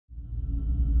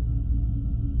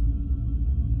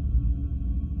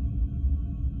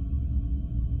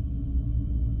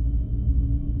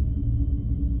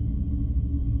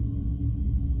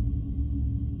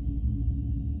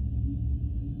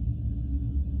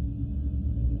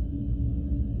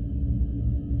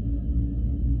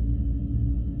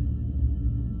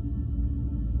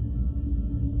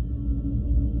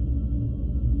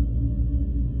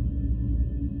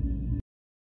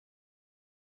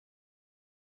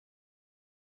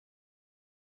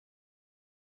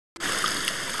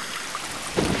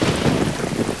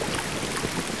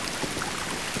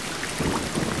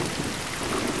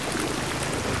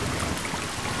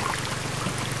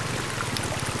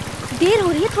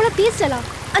थोड़ा तेज चला,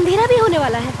 अंधेरा भी होने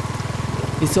वाला है।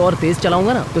 इससे और तेज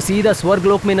चलाऊंगा ना तो सीधा स्वर्ग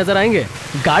लोक में नजर आएंगे।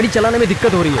 गाड़ी चलाने में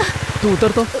दिक्कत हो रही है, तू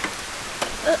उतर तो।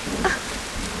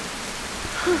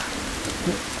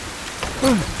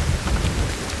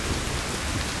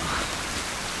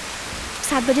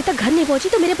 7 बजे तक घर नहीं पहुंची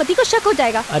तो मेरे पति को शक हो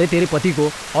जाएगा। अरे तेरे पति को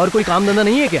और कोई काम धंधा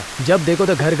नहीं है क्या? जब देखो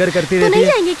तो घर घर करती रहती है। तो नहीं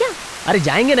जाएंगे क्या? अरे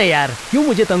जाएंगे ना यार, क्यों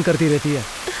मुझे तंग करती रहती है?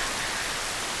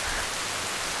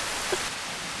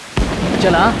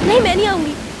 चला। नहीं, मैं नहीं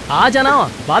आऊंगी। आ जाना,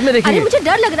 बाद में देखेंगे। अरे मुझे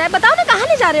डर लग रहा है, बताओ ना कहाँ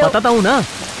ले जा रहे हो? बताता हूँ ना।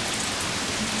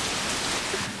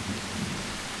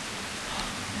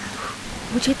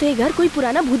 मुझे तो ये घर कोई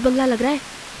पुराना भूत बंगला लग रहा है।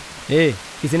 ए,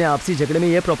 किसी ने आपसी झगड़े में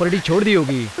ये प्रॉपर्टी छोड़ दी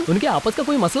होगी, उनके आपस का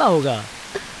कोई मसला होगा।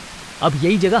 अब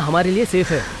यही जगह हमारे लिए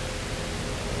सेफ है।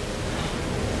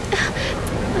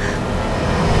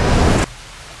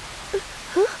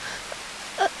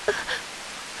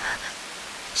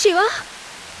 शिवा,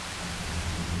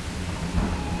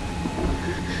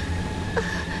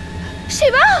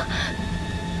 शिवा,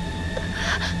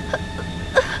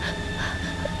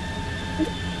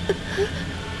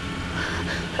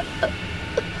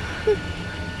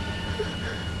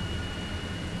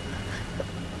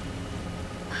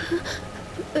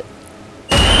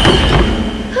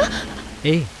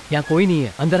 ए, यहाँ कोई नहीं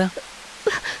है, अंदर आ।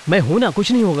 मैं हूं ना,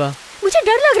 कुछ नहीं होगा। मुझे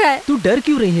डर लग रहा है। तू डर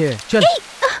क्यों रही है? चल।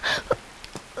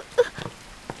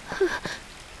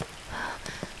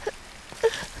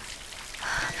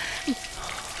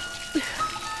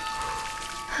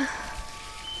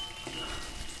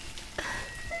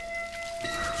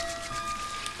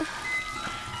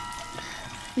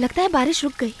 लगता है बारिश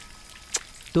रुक गई।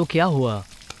 तो क्या हुआ?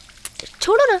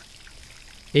 छोड़ो ना,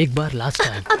 एक बार लास्ट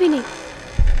टाइम। अभी नहीं।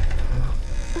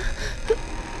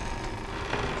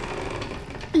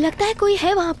 लगता है कोई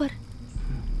है वहां पर।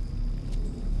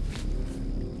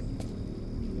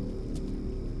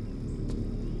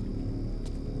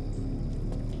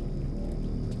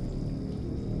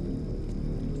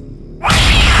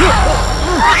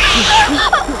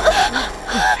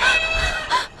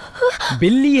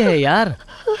 बिल्ली है यार।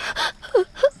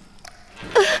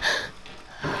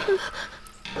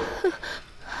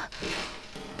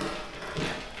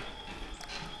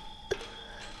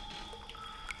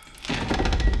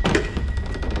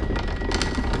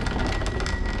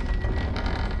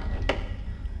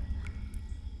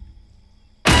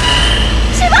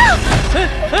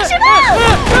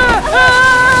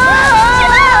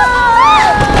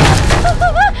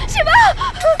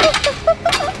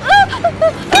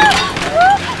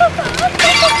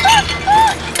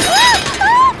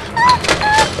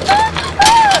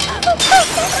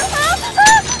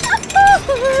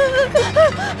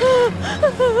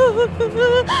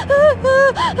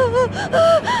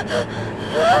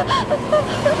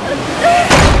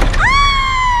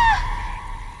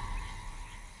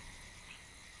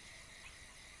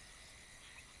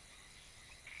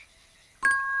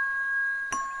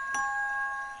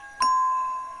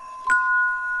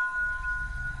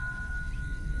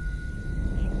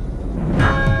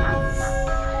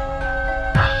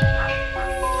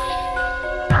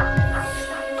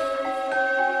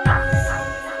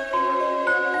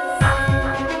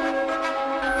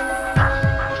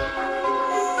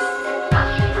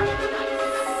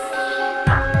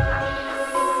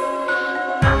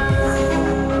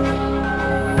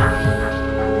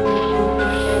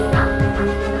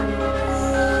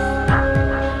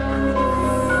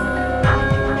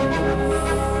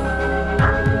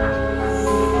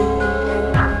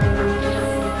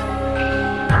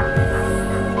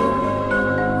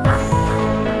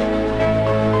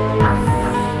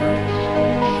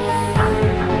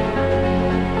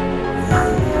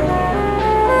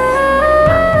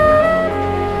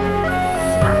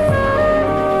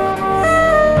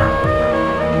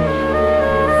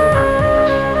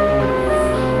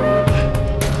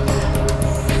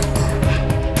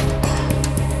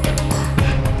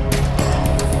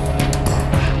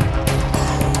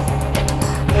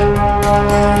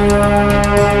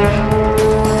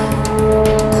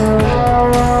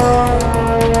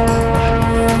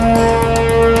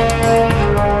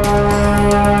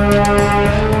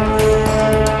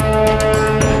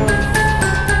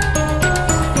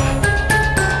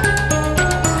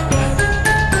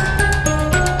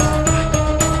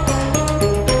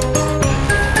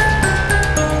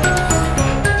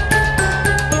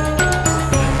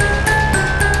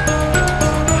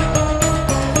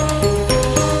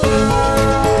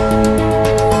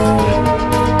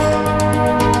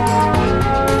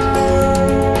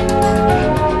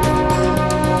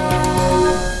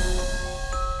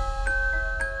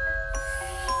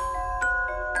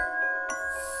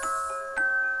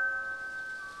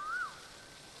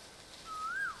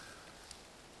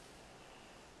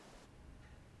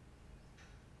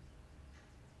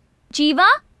 जीवा,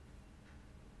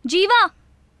 जीवा,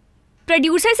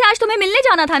 प्रोड्यूसर से आज तुम्हें मिलने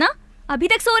जाना था ना, अभी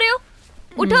तक सो रहे हो?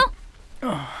 उठो,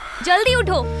 जल्दी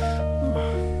उठो।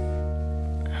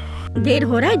 देर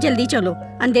हो रहा है, जल्दी चलो,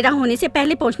 अंधेरा होने से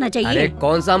पहले पहुंचना चाहिए। अरे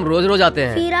कौन सा हम रोज रोज आते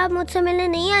हैं। फिर आप मुझसे मिलने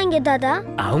नहीं आएंगे दादा?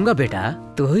 आऊंगा बेटा,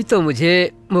 तू ही तो मुझे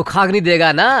मुखाग्नि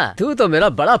देगा ना, तू तो मेरा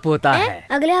बड़ा पोता है।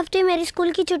 अगले हफ्ते मेरी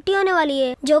स्कूल की छुट्टी होने वाली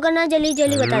है, जो करना जल्दी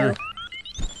जल्दी बता दो।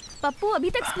 पप्पू अभी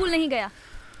तक स्कूल नहीं गया।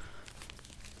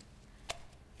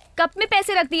 कप में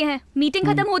पैसे रख दिए हैं, मीटिंग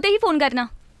खत्म होते ही फोन करना,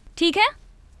 ठीक है?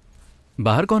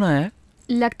 बाहर कौन आया है?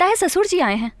 लगता है ससुर जी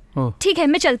आए हैं। ठीक है,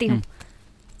 मैं चलती हूँ।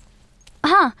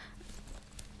 हाँ,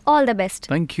 all the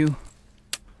best. Thank you.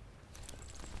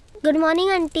 Good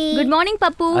morning aunty. Good morning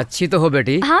Pappu. अच्छी तो हो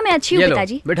बेटी। हाँ मैं अच्छी हूँ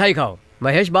पिताजी। मिठाई खाओ,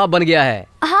 महेश बाप बन गया है।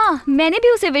 हाँ, मैंने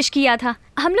भी उसे विश किया था,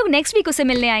 हम लोग नेक्स्ट वीक उसे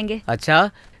मिलने आएंगे। अच्छा,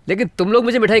 लेकिन तुम लोग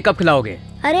मुझे मिठाई कब खिलाओगे?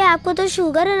 अरे आपको तो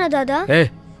शुगर है ना दादा।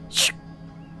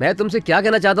 मैं तुमसे क्या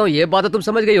कहना चाहता हूँ ये बात तो तुम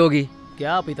समझ गई होगी।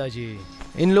 क्या पिताजी,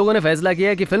 इन लोगों ने फैसला किया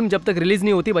है कि फिल्म जब तक रिलीज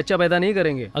नहीं होती बच्चा पैदा नहीं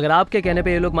करेंगे। अगर आपके कहने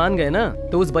पे ये लोग मान गए ना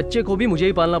तो उस बच्चे को भी मुझे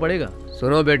ही पालना पड़ेगा।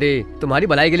 सुनो बेटी, तुम्हारी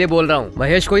भलाई के लिए बोल रहा हूँ।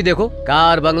 महेश को ही देखो,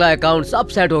 कार बंगला अकाउंट सब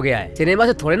सेट हो गया है। सिनेमा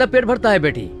से थोड़े ना पेट भरता है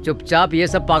बेटी। चुपचाप ये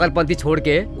सब पागलपंती छोड़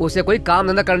के उसे कोई काम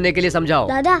धंधा करने के लिए समझाओ।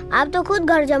 दादा आप तो खुद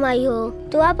घर जमाई हो,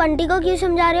 तो आप आंटी को क्यों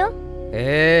समझा रहे हो?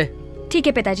 ठीक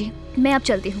है पिताजी, मैं अब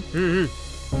चलती हूँ।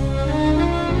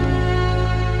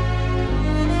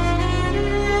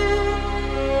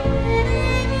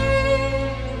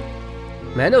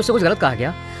 मैंने उससे कुछ गलत कहा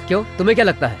क्या? क्यों, तुम्हें क्या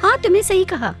लगता है? हाँ तुमने सही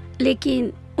कहा,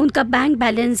 लेकिन उनका बैंक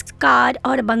बैलेंस, कार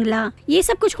और बंगला, ये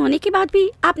सब कुछ होने के बाद भी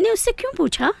आपने उससे क्यों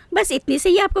पूछा? बस इतने से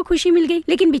ही आपको खुशी मिल गई,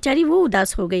 लेकिन बेचारी वो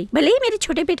उदास हो गई। भले ही मेरे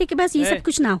छोटे बेटे के पास ये सब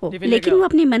कुछ ना हो, लेकिन वो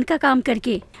अपने मन का काम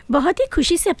करके बहुत ही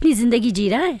खुशी से अपनी जिंदगी जी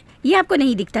रहा है। ये आपको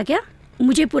नहीं दिखता क्या?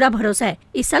 मुझे पूरा भरोसा है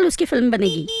इस साल उसकी फिल्म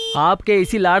बनेगी। आपके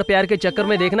इसी लाड़ प्यार के चक्कर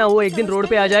में देखना वो एक दिन रोड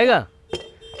पे आ जाएगा।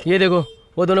 ये देखो,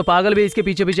 वो दोनों पागल भी इसके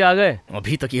पीछे पीछे आ गए।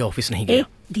 अभी तक ये ऑफिस नहीं गया।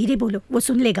 धीरे बोलो, वो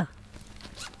सुन लेगा।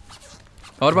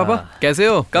 और पापा कैसे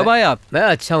हो, कब आए आप? मैं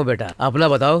अच्छा हूँ बेटा, अपना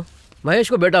बताओ। महेश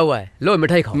को बेटा हुआ है, लो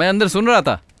मिठाई खाओ। मैं अंदर सुन रहा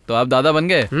था, तो आप दादा बन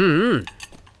गए।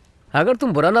 अगर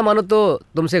तुम बुरा ना मानो तो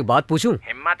तुमसे एक बात पूछूं?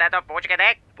 हिम्मत है तो पूछ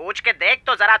के देख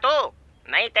तो जरा, तो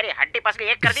नहीं तेरी हड्डी पसली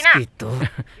एक कर दी ना तो।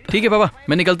 ठीक है पापा,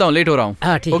 मैं निकलता हूँ, लेट हो रहा हूँ।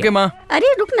 हाँ, ठीक ओके माँ।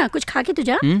 अरे रुक ना, कुछ खा के तो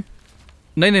जा।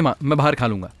 नहीं माँ, मैं बाहर खा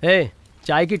लूंगा।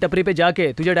 चाय की टपरी पे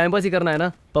जाके तुझे टाइम पास ही करना है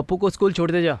ना। पप्पू को स्कूल छोड़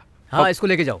दे जा। हाँ, इसको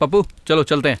लेके जाओ। पप्पू चलो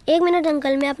चलते हैं। 1 मिनट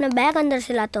अंकल, मैं अपना बैग अंदर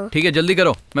से लाता हूँ। ठीक है, जल्दी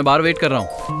करो, मैं बाहर वेट कर रहा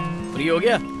हूँ। फ्री हो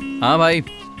गया? हाँ भाई।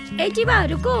 जीवा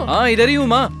रुको। हाँ इधर ही हूँ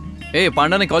माँ।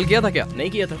 पांडा ने कॉल किया था क्या? नहीं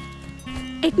किया था।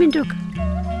 1 मिनट रुक।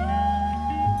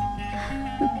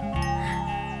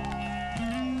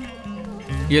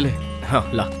 ये ले। हाँ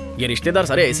ला। ये रिश्तेदार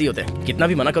सारे ऐसे ही होते हैं, कितना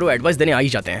भी मना करो एडवाइस देने आ ही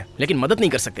जाते हैं, लेकिन मदद नहीं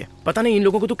कर सकते। पता नहीं इन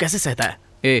लोगों को तू कैसे सहता है।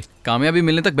 कामयाबी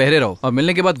मिलने तक बहरे रहो और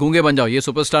मिलने के बाद गूंगे बन जाओ, ये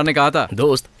सुपरस्टार ने कहा था।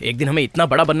 दोस्त, एक दिन हमें इतना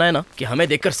बड़ा बनना है ना कि हमें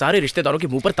देखकर सारे रिश्तेदारों के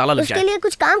मुंह पर ताला लग जाए। उसके लिए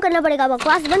कुछ काम करना पड़ेगा,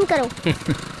 बकवास बंद करो।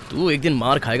 तू एक दिन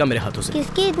मार खाएगा मेरे हाथों से।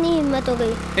 किसकी इतनी हिम्मत हो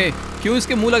गई? क्यों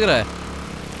इसके मुंह लग रहा है?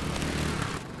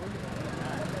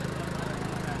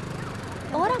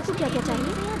 और आपको क्या क्या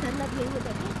चाहिए?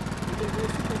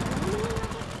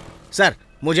 सर,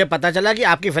 मुझे पता चला कि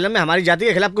आपकी फिल्म में हमारी जाति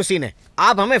के खिलाफ कुछ सीन है।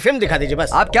 आप हमें फिल्म दिखा दीजिए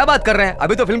बस। आप क्या बात कर रहे हैं?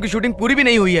 अभी तो फिल्म की शूटिंग पूरी भी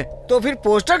नहीं हुई है। तो फिर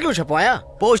पोस्टर क्यों छपवाया?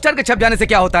 पोस्टर के छप जाने से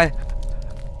क्या होता है?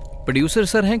 प्रोड्यूसर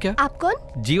सर हैं क्या? आप कौन?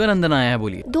 जीवनंदन आया है,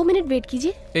 बोलिए। 2 मिनट वेट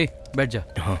कीजिए। बैठ जा।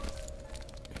 हाँ।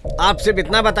 आप सिर्फ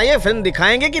इतना बताइए, फिल्म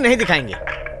दिखाएंगे कि नहीं दिखाएंगे?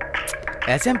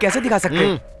 ऐसे हम कैसे दिखा सकते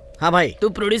हैं? हाँ भाई। तू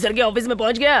प्रोड्यूसर के ऑफिस में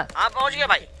पहुंच गया? हाँ पहुंच गया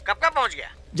भाई। कब पहुंच गया?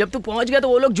 जब तू पहुंच गया तो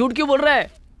वो लोग झूठ क्यों बोल रहा है?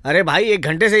 अरे भाई 1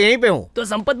 घंटे से यहीं पे हूँ। तो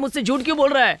संपत मुझसे झूठ क्यों बोल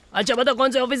रहा है? अच्छा बता,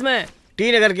 कौन से ऑफिस में?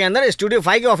 टी नगर के अंदर स्टूडियो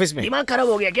 5 के ऑफिस में। दिमाग खराब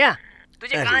हो गया क्या?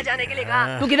 तुझे कहाँ जाने के लिए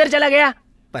कहा? तू किधर चला गया?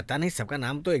 पता नहीं, सबका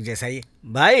नाम तो एक जैसा ही है।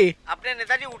 भाई अपने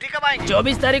नेताजी ऊटी कब आएंगे?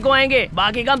 24 तारीख को आएंगे,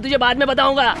 बाकी काम तुझे बाद में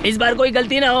बताऊंगा। इस बार कोई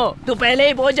गलती ना हो, तू पहले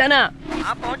ही पहुंच जाना।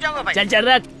 आप पहुंच जाऊंगा भाई। चल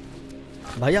रख।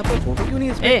 भाई आपको फोटो क्यों नहीं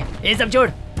है? ये सब छोड़,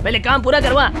 पहले काम पूरा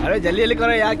करवा। अरे जल्दी जल्दी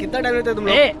करो यार, कितना टाइम लेते हो तुम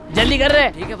लोग? जल्दी कर रहे।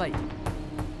 ठीक है भाई।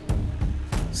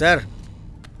 सर,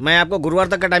 मैं आपको गुरुवार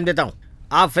तक का टाइम देता हूँ।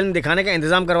 आप फिल्म दिखाने का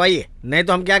इंतजाम करवाइए, नहीं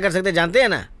तो हम क्या कर सकते जानते हैं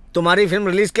ना? तुम्हारी फिल्म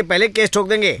रिलीज के पहले केस ठोक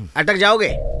देंगे, अटक जाओगे।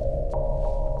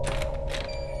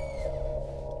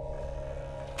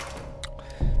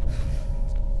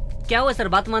 क्या हुआ सर,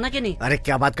 बात माना कि नहीं? अरे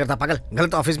क्या बात करता पागल,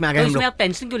 गलत ऑफिस में आ गए तो हम इसमें लोग। आप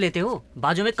टेंशन क्यों लेते हो?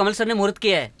 बाजू में कमल सर ने मुहूर्त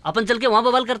किया है, अपन चल के वहाँ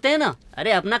बवाल करते हैं ना।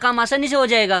 अरे अपना काम आसानी से हो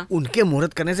जाएगा। उनके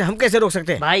मुहूर्त करने से हम कैसे रोक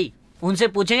सकते हैं? भाई उनसे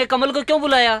पूछेंगे कमल को क्यों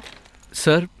बुलाया।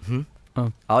 सर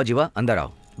आओ जीवा, अंदर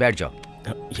आओ, बैठ जाओ।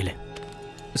 ये ले,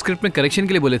 स्क्रिप्ट में करेक्शन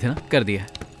के लिए बोले थे ना, कर दिया।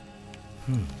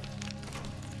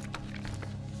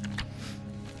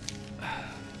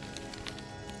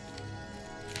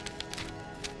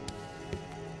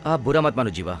 आप बुरा मत मानो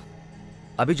जीवा,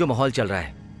 अभी जो माहौल चल रहा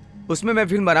है उसमें मैं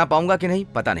फिल्म बना पाऊंगा कि नहीं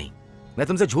पता नहीं। मैं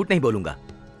तुमसे झूठ नहीं बोलूंगा,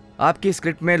 आपकी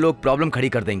स्क्रिप्ट में लोग प्रॉब्लम खड़ी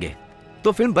कर देंगे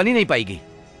तो फिल्म बनी नहीं पाएगी।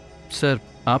 सर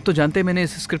आप तो जानते हैं मैंने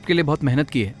इस स्क्रिप्ट के लिए बहुत मेहनत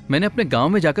की है। मैंने अपने गांव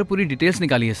में जाकर पूरी डिटेल्स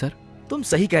निकाली है सर। तुम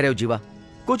सही कह रहे हो जीवा,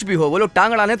 कुछ भी हो वो लोग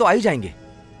टांग अड़ाने तो आ ही जाएंगे।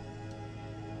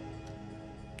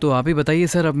 तो आप ही बताइए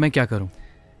सर, अब मैं क्या करूं?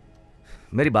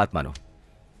 मेरी बात मानो,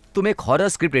 तुम एक हॉरर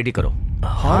स्क्रिप्ट रेडी करो।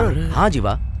 हॉरर? हाँ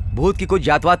जीवा, भूत की कोई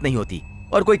जात-वात नहीं होती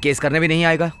और कोई केस करने भी नहीं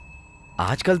आएगा।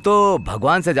 आजकल तो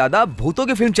भगवान से ज्यादा भूतों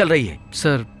की फिल्म चल रही है।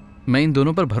 सर मैं इन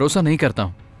दोनों पर भरोसा नहीं करता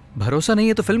हूँ। भरोसा नहीं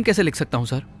है तो फिल्म कैसे लिख सकता हूँ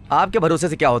सर? आपके भरोसे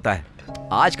से क्या होता है,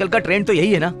 आजकल का ट्रेंड तो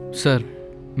यही है ना। सर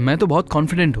मैं तो बहुत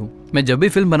कॉन्फिडेंट हूँ, मैं जब भी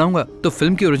फिल्म बनाऊंगा तो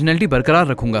फिल्म की ओरिजिनलिटी बरकरार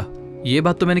रखूंगा। ये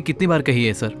बात तो मैंने कितनी बार कही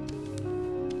है सर।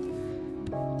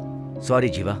 सॉरी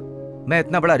जीवा, मैं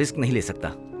इतना बड़ा रिस्क नहीं ले सकता।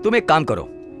 तुम एक काम करो,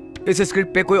 इस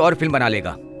स्क्रिप्ट पे कोई और फिल्म बना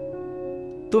लेगा,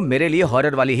 तुम मेरे लिए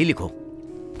हॉरर वाली ही लिखो।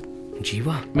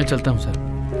 जीवा मैं चलता हूँ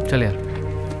सर। चल यार,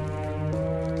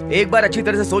 एक बार अच्छी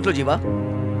तरह से सोच लो जीवा।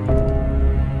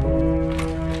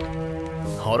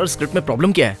 हॉरर स्क्रिप्ट में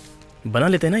प्रॉब्लम क्या है, बना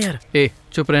लेते हैं ना यार। ए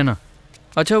चुप रहना।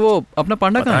 अच्छा वो अपना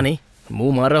पांडा कहाँ? नहीं,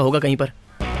 मुंह मार रहा होगा कहीं पर।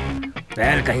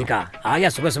 पैर कहीं का आ गया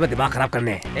सुबह सुबह दिमाग खराब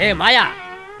करने। ए माया,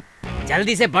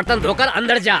 जल्दी से बर्तन धोकर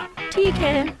अंदर जा। ठीक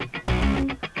है।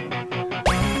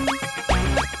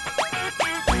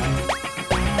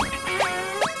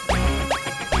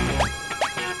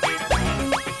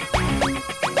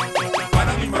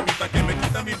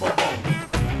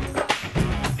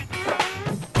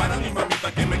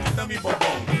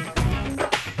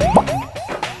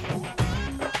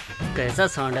 कैसा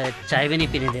साउंड है, चाय भी नहीं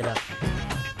पीने दे रहा।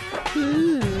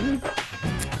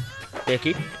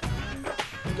 देखी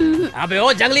अबे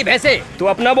ओ जंगली भैंसे, तू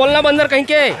अपना बोलना बंदर कहीं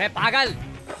के। अबे पागल,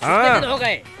 हाँ। कितने दिन हो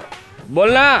गए?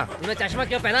 बोलना। तूने चश्मा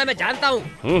क्यों पहना है मैं जानता हूँ।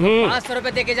 500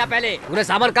 रुपए दे के जा पहले। तूने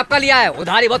सामान कब का लिया है?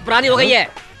 उधारी बहुत पुरानी हो गई है।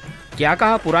 क्या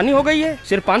कहा, पुरानी हो गई है?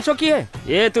 सिर्फ 500 की है।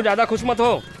 ये तू ज्यादा खुश मत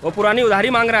हो, वो पुरानी उधारी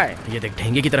मांग रहा है। ये देख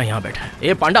ढेंगे की तरह यहाँ बैठा है।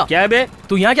 ए पांडा, क्या है बे,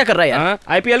 तू यहाँ क्या कर रहा है यार?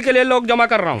 IPL के लिए लोग जमा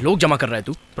कर रहा हूँ। लोग जमा कर रहा है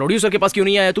तू? प्रोड्यूसर के पास क्यों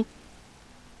नहीं आया तू?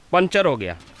 पंचर हो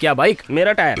गया। क्या बाइक?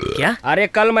 मेरा टायर। क्या? अरे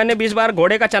कल मैंने 20 बार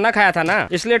घोड़े का चना खाया था ना,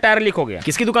 इसलिए टायर लीक हो गया।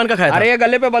 किसकी दुकान का खाया था? अरे ये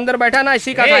गले पे बंदर बैठा ना,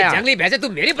 इसी का खाया। जंगली भैंसे, तू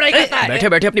मेरी बुराई करता है। बैठे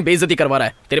बैठे अपनी बेइज्जती करवा रहा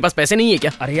है। तेरे पास पैसे नहीं है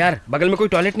क्या? अरे यार बगल में कोई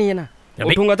टॉयलेट नहीं है ना,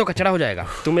 उठूंगा तो कचरा हो जाएगा।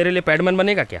 तू मेरे लिए पैडमैन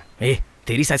बनेगा क्या? ए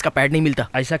तेरी साइज का पैड नहीं मिलता।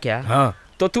 ऐसा क्या? हाँ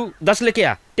तो तू 10 लेके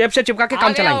आ, टेप से चिपका के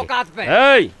काम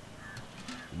चलाएंगे।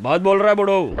 बहुत बोल रहा है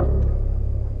बुढ़ो।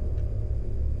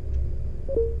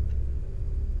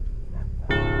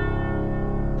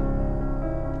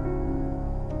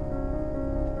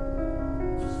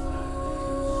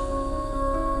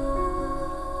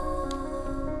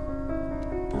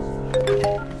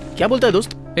 क्या बोलता है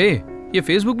दोस्त? ए ये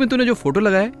फेसबुक में तूने जो फोटो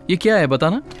लगाया है ये क्या है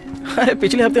बताना। अरे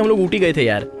पिछले हफ्ते हम लोग ऊटी गए थे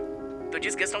यार, तो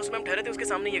जिस गेस्ट हाउस में हम ठहरे थे उसके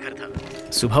सामने ये घर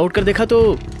था। सुबह उठकर देखा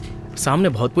तो सामने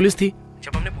बहुत पुलिस थी।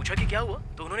 जब हमने पूछा कि क्या हुआ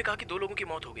तो उन्होंने कहा कि 2 लोगों की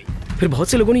मौत हो गई। फिर बहुत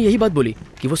से लोगों ने यही बात बोली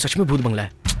कि वो सच में भूत बंगला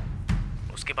है।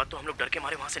 उसके बाद तो हम लोग डर के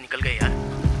मारे वहां से निकल गए यार।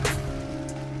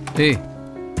 ए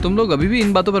तुम लोग अभी भी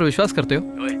इन बातों पर विश्वास करते हो?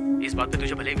 ओए इस बात पे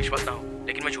तुझे भले ही विश्वास ना हो,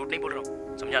 लेकिन मैं झूठ नहीं बोल रहा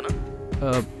हूँ, समझा ना?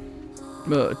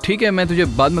 ठीक है, मैं तुझे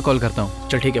बाद में कॉल करता हूँ।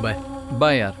 चल ठीक है, बाय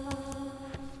बाय यार।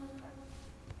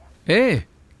 ए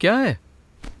क्या है?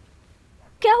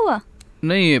 क्या हुआ?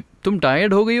 नहीं तुम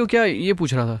टायर्ड हो गई हो क्या, ये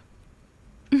पूछ रहा था।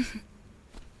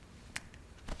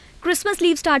 क्रिसमस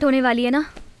लीव स्टार्ट होने वाली है ना,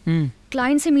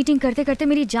 क्लाइंट से मीटिंग करते करते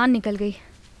मेरी जान निकल गई।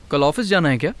 कल ऑफिस जाना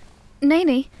है क्या?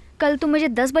 नहीं, कल तुम मुझे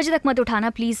 10 बजे तक मत उठाना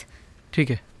प्लीज। ठीक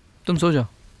है, तुम सो जाओ।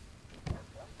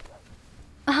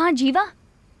 हाँ जीवा,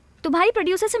 तुम्हारी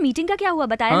प्रोड्यूसर से मीटिंग का क्या हुआ,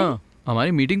 बताया नहीं?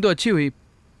 हमारी मीटिंग तो अच्छी हुई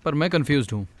पर मैं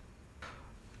कंफ्यूज्ड हूँ,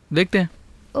 देखते हैं।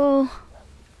 ओह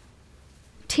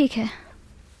ठीक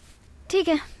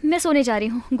है, मैं सोने जा रही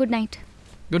हूँ। Good night.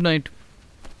 Good night.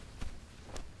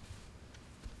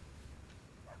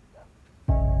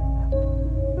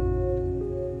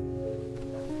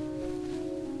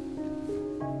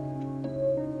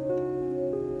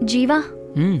 जीवा,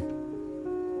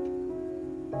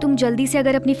 तुम जल्दी से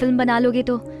अगर अपनी फिल्म बना लोगे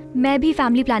तो मैं भी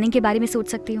फैमिली प्लानिंग के बारे में सोच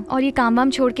सकती हूँ और ये काम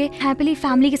वाम छोड़ के हैप्पीली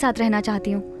फैमिली के साथ रहना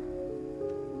चाहती हूँ।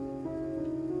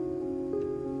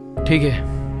 ठीक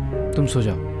है, तुम सो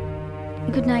जाओ।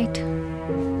 Good night.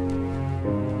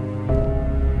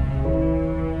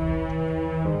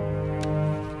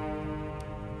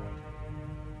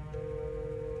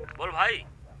 बोल भाई।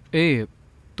 ए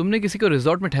तुमने किसी को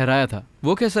रिजॉर्ट में ठहराया था,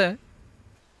 वो कैसा है?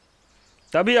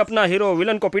 तभी अपना हीरो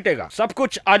विलन को पीटेगा। सब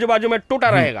कुछ आजू बाजू में टूटा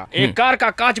रहेगा। एक कार का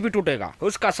कांच भी टूटेगा,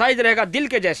 उसका साइज रहेगा दिल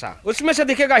के जैसा, उसमें से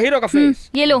दिखेगा हीरो का फेस।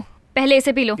 ये लो, पहले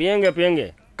इसे पी लो।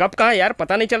 पियेंगे कप कहाँ यार,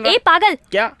 पता नहीं चल रहा। ए पागल,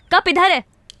 क्या कप इधर है।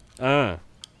 हाँ,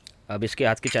 अब इसके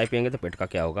हाथ की चाय पियेंगे तो पेट का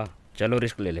क्या होगा। चलो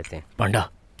रिस्क ले लेते हैं। पांडा,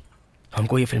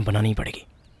 हमको ये फिल्म बनानी पड़ेगी।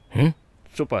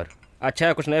 सुपर, अच्छा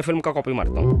है, कुछ नए फिल्म का कॉपी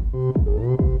मारता हूँ।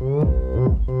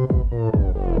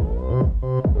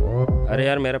 अरे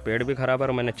यार मेरा पेट भी खराब है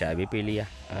और मैंने चाय भी पी लिया।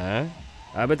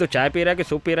 अबे तो चाय पी रहा है कि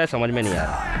सूप पी रहा है समझ में नहीं आ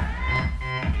रहा।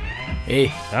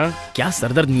 क्या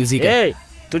सरदर्द म्यूजिक है।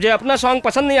 तुझे अपना सॉन्ग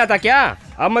पसंद नहीं आता क्या?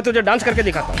 अब मैं तुझे डांस करके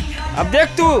दिखाता हूँ। अब देख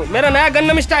तू मेरा नया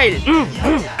गन्नम स्टाइल।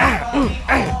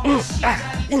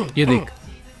 ये देख,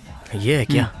 ये है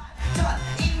क्या?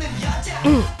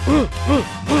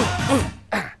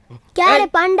 क्या रे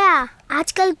पांडा,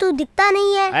 आजकल तू दिखता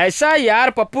नहीं है। ऐसा यार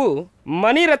पप्पू,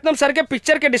 मनी रत्नम सर के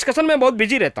पिक्चर के डिस्कशन में बहुत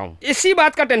बिजी रहता हूँ, इसी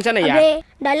बात का टेंशन है यार।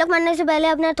 डायलॉग मारने से पहले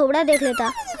अपना थोड़ा देख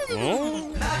लेता।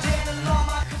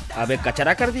 अबे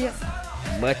कचरा कर दिया।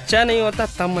 बच्चा नहीं होता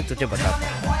तब मैं तुझे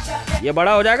बताता, ये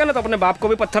बड़ा हो जाएगा ना तो अपने बाप को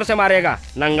भी पत्थर से मारेगा।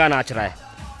 नंगा नाच रहा है,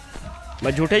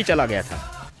 मैं झूठे ही चला गया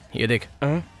था। ये देख।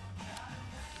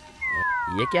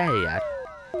 ये क्या है यार?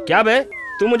 क्या बे,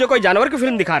 तू मुझे कोई जानवर की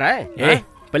फिल्म दिखा रहा है?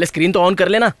 पहले स्क्रीन तो ऑन कर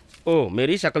लेना। ओ,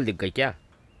 मेरी शक्ल दिख गई क्या?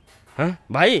 हाँ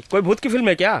भाई, कोई भूत की फिल्म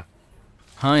है क्या?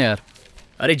 हाँ यार।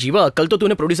 अरे जीवा, कल तो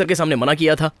तूने प्रोड्यूसर के सामने मना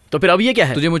किया था, तो फिर अब ये क्या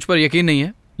है? तुझे मुझ पर यकीन नहीं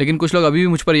है, लेकिन कुछ लोग अभी भी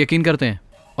मुझ पर यकीन करते हैं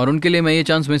और उनके लिए मैं ये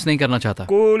चांस मिस नहीं करना चाहता।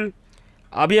 कूल।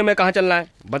 अभी हमें कहाँ चलना है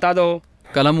बता दो।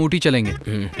 कल हम ऊटी चलेंगे।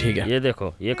 ठीक है। ये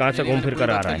देखो, ये कहाँ से घूम फिर कर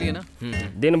आ रहा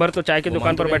है। दिन भर तो चाय की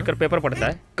दुकान पर बैठकर पेपर पढ़ता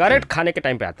है, करेक्ट खाने के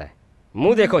टाइम पे आता है।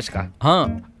 मुंह देखो इसका।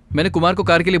 हाँ, मैंने कुमार को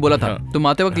कार के लिए बोला था, तुम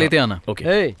आते वक्त लेते आना।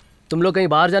 ओके। तुम लोग कहीं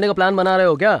बाहर जाने का प्लान बना रहे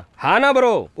हो क्या? हाँ ना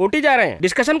ब्रो, ऊटी जा रहे हैं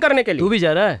डिस्कशन करने के लिए। तू भी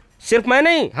जा रहा है? सिर्फ मैं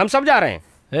नहीं, हम सब जा रहे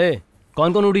हैं।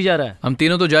 कौन कौन ऊटी जा रहा है? हम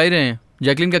तीनों तो जा ही रहे हैं।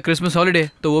 जैकलिन का क्रिसमस हॉलिडे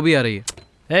तो वो भी आ रही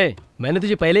है। मैंने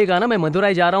तुझे पहले ही कहा ना, मैं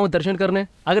मदुराई जा रहा हूँ दर्शन करने।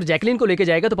 अगर जैकलिन को लेके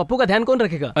जाएगा तो पप्पू का ध्यान कौन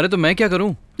रखेगा? अरे तो मैं क्या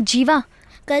करूँ? जीवा,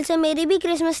 कल से मेरी भी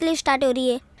क्रिसमस लिस्ट स्टार्ट हो रही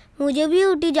है, मुझे भी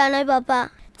ऊटी जाना है पापा।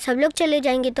 सब लोग चले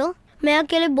जाएंगे तो मैं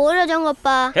अकेले बोर हो जाऊंगा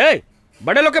पापा।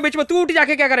 बड़े लोग के बीच में तू ऊटी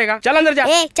जाके क्या करेगा? चल अंदर जा।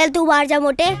 चल तू बाहर जा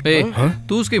मोटे।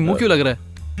 तू उसके मुंह क्यों लग रहा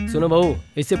है? सुनो बहू,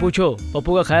 इससे पूछो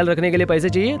पप्पू का ख्याल रखने के लिए पैसे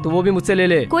चाहिए तो वो भी मुझसे ले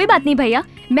ले। कोई बात नहीं भैया,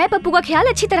 मैं पप्पू का ख्याल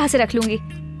अच्छी तरह से रख लूंगी।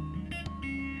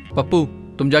 पप्पू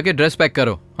तुम जाके ड्रेस पैक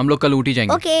करो, हम लोग कल ऊटी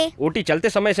जाएंगे। ओके। ऊटी चलते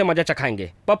समय से मजा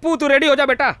चखाएंगे। पप्पू तू रेडी हो जा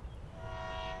बेटा।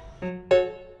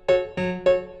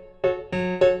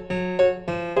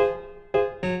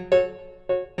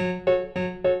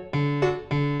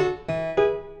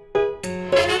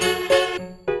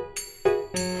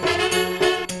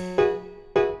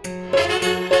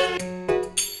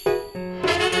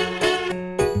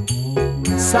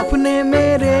 सपने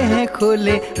मेरे हैं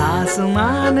खुले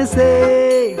आसमान से,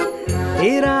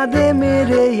 इरादे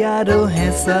मेरे यारों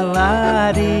हैं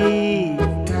सवारी।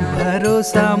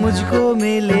 भरोसा मुझको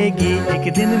मिलेगी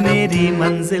एक दिन मेरी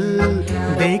मंजिल,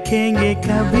 देखेंगे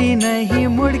कभी नहीं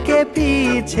मुड़ के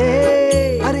पीछे।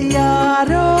 अरे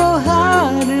यारो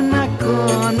हार न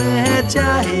कौन है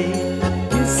चाहे,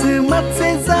 किस्मत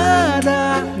से ज्यादा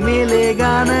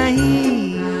मिलेगा नहीं।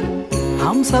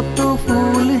 हम सब तो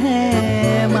फूल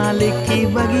हैं मालिक की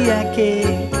बगिया के,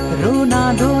 रोना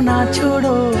धोना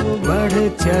छोड़ो बढ़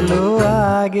चलो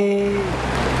आगे।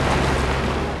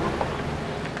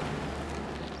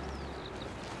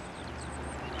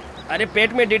 अरे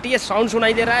पेट में डीटीएस साउंड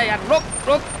सुनाई दे रहा है यार, रोक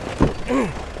रोक।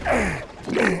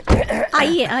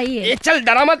 आइए आइए। चल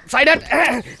डरा मत, साइड हट।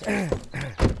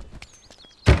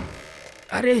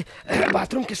 अरे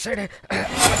बाथरूम किस साइड है?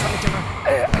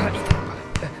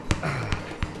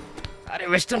 अरे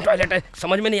वेस्टर्न टॉयलेट है,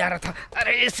 समझ में नहीं आ रहा था।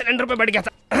 अरे इस सिलेंडर पे बैठ गया था।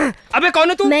 अबे कौन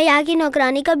है तू? मैं यहाँ की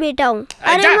नौकरानी का बेटा हूँ।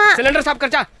 अरे जा, सिलेंडर साफ कर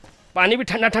जा, पानी भी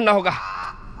ठंडा ठंडा होगा।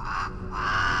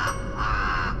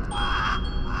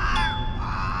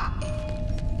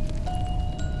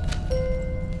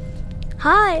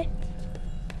 हाय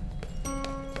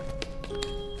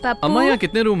अम्मा, यहाँ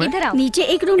कितने रूम है? नीचे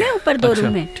एक रूम है, ऊपर 2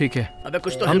 रूम है। ठीक है, अबे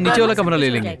कुछ तो हम नीचे वाला कमरा ले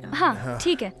लेंगे। हाँ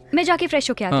ठीक है, मैं जाके फ्रेश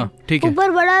होके आती हूँ। ठीक है।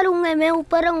 ऊपर बड़ा रूम है, मैं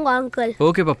ऊपर रहूंगा अंकल।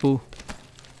 ओके पप्पू।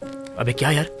 अबे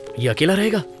क्या यार, ये अकेला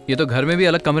रहेगा? ये तो घर में भी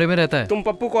अलग कमरे में रहता है। तुम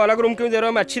पप्पू को अलग रूम क्यों दे रहे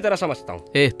हो? मैं अच्छी तरह समझता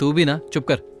हूँ। तू भी ना चुप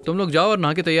कर। तुम लोग जाओ और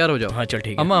नहा के तैयार हो जाओ। हाँ चल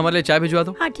ठीक है। अम्मा हमारे लिए चाय भिजवा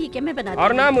दो। हाँ ठीक है, मैं बता दूँ।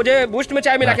 और ना मुझे बूस्ट में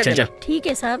चाय मिला के देना। ठीक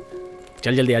है साहब।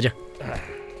 चल जल्दी आजा।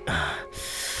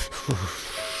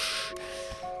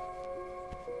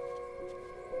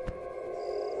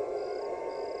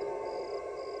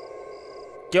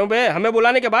 क्यों बे, हमें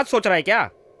बुलाने के बाद सोच रहा है क्या?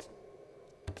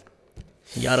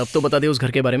 यार अब तो बता दे उस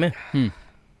घर के बारे में।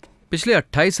 पिछले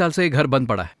 28 साल से ये घर बंद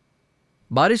पड़ा है।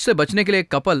 बारिश से बचने के लिए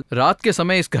एक कपल रात के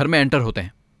समय इस घर में एंटर होते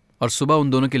हैं और सुबह उन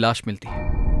दोनों की लाश मिलती है।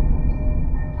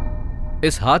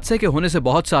 इस हादसे के होने से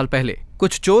बहुत साल पहले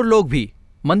कुछ चोर लोग भी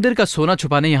मंदिर का सोना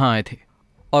छुपाने यहाँ आए थे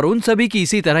और उन सभी की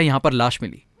इसी तरह यहाँ पर लाश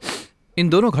मिली। इन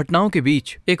दोनों घटनाओं के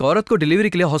बीच एक औरत को डिलीवरी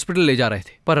के लिए हॉस्पिटल ले जा रहे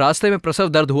थे, पर रास्ते में प्रसव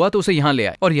दर्द हुआ तो उसे यहाँ ले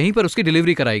आए और यहीं पर उसकी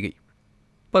डिलीवरी कराई गई।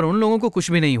 पर उन लोगों को कुछ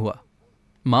भी नहीं हुआ।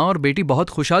 माँ और बेटी बहुत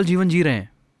खुशहाल जीवन जी रहे हैं।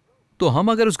 तो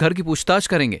हम अगर उस घर की पूछताछ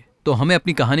करेंगे तो हमें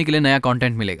अपनी कहानी के लिए नया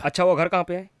कंटेंट मिलेगा। अच्छा, वो घर कहाँ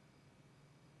पे है?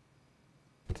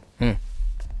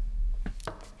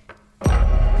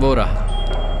 वो रहा।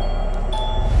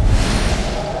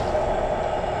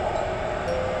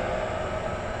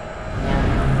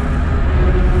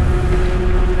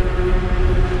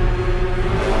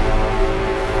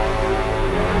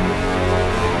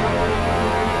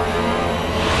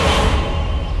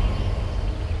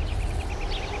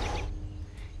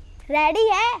 रेडी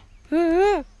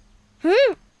है?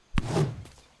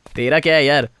 तेरा क्या है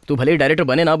यार, तू भले ही डायरेक्टर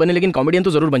बने ना बने लेकिन कॉमेडियन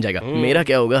तो जरूर बन जाएगा। मेरा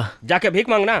क्या होगा? जाके भीख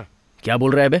मांगना। क्या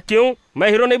बोल रहा है बे? क्यों, मैं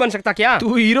हीरो नहीं बन सकता क्या?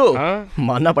 तू हीरो? हाँ?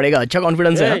 मानना पड़ेगा, अच्छा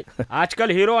कॉन्फिडेंस है।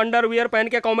 आजकल हीरो अंडरवियर पहन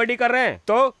के कॉमेडी कर रहे हैं,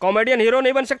 तो कॉमेडियन हीरो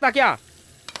नहीं बन सकता क्या?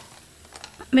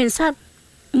 मीर साहब,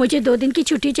 मुझे 2 दिन की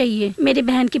छुट्टी चाहिए। मेरी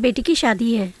बहन की बेटी की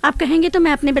शादी है। आप कहेंगे तो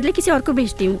मैं अपने बदले किसी और को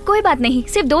भेजती हूँ। कोई बात नहीं,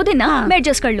 सिर्फ 2 दिन ना। हाँ। मैं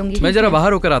एडजस्ट कर लूंगी। मैं जरा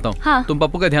बाहर होकर आता हूँ। हाँ। तुम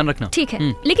पप्पू का ध्यान रखना। ठीक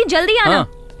है, लेकिन जल्दी आना। हाँ।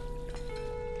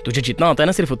 तुझे जितना आता है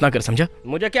ना सिर्फ उतना कर, समझा?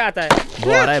 मुझे क्या आता है?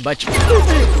 वो आ रहा है, बच।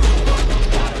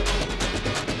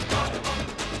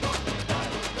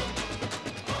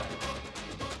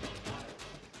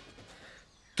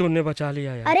 तूने बचा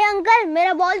लिया यार। अरे अंकल,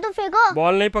 मेरा बॉल तो फेंको।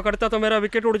 बॉल नहीं पकड़ता तो मेरा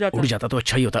विकेट उड़ जाता। उड़ जाता तो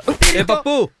अच्छा ही होता। ए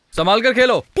पप्पू, संभाल कर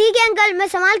खेलो। ठीक है अंकल, मैं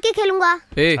संभाल के खेलूंगा।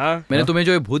 मैंने तुम्हें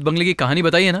जो भूत बंगले की कहानी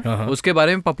बताई है ना, उसके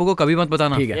बारे में पप्पू को कभी मत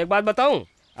बताना। एक बात बताऊं,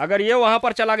 अगर ये वहाँ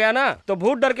पर चला गया ना तो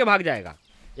भूत डर के भाग जाएगा।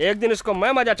 एक दिन इसको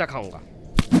मैं मजा चखाऊंगा।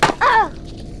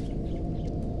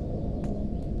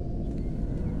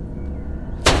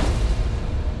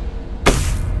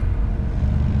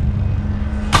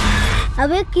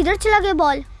 अबे किधर चला गया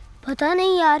बॉल? पता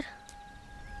नहीं यार।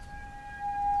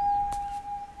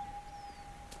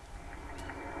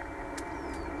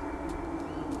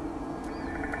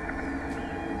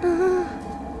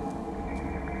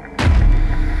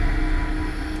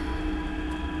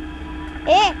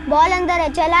 बॉल अंदर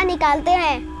है, चला निकालते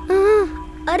हैं।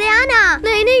 अरे आना।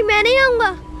 नहीं नहीं, मैं नहीं आऊंगा।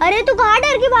 अरे तू कहाँ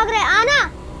डर के भाग रहा है? आना।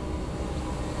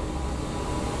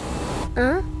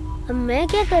 अब मैं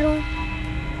क्या करूं?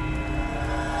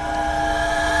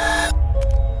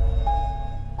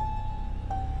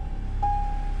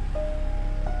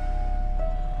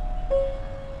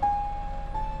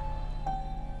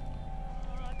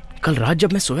 कल रात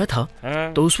जब मैं सोया था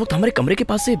तो उस वक्त हमारे कमरे के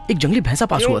पास से एक जंगली भैंसा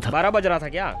पास हुआ था। 12 बज रहा था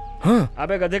क्या? हाँ।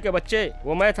 अबे गधे के बच्चे,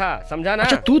 वो मैं था, समझा ना?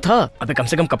 अच्छा तू था? अबे कम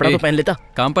से कम कपड़ा तो पहन लेता।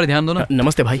 काम पर ध्यान दो ना।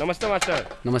 नमस्ते भाई। नमस्ते मास्टर।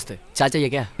 नमस्ते। चाय चाहिए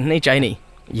क्या? नहीं चाय नहीं,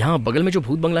 यहाँ बगल में जो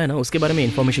भूत बंगला है ना उसके बारे में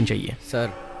इन्फॉर्मेशन चाहिए। सर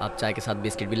आप चाय के साथ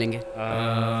बिस्किट भी लेंगे?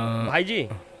 भाई जी,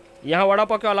 यहाँ वड़ा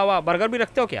पाव के अलावा बर्गर भी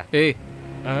रखते हो क्या?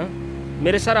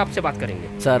 मेरे सर आपसे बात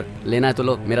करेंगे। सर लेना है तो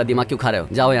लो, मेरा दिमाग क्यों खा रहे हो?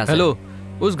 जाओ यहाँ से। हेलो,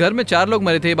 उस घर में 4 लोग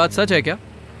मरे थे, ये बात सच है क्या?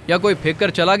 या कोई फेंक कर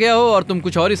चला गया हो और तुम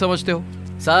कुछ और ही समझते हो?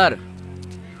 सर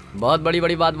बहुत बड़ी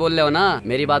बड़ी बात बोल रहे हो ना,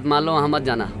 मेरी बात मान लो, वहाँ मत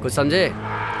जाना। कुछ समझे?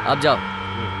 अब जाओ।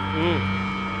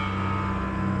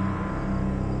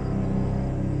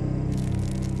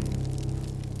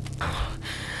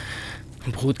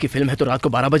 भूत की फिल्म है तो रात को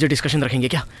 12 बजे डिस्कशन रखेंगे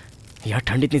क्या? यार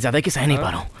ठंड इतनी ज्यादा है कि सह नहीं पा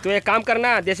रहा हूँ। तो एक काम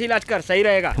करना, देसी इलाज कर, सही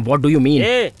रहेगा। What do you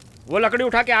mean? वो लकड़ी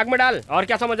उठा के आग में डाल। और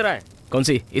क्या समझ रहा है? कौन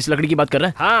सी? इस लकड़ी की बात कर रहा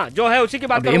है? हाँ, जो है उसी की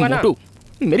बात करूंगा ना।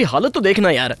 मेरी हालत तो देखना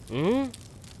यार।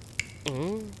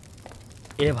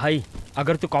 ए भाई,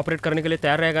 अगर तू कॉपरेट करने के लिए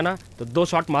तैयार रहेगा ना तो 2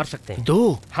 शॉट मार सकते हैं।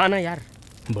 2? हाँ ना यार।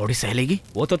 बॉडी सह लेगी?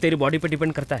 वो तो तेरी बॉडी पे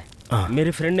डिपेंड करता है।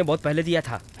 मेरे फ्रेंड ने बहुत पहले दिया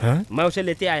था। मैं उसे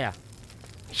लेते आया।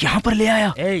 यहाँ पर ले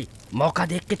आया? मौका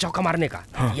देख के चौका मारने का।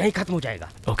 यही खत्म हो जाएगा।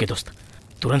 ओके दोस्त,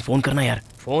 तुरंत फोन करना यार।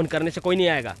 फोन करने से कोई नहीं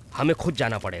आएगा, हमें खुद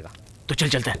जाना पड़ेगा। तो चल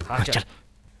चलते हैं। हाँ, चल।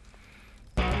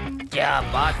 क्या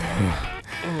बात है।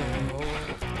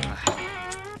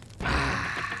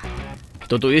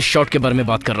 तो तू इस शॉट के बारे में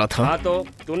बात कर रहा था? हाँ, तो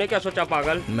तूने क्या सोचा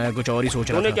पागल? मैं कुछ और ही सोच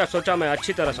रहा था। तूने क्या सोचा मैं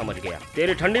अच्छी तरह समझ गया।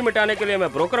 तेरी ठंडी मिटाने के लिए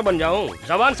मैं ब्रोकर बन जाऊं?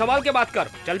 जबान संभाल के बात कर।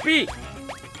 चल पी।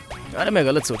 अरे मैं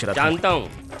गलत सोच रहा था। जानता हूँ।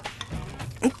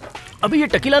 अभी ये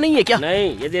टकीला नहीं है क्या?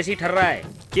 नहीं, ये देसी ठर्रा है।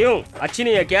 क्यों, अच्छी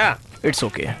नहीं है क्या? It's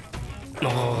okay.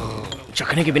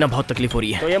 चखने के बिना बहुत तकलीफ हो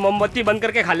रही है। तो ये मोमबत्ती बंद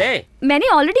करके खा ले। मैंने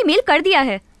ऑलरेडी मेल कर दिया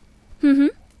है।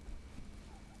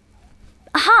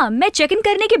 हाँ, मैं चेक इन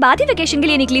करने के बाद ही वेकेशन के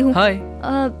लिए निकली हूँ।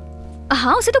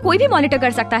 हाँ, उसे तो कोई भी मॉनिटर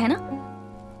कर सकता है ना।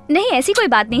 नहीं, ऐसी कोई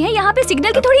बात नहीं है। यहाँ पे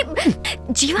सिग्नल की थोड़ी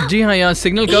जीवा। जी हाँ, यहाँ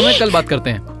सिग्नल कम है, कल बात करते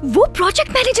हैं। वो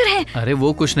प्रोजेक्ट मैनेजर है। अरे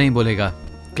वो कुछ नहीं बोलेगा।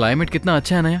 क्लाइमेट कितना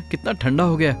अच्छा है ना, कितना ठंडा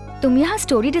हो गया। तुम यहाँ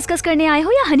स्टोरी डिस्कस करने आए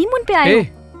हो या हनीमून पे आए हो?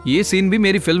 ये सीन भी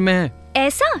मेरी फिल्म में है।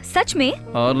 ऐसा? सच में?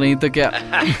 और नहीं तो क्या।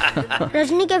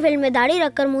 रजनी के फिल्म में दाढ़ी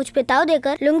रखकर मूंछ पे ताव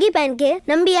देकर लुंगी पहन के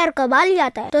नंबीयार कबाली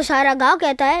जाता है तो सारा गांव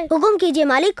कहता है हुकुम कीजिए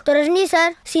मालिक। तो रजनी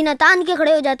सर सीना तान के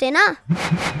खड़े हो जाते हैं ना,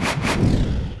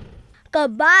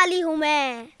 कबाली हूँ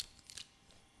मैं।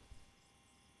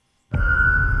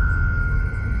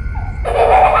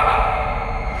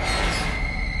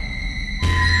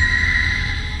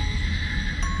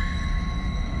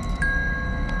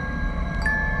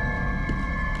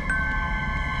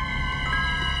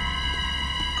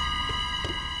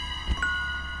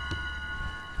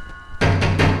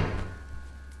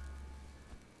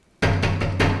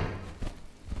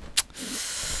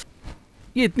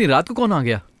 ये इतनी रात को कौन आ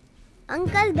गया?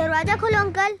 अंकल दरवाजा खोलो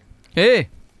अंकल। ए,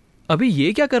 अभी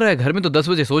ये क्या कर रहा है? घर में तो 10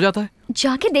 बजे सो जाता है।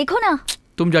 जाके देखो ना।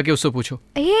 तुम जाके उससे पूछो।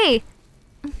 ए,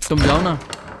 तुम जाओ ना।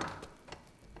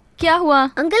 क्या हुआ?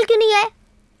 अंकल क्यों नहीं आए?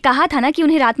 कहा था ना कि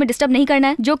उन्हें रात में डिस्टर्ब नहीं करना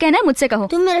है। जो कहना है मुझसे कहो।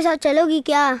 तुम मेरे साथ चलोगी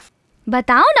क्या?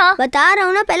 बताओ ना। बता रहा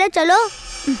हूँ ना, पहले चलो।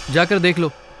 जाकर देख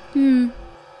लो।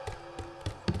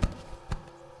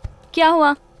 क्या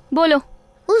हुआ? बोलो।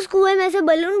 उस कुएं में से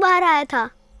बलून बाहर आया था।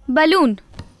 बलून?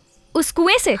 उस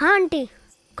कुएं से? हाँ आंटी।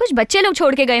 कुछ बच्चे लोग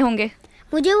छोड़ के गए होंगे।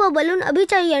 मुझे वो बलून अभी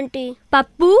चाहिए आंटी।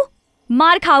 पप्पू,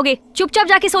 मार खाओगे। चुपचाप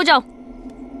जाके सो जाओ।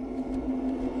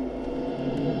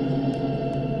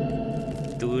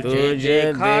 तुझे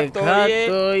देखा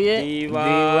तो ये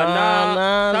दीवाना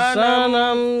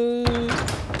सनम,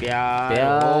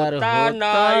 प्यार होता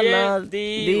ना ये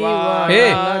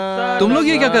दीवाना। तुम लोग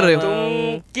ये क्या कर रहे हो?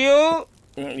 तुम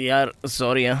क्यों? यार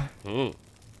सॉरी यार,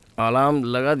 अलार्म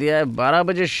लगा दिया है। 12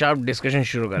 बजे शार्प डिस्कशन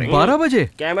शुरू करेंगे। 12 बजे?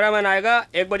 कैमरामैन आएगा,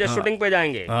 1 बजे शूटिंग पे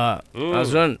जाएंगे। हाँ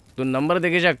सुन, तू नंबर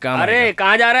देके जा, काम। अरे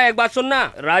कहाँ जा रहा है? एक बात सुनना,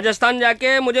 राजस्थान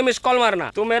जाके मुझे मिस कॉल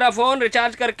मारना। तू मेरा फोन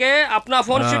रिचार्ज करके अपना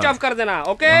फोन स्विच ऑफ कर देना।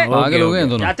 ओके? पागल हो गए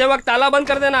दोनों। जाते वक्त ताला बंद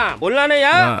कर देना, भूलना नहीं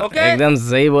यार। ओके? एकदम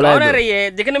सही बोला। कौन है रही है?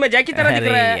 दिखने में जय की तरह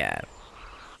दिख रहा है यार।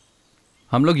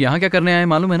 हम लोग यहाँ क्या करने आए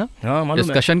मालूम है ना? हाँ मालूम है।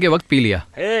 डिस्कशन के वक्त पी लिया।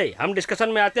 हम डिस्कशन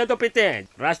में आते हैं तो पीते हैं।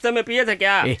 रास्ते में पिए थे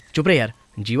क्या? चुप रहे यार।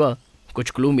 जीवा, कुछ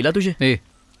क्लू मिला तुझे?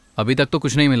 अभी तक तो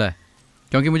कुछ नहीं मिला है,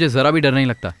 क्योंकि मुझे जरा भी डर नहीं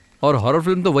लगता। और हॉरर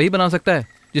फिल्म तो वही बना सकता है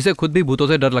जिसे खुद भी भूतों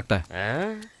से डर लगता है।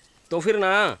 तो फिर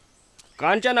ना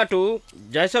कांचना 2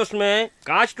 जैसे उसमें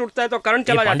कांच टूटता है तो करंट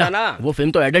चला जाता है ना। वो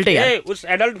फिल्म तो एडल्ट है यार। उस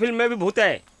एडल्ट फिल्म में भी भूत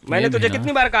है। मैंने तुझे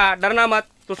कितनी बार कहा डरना मत,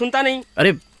 तो सुनता नहीं।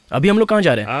 अरे अभी हम लोग कहाँ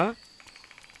जा रहे हैं?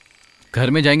 घर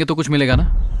में जाएंगे तो कुछ मिलेगा ना?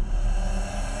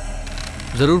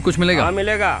 जरूर कुछ मिलेगा। हाँ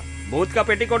मिलेगा। भूत का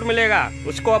पेटीकोट मिलेगा,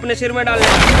 उसको अपने सिर में डाल ले।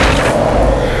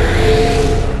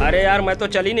 अरे यार मैं तो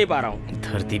चल ही नहीं पा रहा हूँ।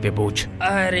 धरती पे बोझ।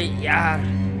 अरे यार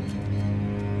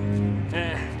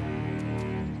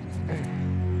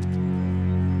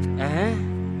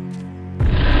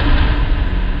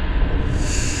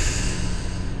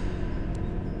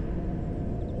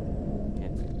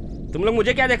तुम लोग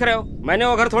मुझे क्या देख रहे हो? मैंने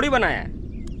वो घर थोड़ी बनाया है।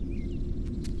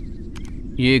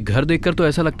 ये घर देखकर तो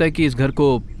ऐसा लगता है कि इस घर को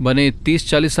बने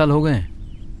 30-40 साल हो गए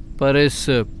हैं, पर इस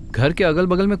घर के अगल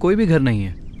बगल में कोई भी घर नहीं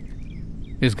है।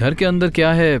 इस घर के अंदर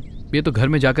क्या है ये तो घर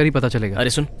में जाकर ही पता चलेगा। अरे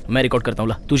सुन, मैं रिकॉर्ड करता हूँ,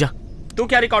 ला तू जा। तू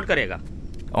क्या रिकॉर्ड करेगा?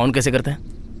 ऑन कैसे करते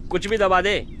हैं? कुछ भी दबा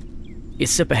दे।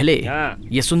 इससे पहले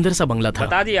ये सुंदर सा बंगला था।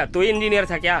 बता दिया, तू इंजीनियर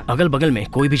था क्या? अगल बगल में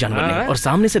कोई भी जानवर नहीं, और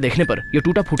सामने से देखने पर ये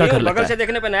टूटा फूटा घर लगता है। बगल से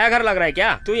देखने पर नया घर लग रहा है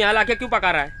क्या? तू यहाँ लाके क्यों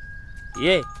पका रहा है?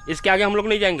 ये इसके आगे हम लोग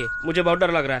नहीं जाएंगे, मुझे बहुत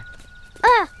डर लग रहा है।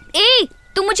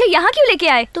 तुम मुझे यहाँ क्यों लेके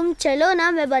आए? तुम चलो ना,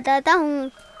 मैं बताता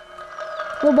हूँ।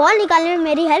 वो बॉल निकालने में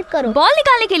मेरी हेल्प करो। बॉल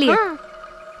निकालने के लिए? हाँ।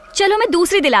 चलो मैं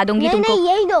दूसरी दिला दूंगी तुमको। नहीं,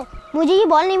 यही दो। मुझे ये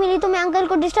बॉल नहीं मिली तो मैं अंकल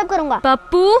को डिस्टर्ब करूंगा।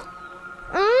 पप्पू,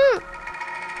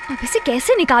 अब इसे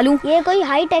कैसे निकालूं? ये कोई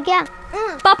हाइट है क्या?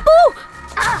 पप्पू!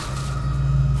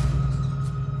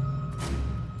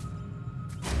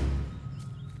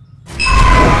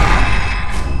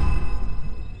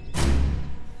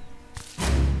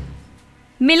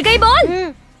 मिल गई बॉल?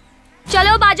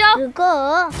 चलो बाजो। रुको,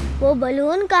 वो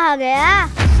बलून कहाँ गया?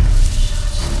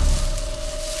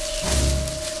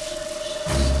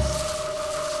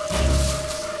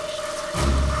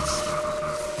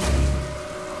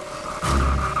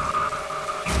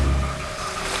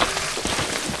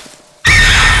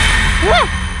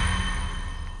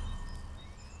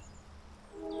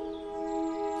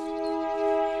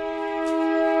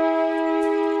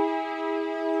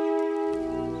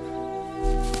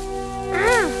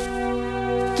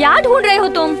 क्या ढूंढ रहे हो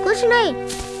तुम? कुछ नहीं।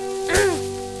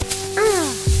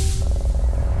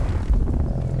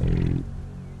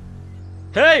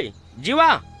 हे जीवा!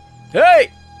 हे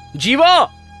जीवा!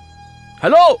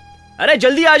 हेलो! अरे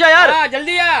जल्दी आ जा यार।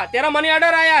 जल्दी आ, तेरा मनी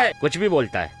ऑर्डर आया है। कुछ भी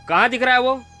बोलता है। कहाँ दिख रहा है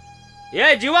वो?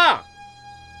 ये जीवा!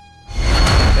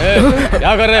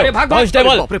 क्या कर रहे हो?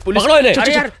 कांस्टेबल पकड़ो इन्हें।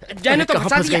 अरे यार जय ने तो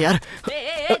फंसा दिया यार।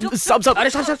 सब अरे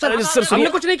सर हमने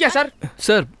कुछ नहीं किया सर।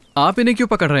 सर आप इन्हें क्यों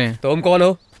पकड़ रहे हैं? तुम कौन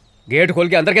हो? गेट खोल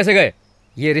के अंदर कैसे गए?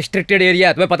 ये रिस्ट्रिक्टेड एरिया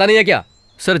है, तुम्हें पता नहीं है क्या?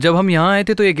 सर जब हम यहाँ आए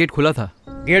थे तो ये गेट खुला था।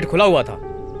 गेट खुला हुआ था?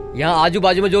 यहाँ आजू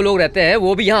बाजू में जो लोग रहते हैं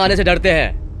वो भी यहाँ आने से डरते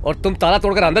हैं, और तुम ताला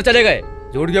तोड़कर अंदर चले गए।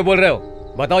 झूठ क्यों बोल रहे हो?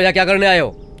 बताओ यहाँ क्या करने आए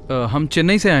हो? हम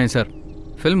चेन्नई से आए सर,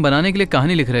 फिल्म बनाने के लिए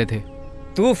कहानी लिख रहे थे।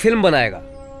 तू फिल्म बनाएगा?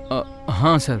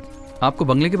 हाँ सर। आपको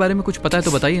बंगले के बारे में कुछ पता है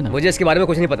तो बताइए ना। मुझे इसके बारे में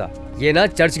कुछ नहीं पता। ये ना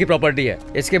चर्च की प्रॉपर्टी है,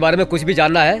 इसके बारे में कुछ भी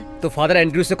जानना है तो फादर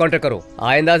एंड्रयूज से कांटेक्ट करो।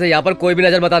 आइंदा से यहाँ पर कोई भी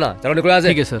नजर मत आना। चलो निकलो यहाँ से।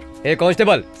 ठीक है सर। एक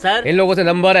कांस्टेबल सर, इन लोगों से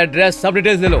नंबर एड्रेस सब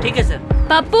डिटेल्स ले लो। ठीक है सर।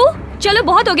 पप्पू चलो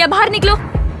बहुत हो गया, बाहर निकलो।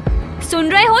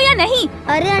 सुन रहे हो या नहीं?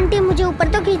 अरे आंटी मुझे ऊपर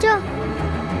तो खींचो।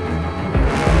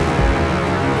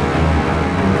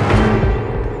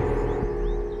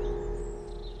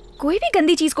 कोई भी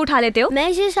गंदी चीज को उठा लेते हो। मैं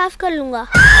इसे साफ कर लूंगा।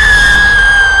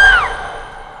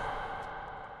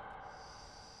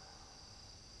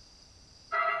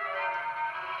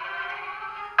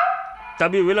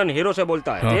 तभी विलन हीरो से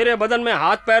बोलता है, तेरे बदन में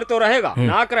हाथ पैर तो रहेगा,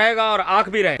 नाक रहेगा और आंख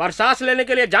भी रहेगा, पर सांस लेने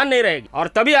के लिए जान नहीं रहेगी, और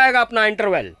तभी आएगा अपना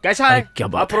इंटरवल। कैसा है? क्या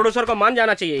बात अब प्रोड्यूसर को मान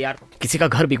जाना चाहिए यार। किसी का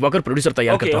घर बिकवा कर प्रोड्यूसर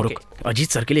तैयार करता हूँ। अजीत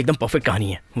सर के लिए एकदम परफेक्ट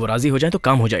कहानी है, वो राजी हो जाए तो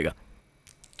काम हो जाएगा।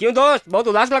 क्यों दोस्त, बहुत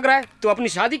उदास लग रहा है? तू अपनी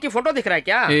शादी की फोटो दिख रहा है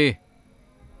क्या?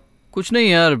 कुछ नहीं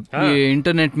यार। ये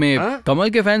इंटरनेट में कमल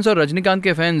के फैंस और रजनीकांत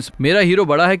के फैंस मेरा हीरो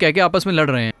बड़ा है कह के आपस में लड़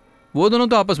रहे हैं। वो दोनों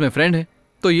तो आपस में फ्रेंड है,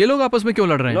 तो ये लोग आपस में क्यों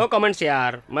लड़ रहे हैं? नो कमेंट्स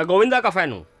यार, मैं गोविंदा का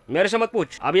फैन हूँ, मेरे से मत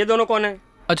पूछ। अब ये दोनों कौन है?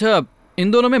 अच्छा,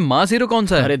 इन दोनों में मास हीरो कौन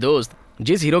सा है? अरे दोस्त,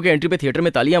 जिस हीरो के एंट्री पे थिएटर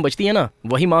में तालियां बजती है ना,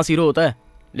 वही मास हीरो होता है।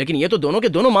 लेकिन ये तो दोनों के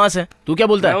दोनों मास है। तू क्या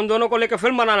बोलता है? मैं उन दोनों को लेकर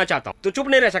फिल्म बनाना चाहता हूँ। तू चुप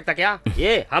नहीं रह सकता क्या?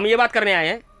 हम ये बात करने आए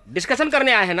हैं, डिस्कशन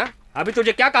करने आए हैं ना। अभी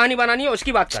तुझे क्या कहानी बनानी है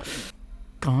उसकी बात कर।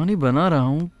 कहानी बना रहा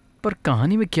हूँ, पर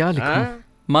कहानी में क्या लिखूं?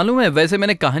 मालूम है वैसे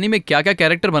मैंने कहानी में क्या क्या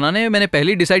कैरेक्टर बनाने हैं मैंने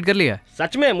पहले ही डिसाइड कर लिया है।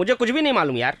 सच में? मुझे कुछ भी नहीं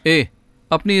मालूम यार।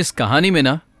 अपनी इस कहानी में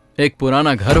ना एक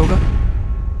पुराना घर होगा,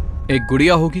 एक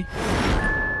गुड़िया होगी,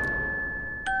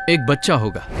 एक बच्चा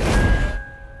होगा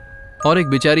और एक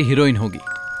बेचारी हीरोइन होगी।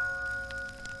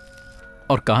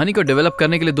 और कहानी को डेवलप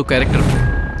करने के लिए 2 कैरेक्टर।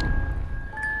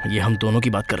 ये हम दोनों की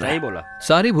बात कर रहे हैं। नहीं बोला।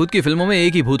 सारी भूत की फिल्मों में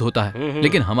एक ही भूत होता है,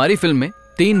 लेकिन हमारी फिल्म में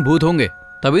 3 भूत होंगे,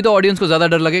 तभी तो ऑडियंस को ज्यादा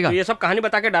डर लगेगा। तो ये सब कहानी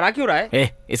बता के डरा क्यों रहा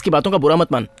है? इसकी बातों का बुरा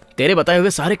मत मान। तेरे बताए हुए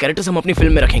सारे कैरेक्टर्स हम अपनी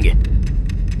फिल्म में रखेंगे।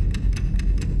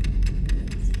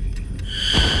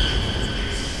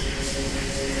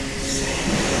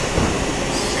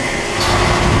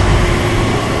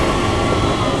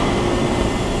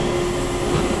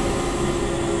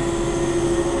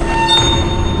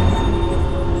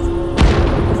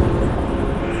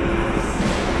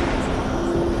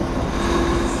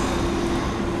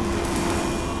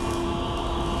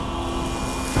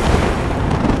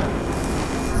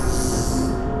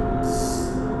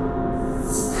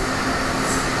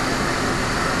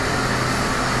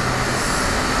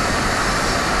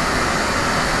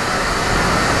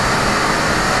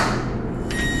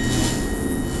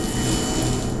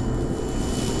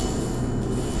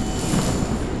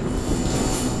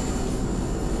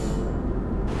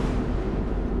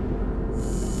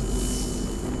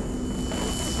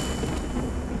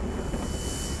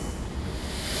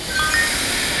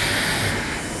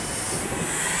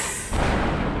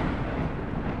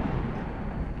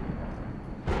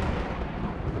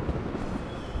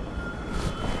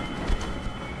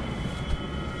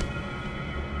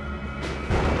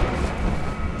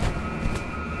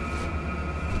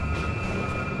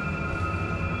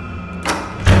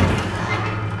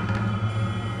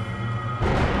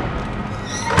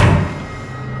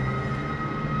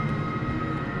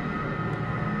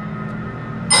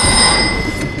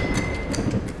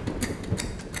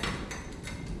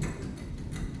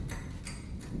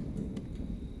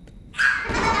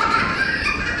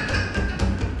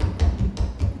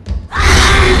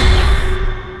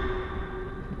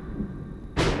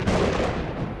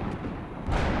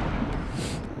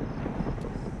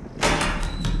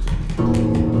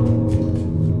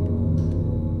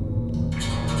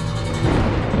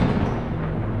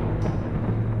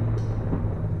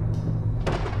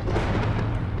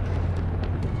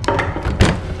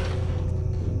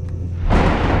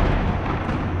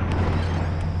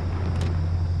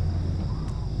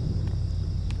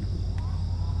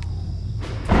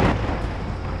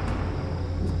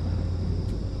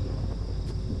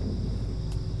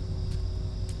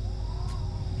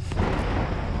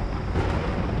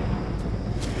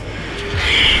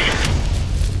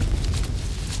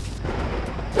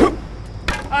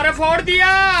 फोड़ दिया।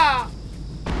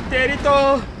 तेरी तो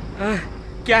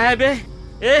क्या है बे?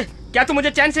 क्या तू मुझे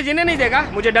चैन से जीने नहीं देगा?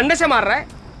 मुझे डंडे से मार रहा है?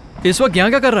 इस वक्त यहाँ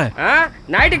क्या कर रहा है?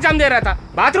 नाइट एग्जाम दे रहा था,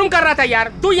 बाथरूम कर रहा था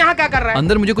यार। तू यहाँ क्या कर रहा है?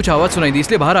 अंदर मुझे कुछ आवाज सुनाई दी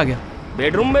इसलिए बाहर आ गया।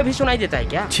 बेडरूम में भी सुनाई देता है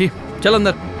क्या? छी, चल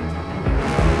अंदर।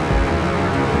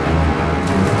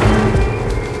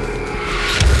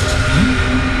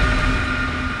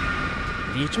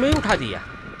 बीच में ही उठा दिया,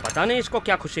 पता नहीं इसको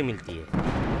क्या खुशी मिलती है।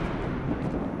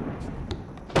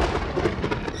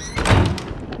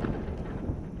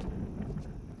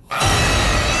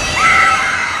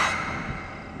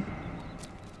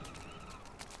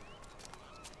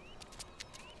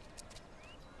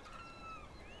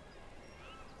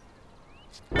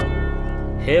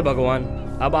 हे भगवान,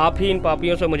 अब आप ही इन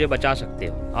पापियों से मुझे बचा सकते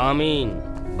हो। आमीन।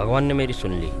 भगवान ने मेरी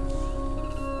सुन ली।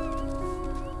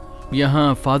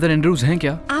 यहाँ फादर एंड्रूज हैं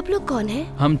क्या? आप लोग कौन हैं?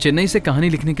 हम चेन्नई से कहानी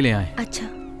लिखने के लिए आए। अच्छा।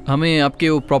 हमें आपके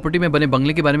वो प्रॉपर्टी में बने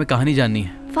बंगले के बारे में कहानी जाननी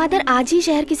है। फादर आज ही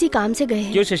शहर किसी काम से गए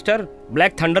हैं। क्यों सिस्टर,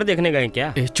 ब्लैक थंडर देखने गए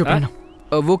क्या? चुप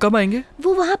रहना। वो कब आएंगे?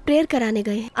 वो वहाँ प्रेयर कराने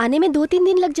गए हैं। आने में 2-3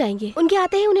 दिन लग जाएंगे। उनके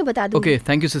आते ही उन्हें बता दूंगी। Okay,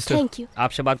 thank you sister. Thank you.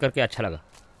 आपसे बात करके अच्छा लगा।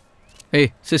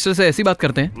 सिस्टर से ऐसी बात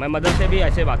करते हैं? मैं मदर से भी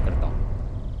ऐसे बात करता हूँ।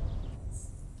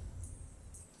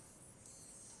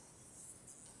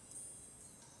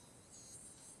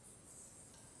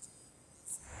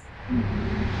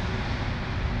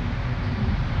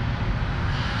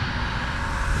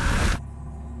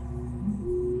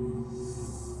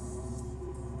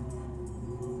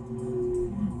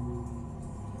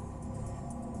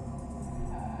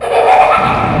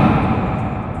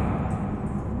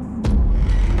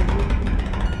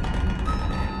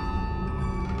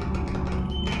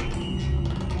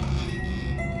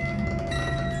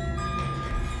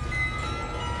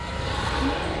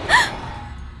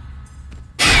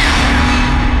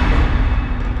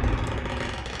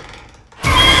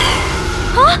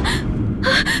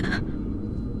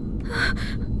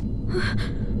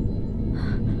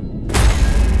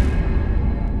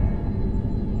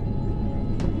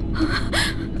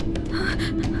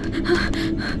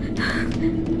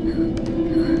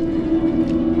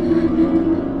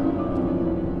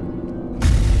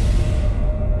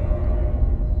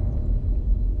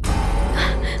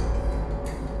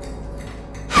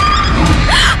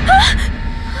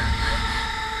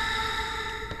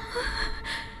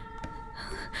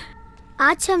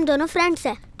 आज से हम दोनों फ्रेंड्स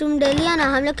हैं। तुम डेली आना,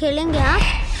 हम लोग खेलेंगे। हाँ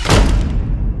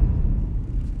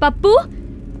पप्पू,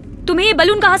 तुम्हें ये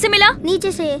बलून कहाँ से मिला?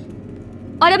 नीचे से।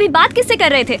 और अभी बात किससे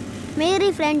कर रहे थे?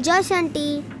 मेरी फ्रेंड जॉय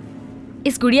आंटी।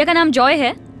 इस गुड़िया का नाम जॉय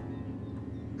है?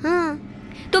 हाँ।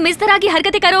 तुम इस तरह की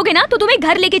हरकतें करोगे ना तो तुम्हें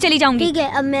घर लेके चली जाऊंगी। ठीक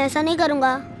है, अब मैं ऐसा नहीं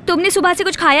करूँगा। तुमने सुबह से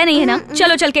कुछ खाया नहीं है ना?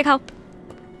 चलो चल के खाओ।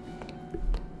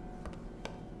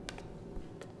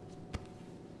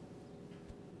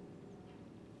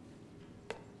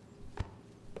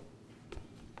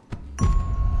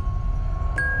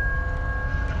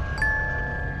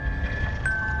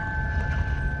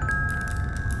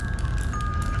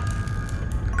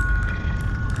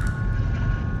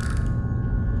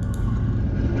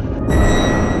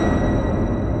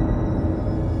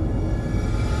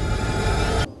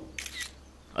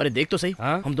 अरे देख तो सही,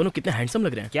 हम दोनों कितने हैंडसम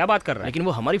लग रहे हैं। क्या बात कर रहा है? लेकिन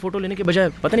वो हमारी फोटो लेने के बजाय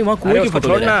पता नहीं वहाँ कुएं की फोटो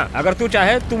ले छोड़ना। अगर तू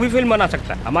चाहे तू भी फिल्म बना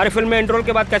सकता है। हमारी फिल्म में इंट्रोल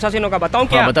के बाद कैसा सीन होगा बताऊं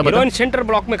क्या? हीरोइन सेंटर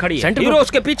ब्लॉक में खड़ी है, हीरो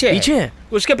उसके पीछे है।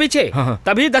 उसके पीछे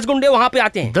तभी 10 गुंडे वहाँ पे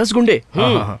आते हैं। 10 गुंडे?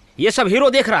 ये सब हीरो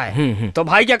देख रहा है। तो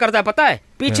भाई क्या करता है पता है?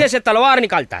 पीछे से तलवार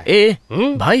निकालता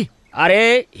है। भाई?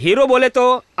 अरे हीरो बोले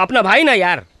तो अपना भाई ना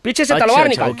यार, पीछे से तलवार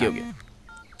निकालता है।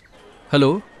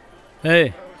 हेलो,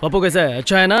 पप्पू कैसा है?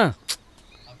 अच्छा है ना?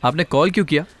 आपने कॉल क्यों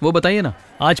किया वो बताइए ना।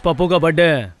 आज पप्पू का बर्थडे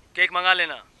है, केक मंगा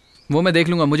लेना। वो मैं देख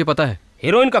लूंगा, मुझे पता है।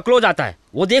 हीरोइन का क्लोज आता है,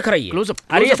 वो देख रही है।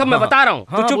 अरे ये सब मैं बता रहा हूँ,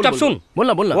 तू चुपचाप सुन।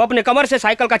 बोलना बोलना। वो अपने कमर से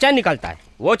साइकिल का चैन निकालता है,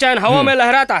 वो चैन हवा में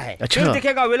लहराता है। फिर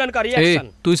दिखेगा विलन का रिएक्शन।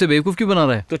 तू इसे बेवकूफ क्यों बना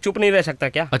रहा है? तू चुप नहीं रह सकता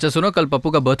क्या? अच्छा सुनो, कल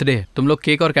पप्पू का बर्थडे है, तुम लोग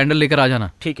केक और कैंडल लेकर आ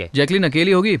जाना। ठीक है। जैकलीन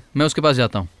अकेली होगी, मैं उसके पास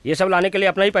जाता हूँ। ये सब लाने के लिए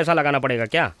अपना ही पैसा लगाना पड़ेगा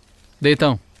क्या? देता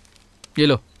हूँ, ये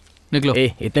लो, निकलो।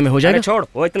 इतने में हो जाएगा? छोड़,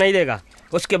 वो इतना ही देगा।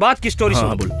 उसके बाद की स्टोरी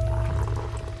सुन। बोल।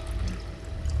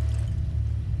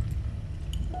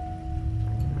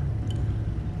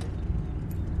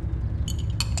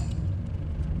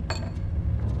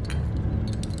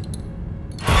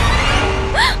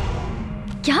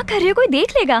 क्या कर रहे हो? कोई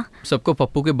देख लेगा। सबको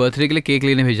पप्पू के बर्थडे के लिए केक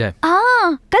लेने भेजा है।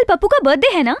 कल पप्पू का बर्थडे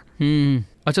है ना?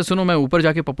 अच्छा सुनो, मैं ऊपर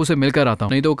जाके पप्पू से मिलकर आता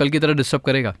हूँ, नहीं तो वो कल की तरह डिस्टर्ब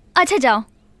करेगा। अच्छा जाओ।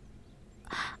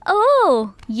 ओह,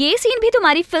 ये सीन भी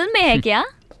तुम्हारी फिल्म में है क्या?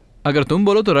 अगर तुम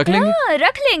बोलो तो रख लेंगे।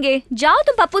 रख लेंगे। जाओ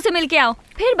तुम पप्पू से मिल के आओ,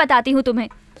 फिर बताती हूँ तुम्हें।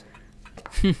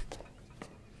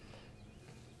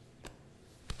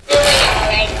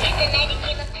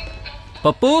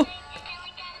 पप्पू,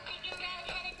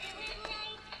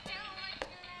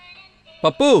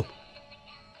 पप्पू,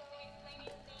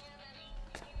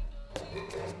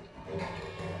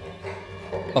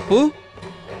 अपू,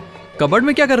 कबर्ड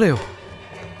में क्या कर रहे हो?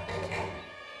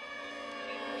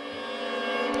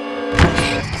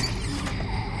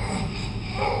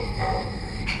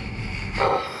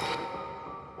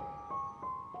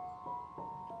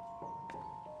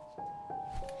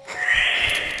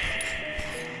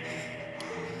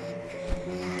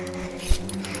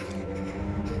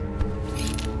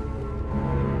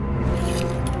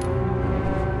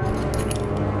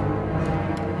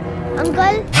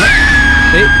 अंकल।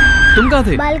 तुम कहाँ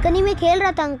थे? बालकनी में खेल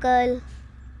रहा था अंकल।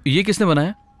 ये किसने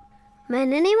बनाया?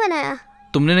 मैंने नहीं बनाया।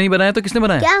 तुमने नहीं बनाया तो किसने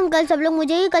बनाया? क्या अंकल, सब लोग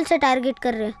मुझे ही कल से टारगेट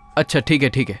कर रहे हैं। अच्छा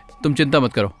ठीक है, तुम चिंता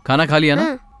मत करो। खाना खा लिया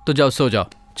ना? तो जाओ सो जाओ।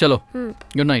 चलो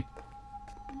गुड नाइट।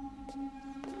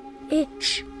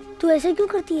 तू ऐसे क्यों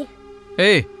करती है?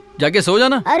 ए, जाके सो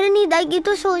जाना। अरे नींद आएगी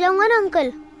तो सो जाऊंगा ना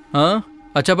अंकल। हाँ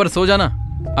अच्छा, पर सो जाना।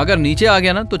 अगर नीचे आ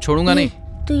गया ना तो छोड़ूंगा नहीं।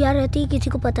 तू यार रहती, किसी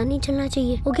को पता नहीं चलना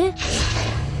चाहिए, ओके?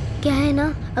 क्या है ना,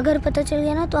 अगर पता चल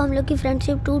गया ना तो हम लोग की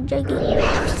फ्रेंडशिप टूट जाएगी।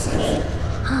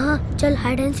 हाँ चल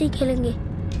हाइड एंड सीक खेलेंगे।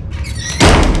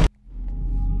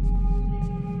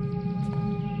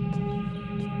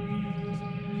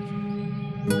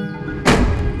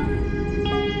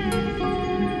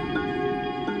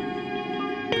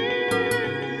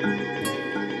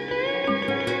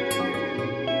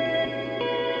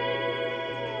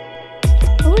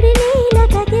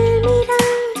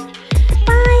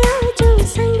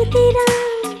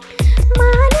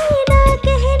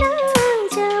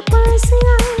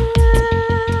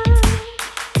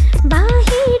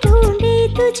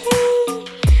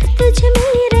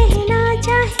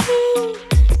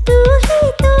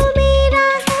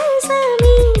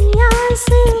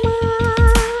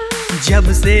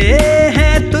 जब से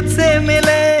है तुझसे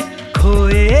मिले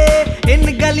खोए इन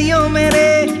गलियों में रे,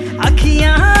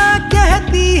 अखियां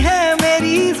कहती है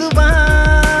मेरी जुबान।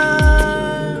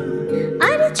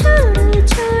 अरे छोड़ो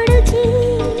छोड़ो जी,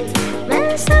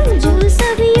 मैं समझू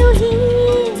सब यूं ही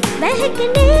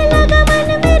महकने लगा मन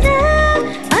मेरा,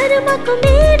 अरमा को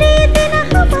मेरे दिन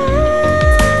हवा।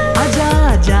 आजा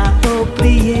आजा ओ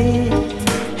प्रिय,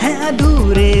 है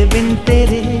अधूरे बिन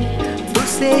तेरे,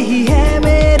 तुझसे ही है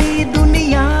मेरी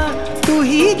दुनिया, तू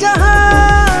ही जहां।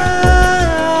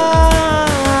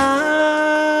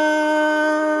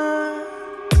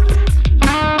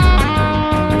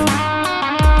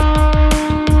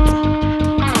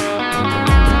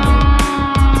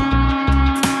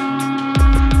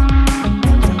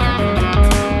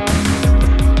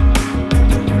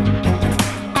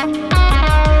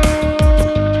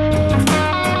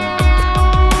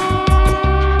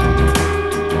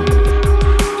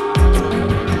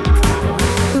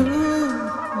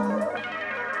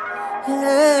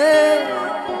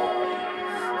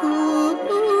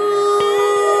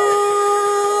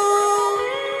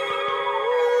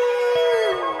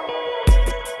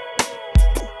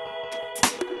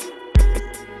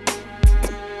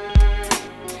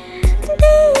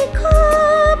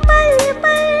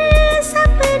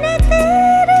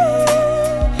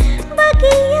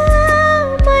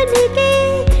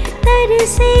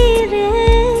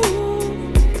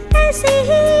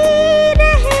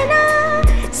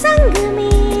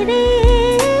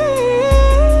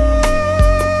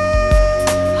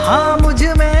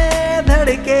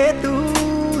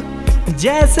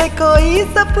 जैसे कोई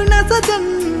सपना सजन,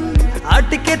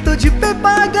 अटके तुझ पे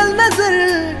पागल नजर,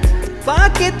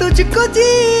 पाके तुझको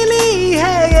जी ली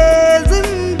है ये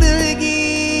जिंदगी।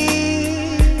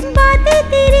 बातें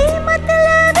तेरी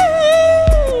मतलबी,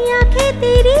 आंखें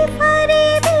तेरी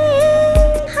फरेबी,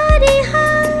 हर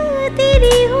हाँ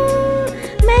तेरी हूँ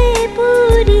मैं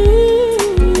पूरी।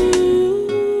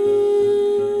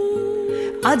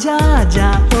 आजा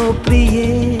आजा ओ प्रिय,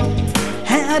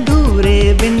 है अधूरे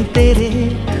बिन तेरे,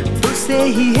 तुझसे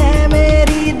ही है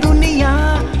मेरी दुनिया,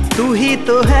 तू ही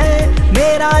तो है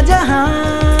मेरा जहां।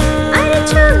 अरे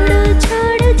छोड़ो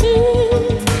छोड़ो जी,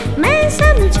 मैं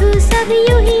समझू सब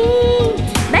यूं ही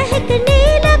महकने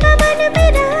लगा मन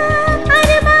मेरा,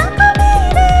 अरमा को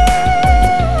मेरे।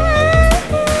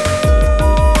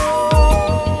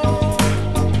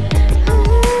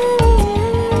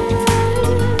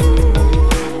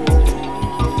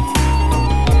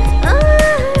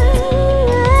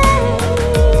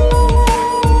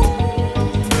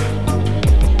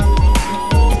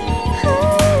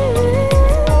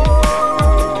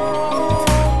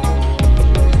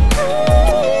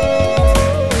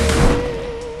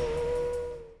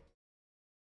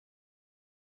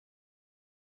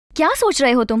 क्या सोच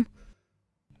रहे हो तुम?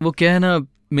 वो क्या है ना,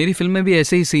 मेरी फिल्म में भी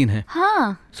ऐसे ही सीन है।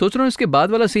 हाँ सोच रहा हूँ इसके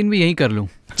बाद वाला सीन भी यहीं कर लूँ।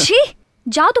 छी,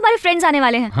 जाओ तुम्हारे फ्रेंड्स आने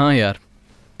वाले हैं। हाँ यार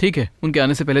ठीक है, उनके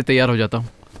आने से पहले तैयार हो जाता हूँ,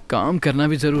 काम करना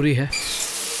भी जरूरी है।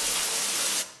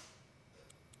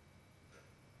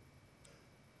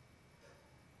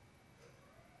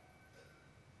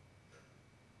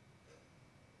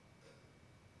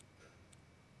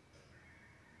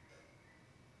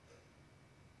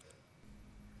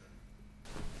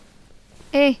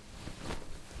 ए,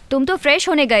 तुम तो फ्रेश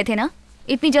होने गए थे ना,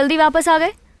 इतनी जल्दी वापस आ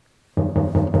गए?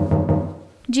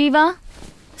 जीवा,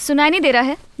 सुनाई नहीं दे रहा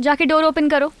है? जाके डोर ओपन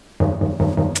करो।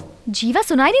 जीवा,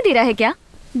 सुनाई नहीं दे रहा है क्या?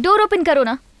 डोर ओपन करो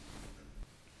ना।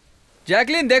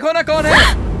 जैकलिन, देखो ना कौन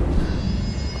है।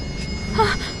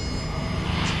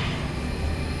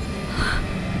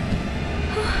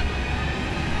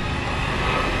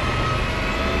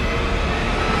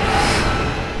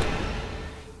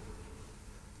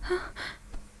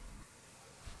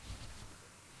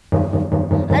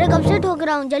 अरे कब से ठोक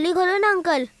रहा हूँ, जल्दी खोलो ना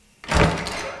अंकल।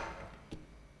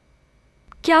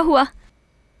 क्या हुआ?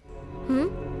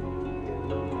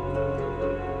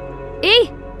 ए,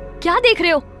 क्या देख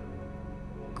रहे हो?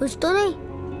 कुछ तो नहीं।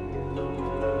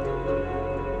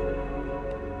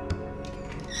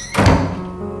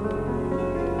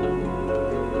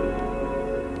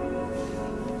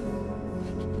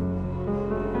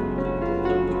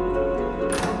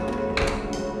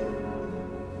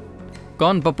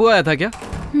 कौन, पप्पू आया था क्या?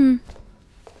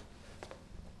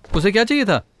 उसे क्या चाहिए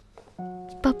था?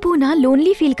 पप्पू ना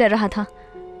लोनली फील कर रहा था,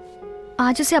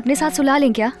 आज उसे अपने साथ सुला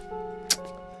लें क्या?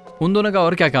 उन दोनों का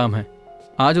और क्या काम है?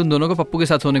 आज उन दोनों को पप्पू के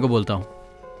साथ सोने को बोलता हूँ।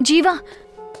 जीवा,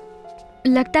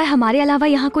 लगता है हमारे अलावा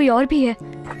यहाँ कोई और भी है।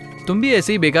 तुम भी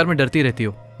ऐसे ही बेकार में डरती रहती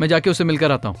हो। मैं जाके उससे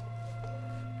मिलकर आता हूँ।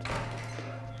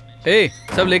 ए,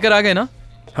 सब लेकर आ गए ना?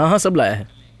 हाँ हाँ, सब लाया है।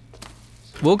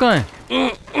 वो कहाँ है?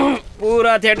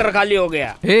 पूरा थिएटर खाली हो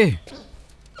गया।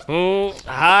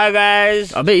 हाँ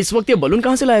गाइस। अबे इस वक्त ये बलून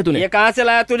कहाँ से लाया तूने? ये कहाँ से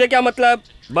लाया, तुझे क्या मतलब?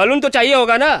 बलून तो चाहिए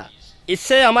होगा ना,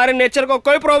 इससे हमारे नेचर को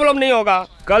कोई प्रॉब्लम नहीं होगा।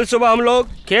 कल सुबह हम लोग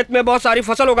खेत में बहुत सारी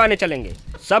फसल उगाने चलेंगे,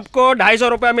 सबको 250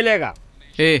 रुपया मिलेगा।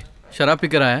 ए, शराब पी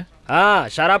कर आया है? हाँ,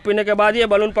 शराब पीने के बाद ये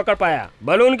बलून पकड़ पाया।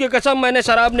 बलून की कसम, मैंने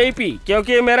शराब नहीं पी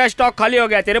क्योंकि मेरा स्टॉक खाली हो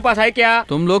गया। तेरे पास है क्या?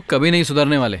 तुम लोग कभी नहीं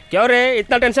सुधरने वाले। क्यों रे,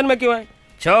 इतना टेंशन में क्यों है?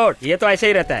 छोड़, ये तो ऐसे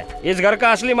ही रहता है। इस घर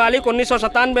का असली मालिक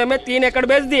 1997 में 3 एकड़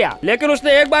बेच दिया, लेकिन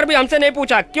उसने एक बार भी हमसे नहीं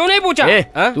पूछा। क्यों नहीं पूछा?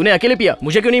 तूने अकेले पिया,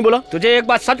 मुझे क्यों नहीं बोला? तुझे एक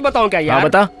बात सच बताऊं क्या यार? हाँ,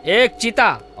 बता। एक चीता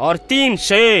और 3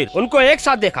 शेर, उनको एक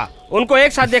साथ देखा। उनको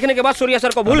एक साथ देखने के बाद सूर्य सर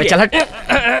को भूल गया।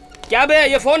 क्या बे,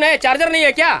 ये फोन है, चार्जर नहीं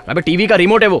है क्या? अबे टीवी का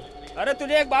रिमोट है वो। अरे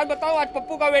तुझे एक बात बताऊं, आज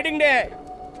पप्पू का वेडिंग डे है।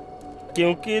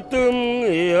 क्योंकि तुम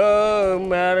ही हो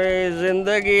मेरी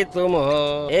जिंदगी, तुम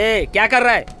हो। ए, क्या कर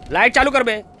रहा है? लाइट चालू कर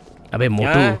बे। अबे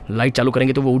मोटू, लाइट चालू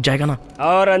करेंगे तो वो उठ जाएगा ना।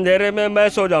 और अंधेरे में मैं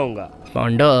सो जाऊंगा।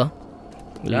 पांडा,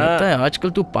 लगता है आजकल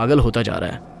तू पागल होता जा रहा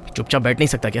है। चुपचाप बैठ नहीं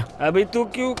सकता क्या? अभी तू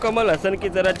क्यों कमल हसन की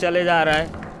तरह चले जा रहा है?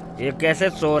 ये कैसे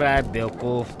सो रहा है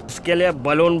बेवकूफ? इसके लिए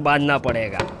बलून बांधना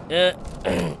पड़ेगा।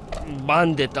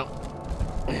 बांध देता हूँ।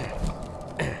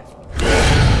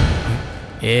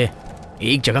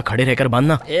 एक जगह खड़े रहकर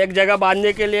बांधना। एक जगह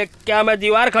बांधने के लिए क्या मैं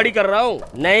दीवार खड़ी कर रहा हूँ?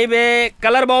 नहीं बे,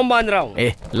 कलर बॉम्ब बांध रहा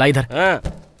हूँ। ला इधर। हाँ,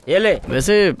 ये ले।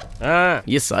 वैसे हाँ,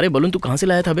 ये सारे बलून तू कहाँ से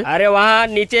लाया था बे? अरे वहाँ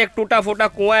नीचे एक टूटा फूटा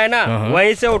कुआं है ना,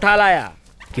 वहीं से उठा लाया।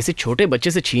 किसी छोटे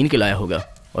बच्चे से छीन के लाया होगा।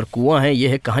 और कुआं है, ये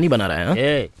है कहानी बना रहा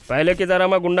है। पहले की तरह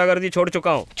मैं गुंडागर्दी छोड़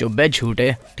चुका हूँ। चुप बे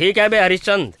झूठे। ठीक है बे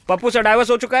हरिश्चंद, पप्पू से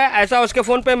डाइवर्स हो चुका है, ऐसा उसके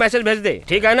फोन पे मैसेज भेज दे,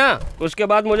 ठीक है ना? उसके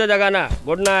बाद मुझे जगाना।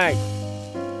 Good night.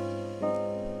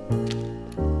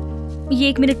 ये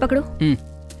 1 मिनट पकड़ो।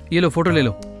 ये लो, फोटो ले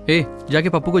लो। ए, जाके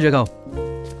पप्पू को जगाओ।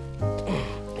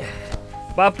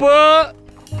 पप्पू,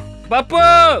 पप्पू,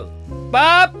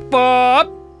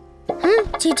 पप्पू।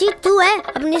 चीची, तू है?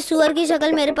 अपनी सुअर की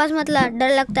शक्ल मेरे पास मत ला, डर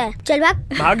लगता है। चल भाग।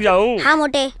 भाग जाऊं? हाँ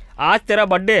मोटे। आज तेरा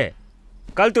बर्थडे है,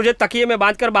 कल तुझे तकिए में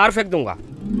बांधकर बाहर फेंक दूंगा।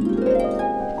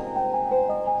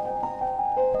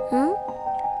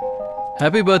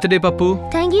 Happy birthday Pappu.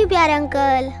 Thank you प्यारे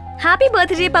uncle. Happy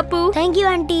birthday Pappu. Thank you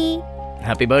aunty.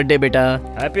 Happy birthday बेटा।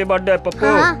 Happy birthday Pappu.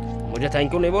 हाँ। मुझे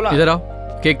थैंक यू नहीं बोला? इधर आओ,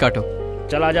 केक काटो।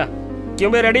 चल आजा।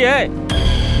 क्यों बे, रेडी है?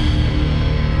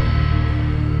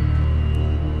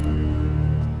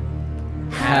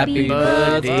 Happy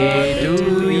birthday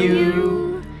to you.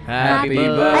 Happy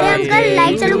birthday. अरे अंकल,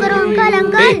 लाइट चालू करो। अंकल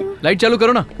अंकल, लाइट चालू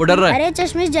करो ना, वो डर रहा है। अरे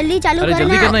चश्मिश जल्दी चालू करना।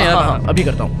 जल्दी करना यार। हाँ, अभी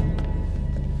करता हूँ।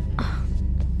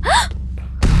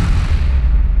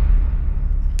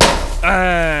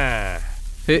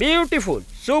 Beautiful,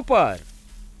 super.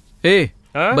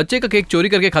 बच्चे का केक चोरी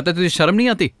करके खाता, तुझे शर्म नहीं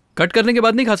आती? कट करने के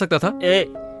बाद नहीं खा सकता था?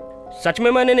 सच में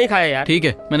मैंने नहीं खाया यार। ठीक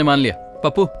है, मैंने मान लिया।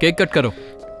 पप्पू, केक कट करो।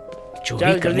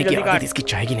 चोरी करने की आदत इसकी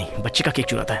जाएगी नहीं, बच्चे का केक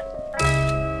चुराता है।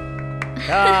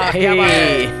 क्या बात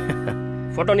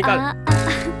है? फोटो निकाल।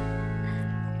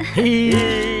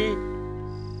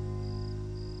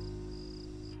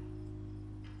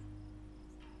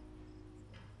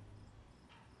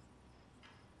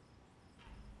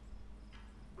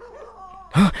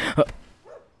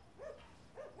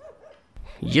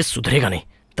 ये सुधरेगा नहीं।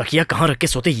 तकिया कहाँ रख के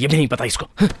सोते ये भी नहीं पता इसको।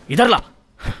 इधर ला।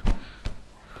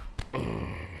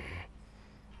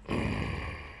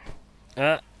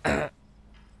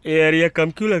 यार ये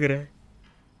कम क्यों लग रहा है?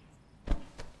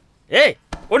 ए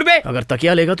उठ बे। अगर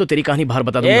तकिया लेगा तो तेरी कहानी बाहर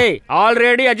बता दूंगा।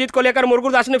 ऑलरेडी अजीत को लेकर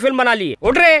मुरगुरदास ने फिल्म बना ली है।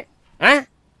 उठ रे। हैं?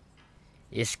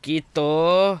 इसकी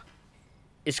तो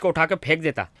इसको उठा के फेंक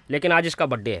देता, लेकिन आज इसका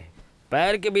बर्थडे है,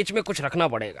 पैर के बीच में कुछ रखना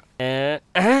पड़ेगा।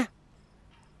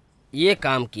 ये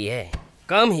काम की है।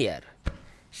 Come here,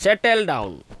 settle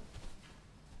down.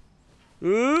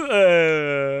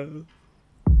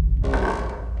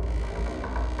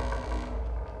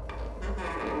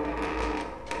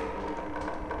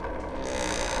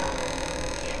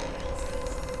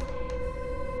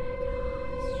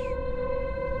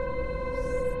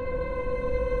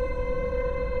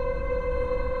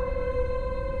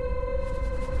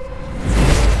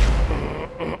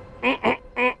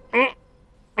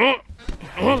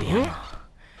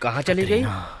 कहाँ चली गई?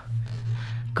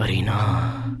 करीना,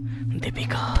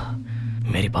 दीपिका,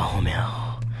 मेरी बाहों में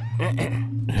आओ।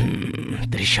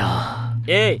 त्रिशा।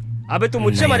 अबे तू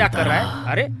मुझसे मजाक कर रहा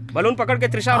है? अरे बलून पकड़ के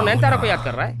त्रिशा और नयनतारा को याद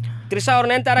कर रहा है? त्रिशा और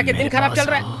नयनतारा के दिन खराब चल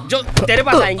रहा है जो तेरे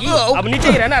पास आएंगी। अब नीचे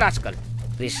ही रहना रास्कल।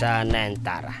 त्रिशा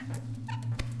नयनतारा।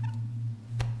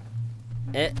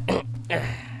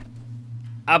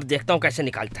 अब देखता हूँ कैसे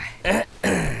निकालता है।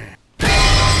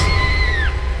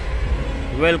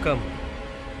 वेलकम।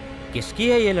 किसकी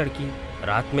है ये लड़की?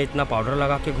 रात में इतना पाउडर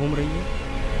लगा के घूम रही है।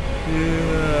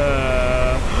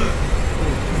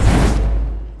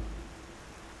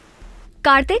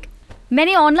 कार्तिक,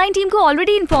 मैंने ऑनलाइन टीम को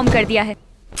ऑलरेडी इन्फॉर्म कर दिया है।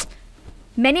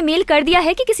 मैंने मेल कर दिया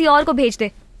है कि किसी और को भेज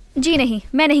दे। जी नहीं,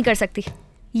 मैं नहीं कर सकती।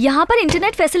 यहाँ पर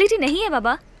इंटरनेट फैसिलिटी नहीं है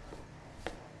बाबा।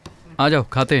 आ जाओ,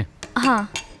 खाते हैं।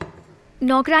 हाँ,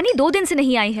 नौकरानी 2 दिन से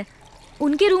नहीं आई है।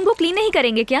 उनके रूम को क्लीन नहीं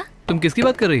करेंगे क्या? तुम किसकी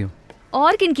बात कर रही हो?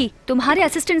 और किनकी? तुम्हारे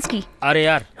असिस्टेंट्स की। अरे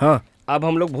यार, हाँ, अब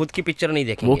हम लोग भूत की पिक्चर नहीं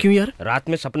देखेंगे। वो क्यों यार? रात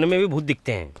में सपने में भी भूत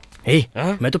दिखते हैं।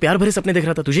 मैं तो प्यार भरे सपने देख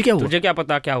रहा था। तुझे क्या हुआ? तुझे क्या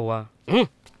पता क्या हुआ?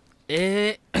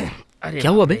 अरे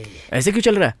क्या हुआ बे? ऐसे क्यों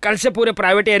चल रहा है? कल से पूरे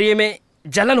प्राइवेट एरिया में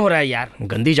जलन हो रहा है यार।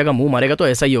 गंदी जगह मुंह मारेगा तो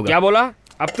ऐसा ही होगा। क्या बोला?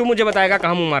 अब तू मुझे बताएगा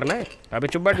कहाँ मुंह मारना है? अबे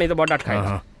चुप बैठ, नहीं तो बहुत डांट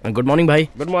खाएगा। गुड मॉर्निंग भाई।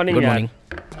 Good morning. Good morning.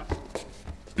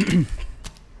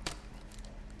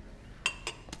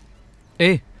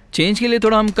 Change के लिए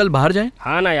थोड़ा हम कल बाहर जाएं?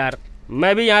 हाँ ना यार,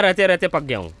 मैं भी यहाँ रहते रहते पक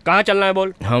गया हूँ। कहाँ चलना है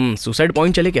बोल? हम सुसाइड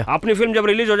पॉइंट चले क्या? अपनी फिल्म जब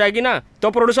रिलीज हो जाएगी ना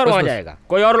तो प्रोड्यूसर वहाँ जाएगा।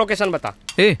 कोई और लोकेशन बता।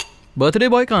 बर्थडे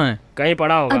बॉय कहाँ है? कहीं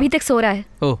पड़ा होगा। अभी तक सो रहा है।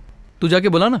 ओह, तू जाके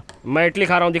बुला ना। मैं इडली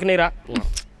खा रहा हूँ, दिख नहीं रहा।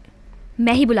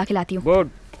 मैं ही बुला के लाती हूँ। गुड।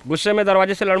 गुस्से में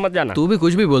दरवाजे से लड़ मत जाना। तू भी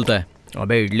कुछ भी बोलता है।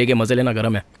 अबे इडली के मजे लेना,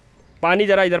 गरम है। पानी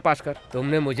जरा इधर पास कर।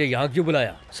 तुमने मुझे यहाँ क्यों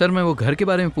बुलाया? सर, मैं वो घर के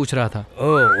बारे में पूछ रहा था।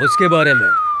 ओह, उसके बारे में?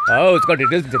 हाँ, उसका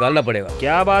डिटेल्स निकालना पड़ेगा।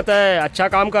 क्या बात है, अच्छा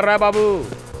काम कर रहा है बाबू।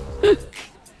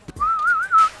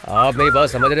 आप मेरी बात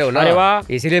समझ रहे हो ना? अरे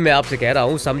वाह। इसीलिए मैं आपसे कह रहा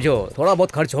हूँ, समझो, थोड़ा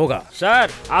बहुत खर्च होगा। सर,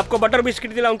 आपको बटर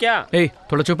बिस्किट दिलाऊं क्या?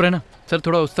 थोड़ा चुप रहना। सर,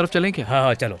 थोड़ा उस तरफ चलें क्या?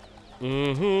 हाँ, चलो।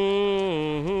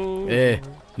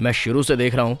 मैं शुरू से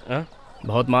देख रहा हूँ,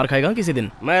 बहुत मार खाएगा किसी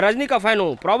दिन। मैं रजनी का फैन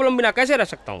हूँ, प्रॉब्लम बिना कैसे रह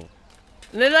सकता हूँ।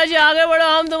 नेताजी आगे बढ़ो,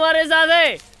 हम तुम्हारे साथ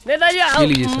हैं। नेताजी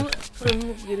लीजिए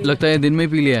सर। लगता है दिन में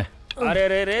पी लिया है। अरे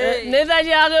रे रे।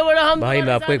 नेताजी आगे बढ़ो, हम भाई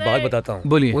मैं आपको एक बात बताता हूँ।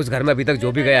 बोलिए। उस घर में अभी तक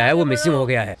जो भी गया है वो मिसिंग हो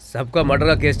गया है। सबका मर्डर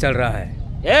का केस चल रहा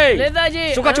है।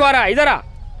 नेताजी सुखा छुआरा, इधर आ।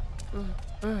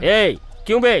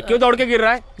 क्यों बे, क्यों दौड़ के गिर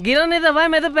रहा है? गिरा नहीं था भाई,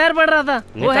 मैं तो पैर पड़ रहा था।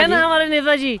 वो है ना हमारे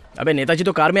नेताजी। अबे नेताजी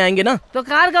तो कार में आएंगे ना? तो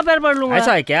कार का पैर पड़ लूंगा।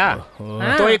 ऐसा है क्या?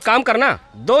 तो एक काम करना,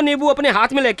 2 नींबू अपने हाथ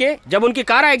में लेके जब उनकी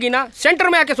कार आएगी ना, सेंटर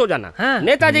में आके सो जाना।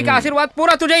 नेताजी का आशीर्वाद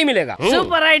पूरा तुझे ही मिलेगा।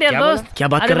 सुपर आइडिया दोस्त। क्या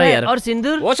बात कर रहा है यार? और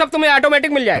सिंदूर? वो सब तुम्हें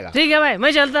ऑटोमेटिक मिल जाएगा। ठीक है भाई,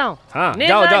 मैं चलता हूँ। हाँ,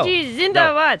 जाओ जाओ।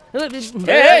 जिंदाबाद।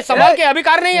 संभाल के, अभी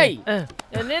कार नहीं आई।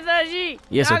 नेताजी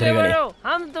ये सुधरेगा नहीं।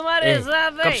 हम तुम्हारे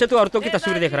साथ हैं। कब से तू औरतों की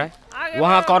तस्वीर देख रहा है?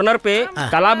 वहाँ कॉर्नर पे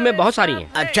तालाब में बहुत सारी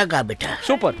हैं। अच्छा कहा बेटा।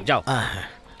 सुपर, जाओ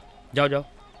जाओ जाओ।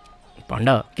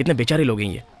 पांडा, कितने बेचारे लोग हैं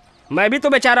ये। मैं भी तो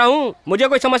बेचारा हूँ, मुझे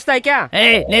कोई समझता है क्या?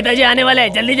 नेताजी आने वाले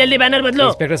हैं, जल्दी जल्दी बैनर बदलो।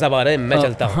 इंस्पेक्टर साहब आ रहे हैं, मैं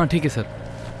चलता हूँ। हाँ ठीक है सर।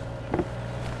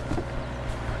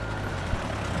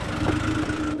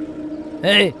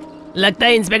 लगता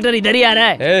है इंस्पेक्टर इधर ही आ रहा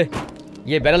है।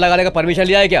 ये बैनर लगाने का परमिशन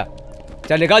लिया है क्या?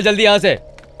 चल निकाल जल्दी यहाँ से।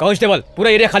 कांस्टेबल, पूरा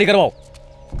एरिया खाली करवाओ।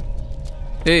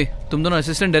 तुम दोनों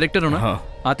असिस्टेंट डायरेक्टर हो ना?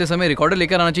 हाँ। आते समय रिकॉर्डर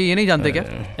लेकर आना चाहिए, ये नहीं जानते क्या?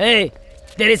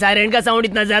 तेरे सायरन का साउंड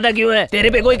इतना ज्यादा क्यों है? तेरे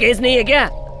पे कोई केस नहीं है क्या?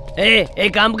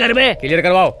 एक काम कर बे, क्लियर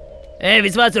करवाओ।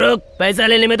 विश्वास रोक, पैसा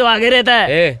लेने में तो आगे रहता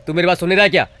है। तू मेरी बात सुन नहीं रहा है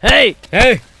क्या?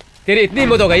 तेरी इतनी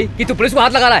हिम्मत हो गई कि तू पुलिस को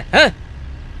हाथ लगा रहा है?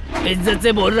 इज्जत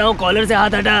से बोल रहा हूँ, कॉलर से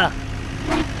हाथ हटा।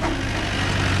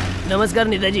 नमस्कार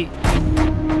नेताजी।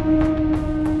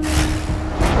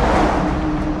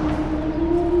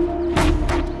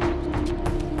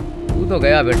 तू तो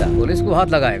गया बेटा, पुलिस को हाथ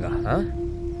लगाएगा। हाँ,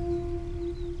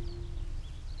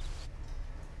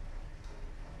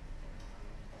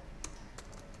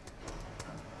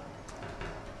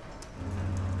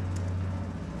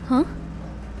 हाँ?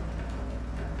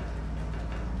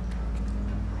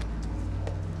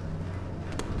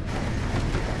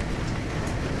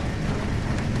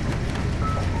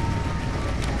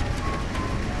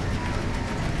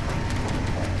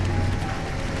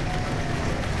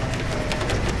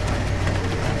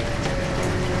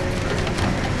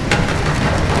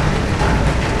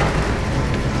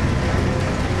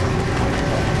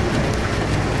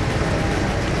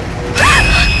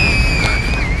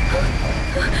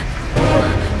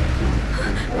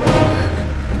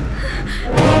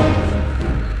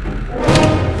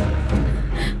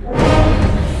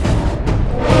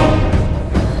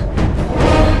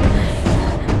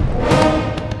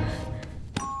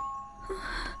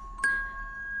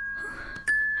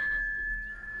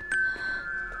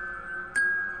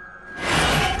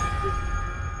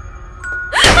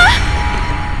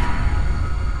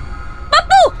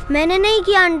 मैंने नहीं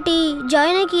किया आंटी,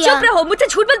 जॉय ने किया। चुप रहो, मुझसे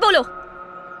झूठ मत बोलो।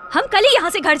 हम कल ही यहाँ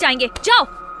से घर जाएंगे, जाओ।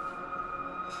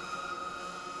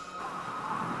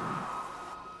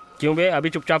 क्यों बे, अभी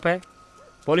चुपचाप है?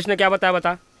 पुलिस ने क्या बताया,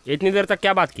 बता। इतनी देर तक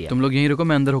क्या बात किया? तुम लोग यहीं रुको,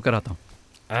 मैं अंदर होकर आता हूँ।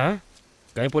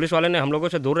 कहीं पुलिस वाले ने हम लोगों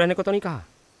से दूर रहने को तो नहीं कहा?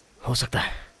 हो सकता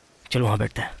है, चलो वहां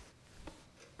बैठते हैं।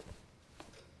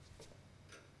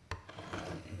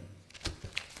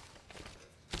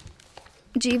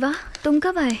 जीवा, तुम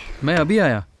कब आए? मैं अभी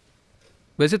आया।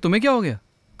 वैसे तुम्हें क्या हो गया?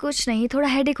 कुछ नहीं, थोड़ा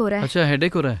हेडेक हो रहा है। अच्छा,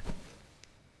 हेडेक हो रहा है।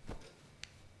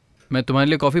 मैं तुम्हारे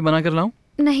लिए कॉफी बना कर लाऊं?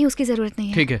 नहीं, उसकी जरूरत नहीं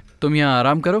है। ठीक है, तुम यहाँ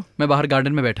आराम करो, मैं बाहर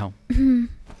गार्डन में बैठा हूँ।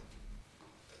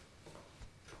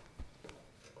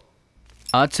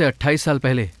 आज से 28 साल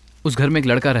पहले उस घर में एक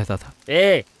लड़का रहता था।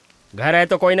 घर है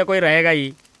तो कोई ना कोई रहेगा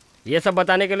ही। ये सब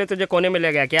बताने के लिए तुझे कोने में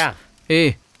ले गया क्या?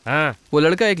 हाँ। वो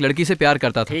लड़का एक लड़की से प्यार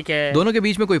करता था। ठीक है। दोनों के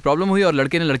बीच में कोई प्रॉब्लम हुई और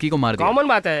लड़के ने लड़की को मार दिया। कॉमन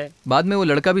बात है। बाद में वो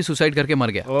लड़का भी सुसाइड करके मर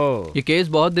गया। ये केस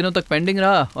बहुत दिनों तक पेंडिंग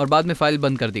रहा और बाद में फाइल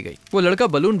बंद कर दी गई। वो लड़का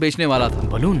बलून बेचने वाला था।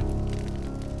 बलून?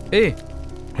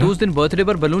 तू उस दिन बर्थडे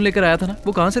पर बलून लेकर आया था ना,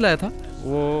 वो कहाँ से लाया था?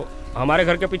 वो हमारे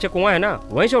घर के पीछे कुआं है ना,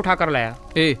 वहीं से उठा कर लाया।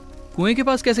 कुएं के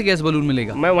पास कैसे गैस बलून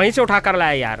मिलेगा? मैं वहीं से उठा कर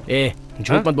लाया यार।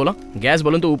 झूठ मत बोला, गैस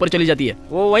बलून तो ऊपर चली जाती है।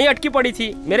 वो वहीं अटकी पड़ी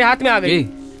थी, मेरे हाथ में आ गई।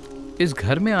 इस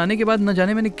घर में आने के बाद न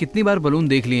जाने मैंने कितनी बार बलून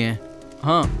देख लिए हैं।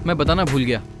 हाँ, मैं बताना भूल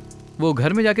गया, वो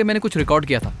घर में जाके मैंने कुछ रिकॉर्ड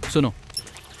किया था, सुनो।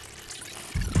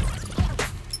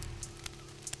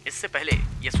 इससे पहले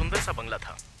ये सुंदर सा बंगला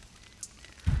था।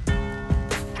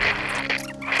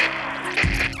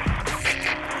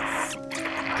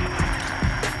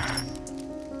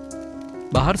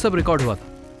 बाहर सब रिकॉर्ड हुआ था,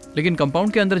 लेकिन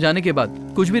कंपाउंड के अंदर जाने के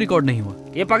बाद कुछ भी रिकॉर्ड नहीं हुआ।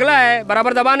 ये पगला है,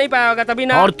 बराबर दबा नहीं पाया होगा तभी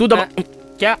ना। और तू दबा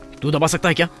क्या? तू दबा सकता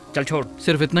है क्या? चल छोड़।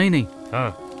 सिर्फ इतना ही नहीं,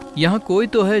 यहाँ कोई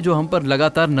तो है जो हम पर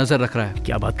लगातार नजर रख रहा है।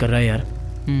 क्या बात कर रहा है यार?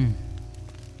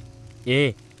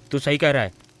 तू सही कह रहा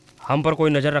है, हम पर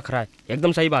कोई नजर रख रहा है।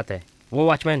 एकदम सही बात है। वो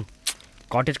वॉचमैन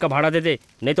कॉटेज का भाड़ा दे दे,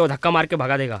 नहीं तो धक्का मार के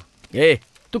भगा देगा।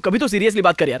 तू कभी तो सीरियसली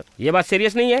बात कर यार। ये बात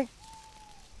सीरियस नहीं है।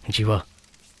 जीवा,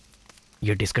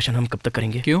 ये डिस्कशन हम कब तक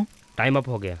करेंगे? क्यों? टाइम अप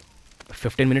हो गया।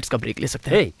 15 मिनट्स का ब्रेक ले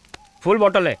सकते हैं? फुल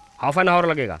बॉटल है, हाफ एन आवर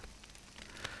लगेगा।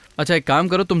 अच्छा, एक काम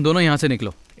करो, तुम दोनों यहाँ से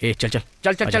निकलो। चल चल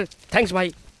चल चल चल। थैंक्स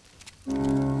भाई।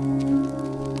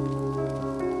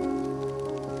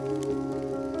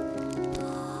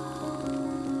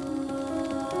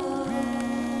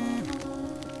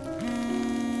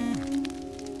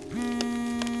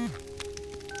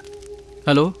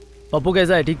 हेलो पप्पू,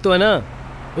 कैसा है? ठीक तो है ना?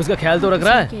 उसका ख्याल तो रख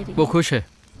रहा है? वो खुश है।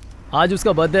 आज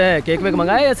उसका बर्थडे है, केक वेक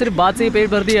मंगाया या सिर्फ बात से ही पेट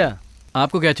भर दिया?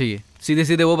 आपको क्या चाहिए, सीधे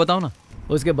सीधे वो बताओ ना।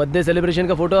 उसके बर्थडे सेलिब्रेशन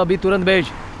का फोटो अभी तुरंत भेज।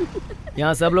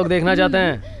 यहाँ सब लोग देखना चाहते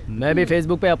हैं। मैं भी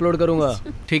फेसबुक पे अपलोड करूंगा।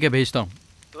 ठीक है, भेजता हूँ।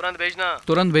 तुरंत भेजना।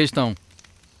 तुरंत भेजता हूँ।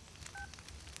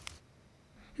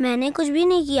 मैंने कुछ भी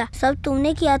नहीं किया, सब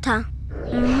तुमने किया था।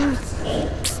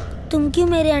 तुम क्यों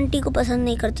मेरे आंटी को पसंद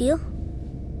नहीं करती हो?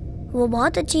 वो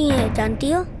बहुत अच्छी है,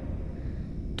 जानती हो?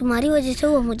 तुम्हारी वजह से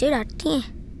वो मुझे डांटती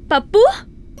हैं। पप्पू,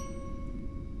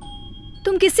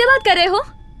 तुम किससे बात कर रहे हो?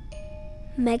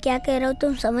 मैं क्या कह रहा हूँ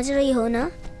तुम समझ रही हो ना?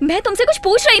 मैं तुमसे कुछ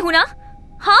पूछ रही हूँ ना।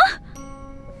 हाँ?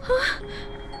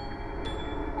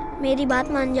 मेरी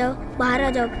बात मान जाओ, बाहर आ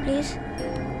जाओ प्लीज।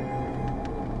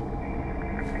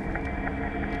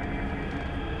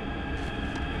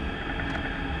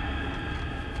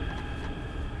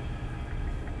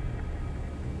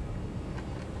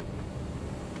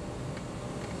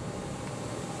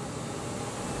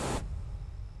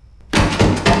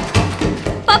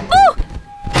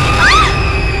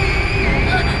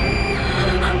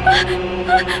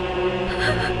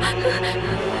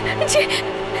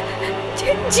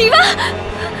 जीवा,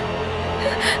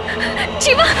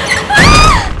 जीवा,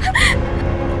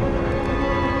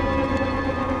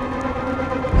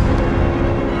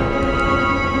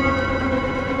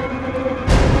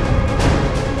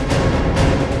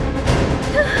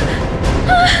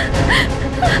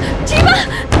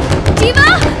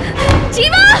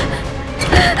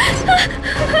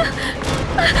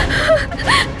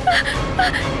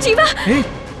 जीवा,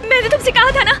 मैंने तुमसे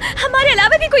कहा था ना, हमारे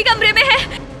अलावा भी कोई कमरे में है,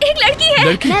 एक लड़की है।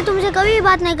 मैं तुमसे कभी भी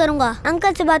बात नहीं करूंगा।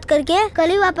 अंकल से बात करके कल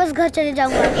ही वापस घर चले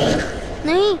जाऊंगा।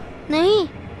 नहीं नहीं,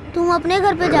 तुम अपने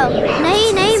घर पे जाओ।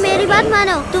 नहीं नहीं, मेरी बात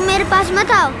मानो, तुम मेरे पास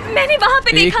मत आओ। मैंने वहाँ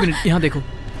पे देखा। एक मिनट, यहाँ देखो।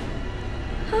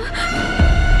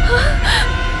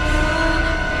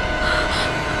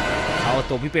 खाओ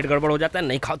तो भी पेट गड़बड़ हो जाता है,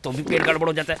 नहीं खाओ तो भी पेट गड़बड़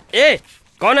हो जाता है। ए,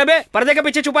 कौन है बे? पर्दे के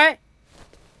पीछे छुपा है?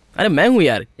 अरे मैं हूँ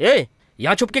यार। ए,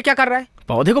 यहाँ छुप के क्या कर रहा है?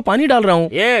 पौधे को पानी डाल रहा हूँ।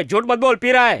 ये झूठ मत बोल,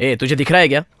 पी रहा है। ए, तुझे दिख रहा है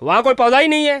क्या? वहाँ कोई पौधा ही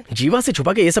नहीं है। जीवा से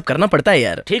छुपा के ये सब करना पड़ता है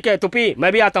यार। ठीक है, तू पी,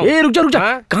 मैं भी आता हूँ। ए, रुक जा रुक जा।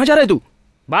 कहाँ जा रहा है तू?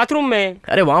 बाथरूम में।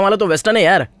 अरे वहाँ वाला तो वेस्टर्न है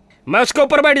यार। मैं उसके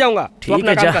ऊपर बैठ जाऊंगा। ठीक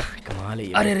है, जा। कमाल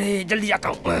है। अरे रे, जल्दी जाता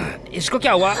हूँ। इसको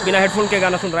क्या हुआ, बिना हेडफोन के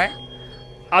गाना सुन रहा है?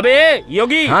 अबे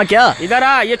योगी। हाँ क्या? इधर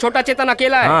आ, ये छोटा चेतन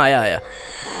अकेला है। हाँ आया आया।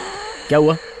 क्या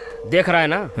हुआ? देख रहा है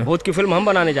ना, भूत की फिल्म हम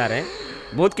बनाने जा रहे हैं।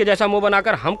 भूत के जैसा मुंह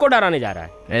बनाकर हमको डराने जा रहा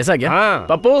है। ऐसा क्या? हाँ।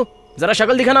 पप्पू जरा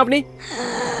शक्ल दिखाना अपनी।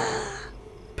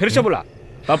 फिर से बुला।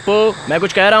 पप्पू मैं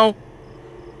कुछ कह रहा हूँ।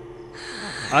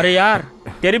 अरे यार,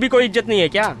 तेरी भी कोई इज्जत नहीं है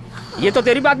क्या? ये तो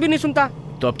तेरी बात भी नहीं सुनता।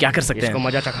 तो अब क्या कर सकते हैं? इसको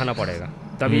मजा चखाना पड़ेगा,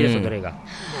 तभी ये सुधरेगा।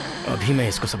 अभी मैं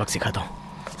इसको सबक सिखाता हूँ।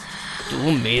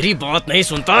 तू मेरी बात नहीं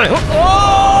सुनता है।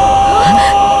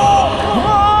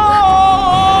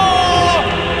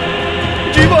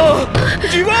 जीवा,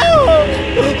 जीवा,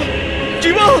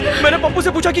 जीवा, मैंने पप्पू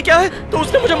से पूछा कि क्या है, तो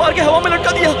उसने मुझे मार के हवा में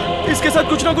लटका दिया। इसके साथ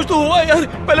कुछ ना कुछ तो हुआ है यार।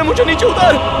 पहले मुझे नीचे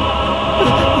उतार।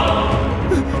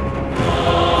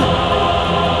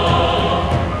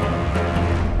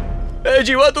 ए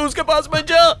जीवा, तू उसके पास मत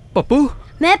जा। पप्पू?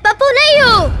 मैं पप्पू नहीं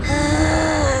हूँ।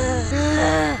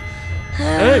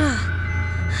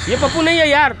 ये पप्पू नहीं है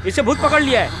यार, इसे भूत पकड़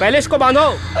लिया है। पहले इसको बांधो।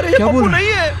 अरे ये पप्पू नहीं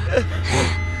है।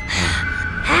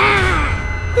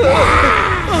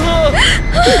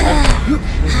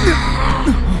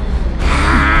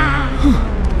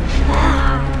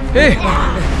 ए,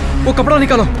 वो कपड़ा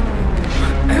निकालो।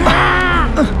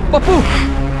 पप्पू।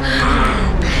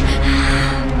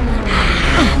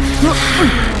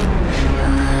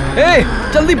 ए,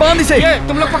 जल्दी बांध इसे। ये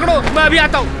तुम लोग पकड़ो, मैं अभी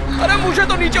आता हूँ। अरे मुझे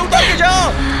तो नीचे उतार के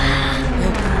जाओ।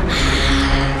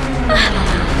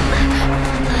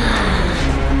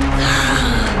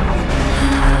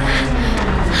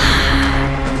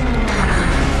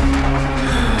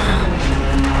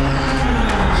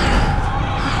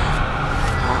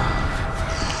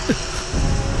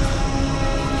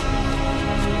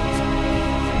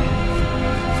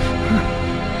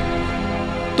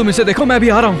 तुम इसे देखो, मैं भी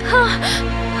आ रहा हूँ।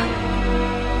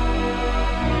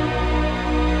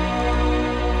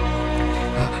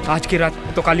 आज की रात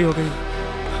तो काली हो गई।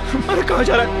 अरे कहाँ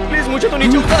जा रहा है? प्लीज मुझे तो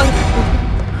नीचे उतार।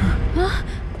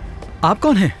 आप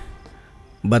कौन हैं?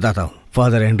 बताता हूँ,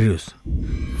 father Andrews.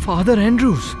 Father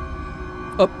Andrews?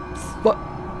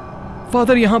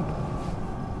 Father यहाँ?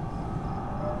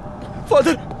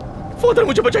 फादर, फादर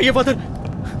मुझे बचाइए फादर।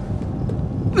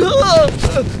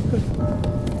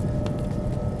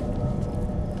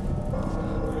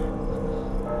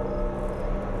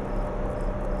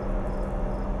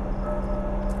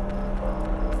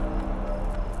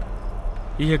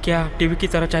 ये क्या टीवी की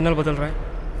तरह चैनल बदल रहा है?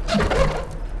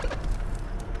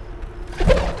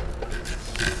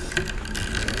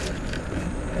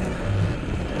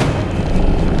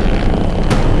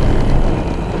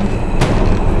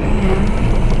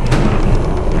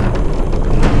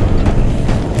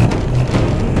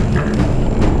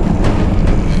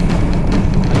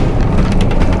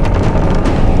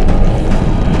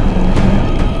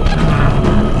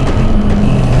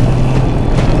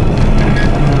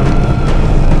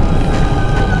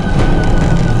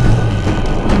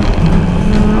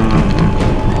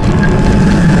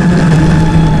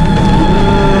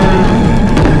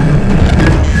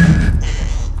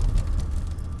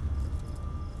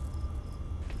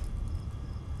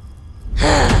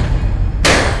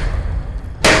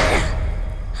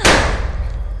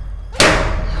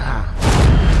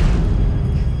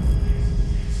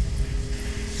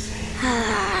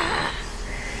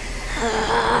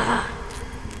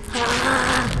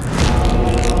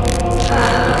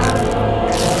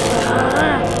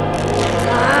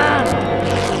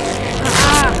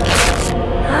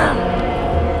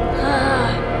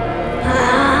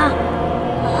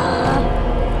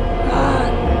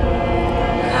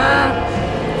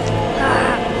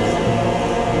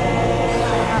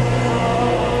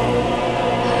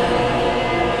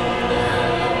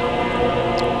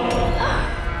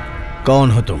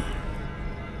 कौन हो तुम?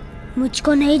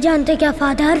 मुझको नहीं जानते क्या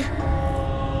फादर?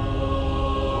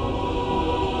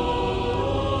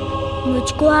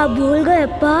 मुझको आप भूल गए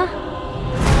अप्पा?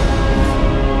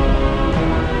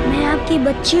 मैं आपकी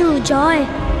बच्ची हूँ जॉय।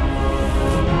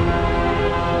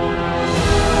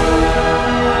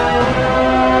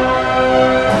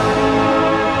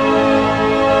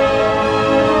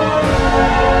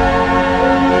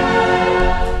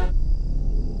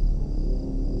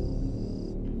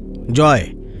 जॉय,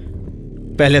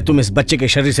 पहले तुम इस बच्चे के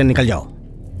शरीर से निकल जाओ।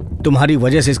 तुम्हारी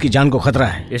वजह से इसकी जान को खतरा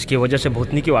है। इसकी वजह से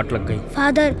भूतनी की वाट लग गई।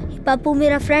 फादर, पप्पू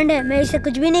मेरा फ्रेंड है, मैं इसे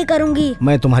कुछ भी नहीं करूंगी।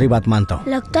 मैं तुम्हारी बात मानता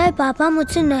हूँ। लगता है पापा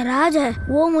मुझसे नाराज है,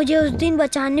 वो मुझे उस दिन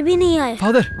बचाने भी नहीं आए।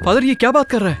 फादर ये क्या बात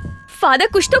कर रहा है? फादर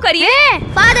कुछ तो करिए।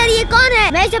 फादर ये कौन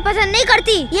है? मैं इसे पसंद नहीं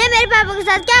करती। ये मेरे पापा के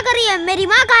साथ क्या कर रही है? मेरी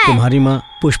माँ कहाँ है? तुम्हारी माँ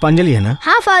पुष्पांजलि है ना?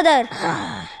 हाँ फादर।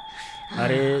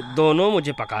 अरे दोनों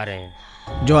मुझे पका रहे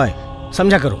हैं। जॉय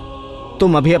समझा करो,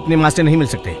 तुम अभी अपनी माँ से नहीं मिल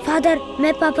सकते। फादर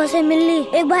मैं पापा से मिल ली,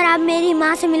 एक बार आप मेरी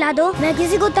माँ से मिला दो। मैं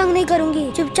किसी को तंग नहीं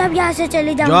करूँगी, चुपचाप यहाँ से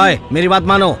चली जाऊंगी। जॉय मेरी बात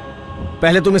मानो,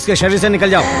 पहले तुम इसके शरीर से निकल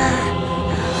जाओ।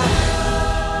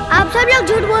 आप सब लोग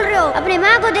झूठ बोल रहे हो, अपने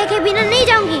माँ को देखे बिना नहीं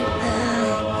जाऊंगी।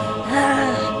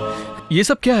 ये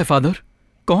सब क्या है फादर?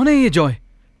 कौन है ये जॉय?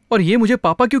 और ये मुझे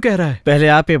पापा क्यों कह रहा है? पहले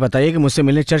आप ये बताइए कि मुझसे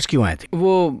मिलने चर्च क्यों आए थे?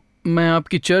 वो मैं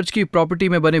आपकी चर्च की प्रॉपर्टी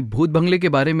में बने भूत बंगले के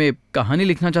बारे में कहानी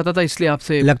लिखना चाहता था, इसलिए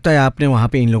आपसे। लगता है आपने वहाँ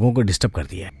पे इन लोगों को डिस्टर्ब कर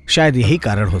दिया है, शायद यही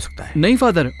कारण हो सकता है। नहीं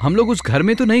फादर, हम लोग उस घर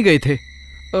में तो नहीं गए थे।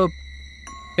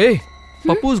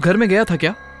 पप्पू उस घर में गया था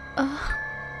क्या?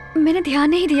 मैंने ध्यान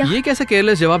नहीं दिया। ये कैसा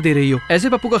केयरलेस जवाब दे रही हो? ऐसे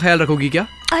पप्पू का ख्याल रखोगी क्या?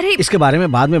 अरे इसके बारे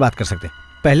में बाद में बात कर सकते हैं,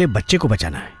 पहले बच्चे को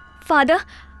बचाना है। फादर,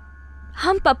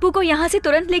 हम पप्पू को यहाँ से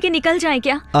तुरंत लेके निकल जाएं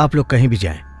क्या? आप लोग कहीं भी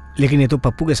जाएं, लेकिन ये तो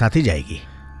पप्पू के साथ ही जाएगी।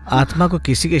 आत्मा को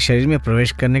किसी के शरीर में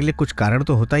प्रवेश करने के लिए कुछ कारण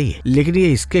तो होता ही है, लेकिन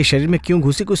ये इसके शरीर में क्यों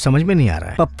घुसी कुछ समझ में नहीं आ रहा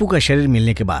है। पप्पू का शरीर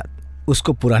मिलने के बाद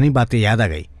उसको पुरानी बातें याद आ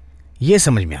गई, ये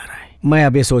समझ में आ रहा है। मैं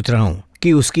अब ये सोच रहा हूँ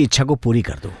कि उसकी इच्छा को पूरी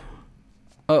कर दूं।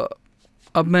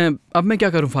 अब मैं क्या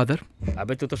करूं फादर?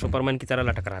 अबे तू तो सुपरमैन की तरह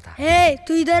लटक रहा था। हे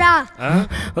तू इधर आ।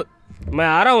 मैं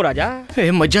आ रहा हूँ राजा।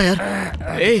 मजा यार,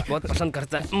 बहुत पसंद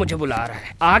करता है, मुझे बुला रहा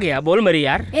है। आ गया, बोल मेरी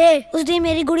यार। उस दिन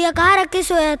मेरी गुड़िया कहाँ रख के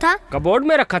सोया था? कबोर्ड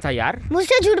में रखा था यार।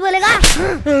 मुझसे झूठ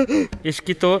बोलेगा?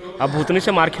 इसकी तो अब भूतनी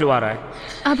से मार खिलवा रहा है।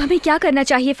 अब हमें क्या करना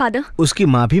चाहिए फादर? उसकी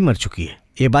माँ भी मर चुकी है,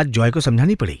 ये बात जॉय को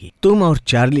समझानी पड़ेगी। तुम और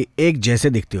चार्ली एक जैसे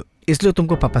दिखते हो, इसलिए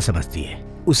तुमको पापा समझती है।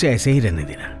 उसे ऐसे ही रहने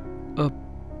देना।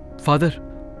 फादर,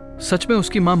 सच में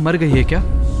उसकी माँ मर गई है क्या?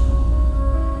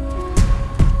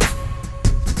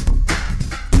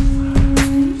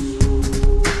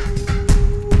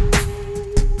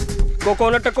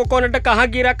 कोकोनट कहाँ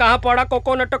गिरा, कहाँ पड़ा?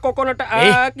 कोकोनट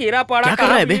गिरा पड़ा,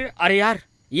 कहाँ गिरा? अरे यार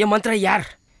ये मंत्र है यार,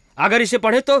 अगर इसे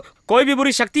पढ़े तो कोई भी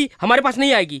बुरी शक्ति हमारे पास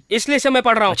नहीं आएगी, इसलिए इसे मैं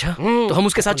पढ़ रहा हूँ। अच्छा, तो हम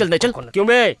उसके साथ चलते। चल। क्यों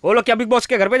बे? वो लोग क्या बिग बॉस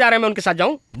के घर पे जा रहे हैं, मैं उनके साथ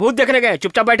जाऊँ? भूत देखने गए,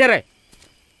 चुपचाप बैठे रहे।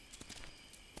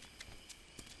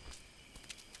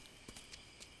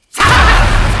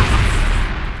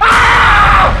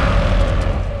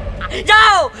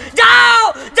 जाओ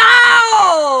जाओ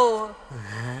जाओ।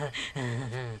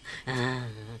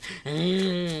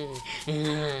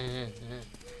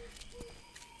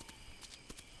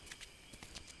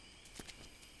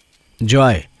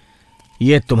 जॉय,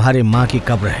 ये तुम्हारी माँ की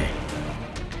कब्र है।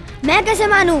 मैं कैसे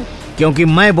मानूं? क्योंकि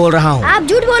मैं बोल रहा हूँ। आप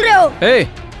झूठ बोल रहे हो।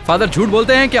 फादर झूठ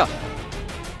बोलते हैं क्या?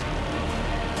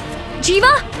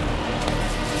 जीवा,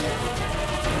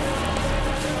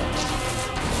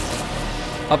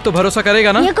 अब तो भरोसा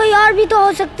करेगा ना? ये कोई और भी तो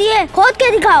हो सकती है, खोद के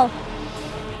दिखाओ।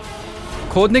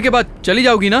 खोदने के बाद चली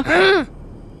जाओगी ना?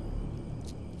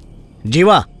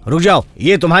 जीवा रुक जाओ,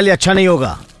 ये तुम्हारे लिए अच्छा नहीं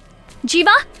होगा।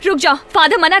 जीवा रुक जाओ,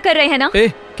 फादर मना कर रहे हैं ना।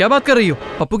 क्या बात कर रही हो?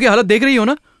 पप्पू की हालत देख रही हो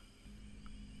ना?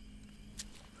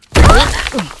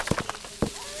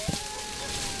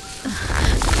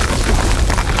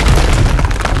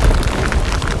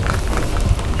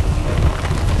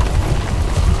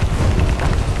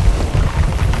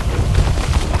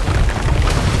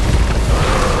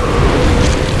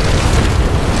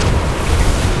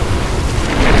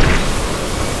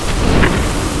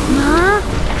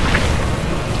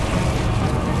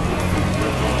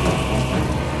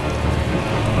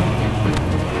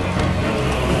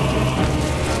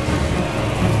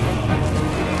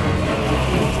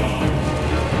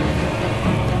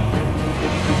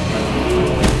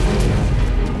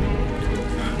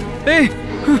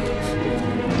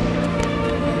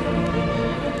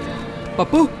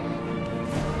 पप्पू,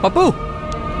 पप्पू।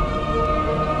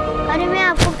 अरे मैं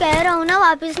आपको कह रहा हूँ ना,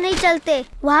 वापस नहीं चलते,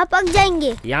 वहाँ पक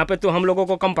जाएंगे। यहाँ पे तू हम लोगों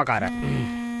को कम पका रहा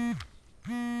है।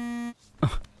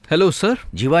 Hello sir.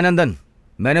 जीवानंदन,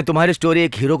 मैंने तुम्हारी स्टोरी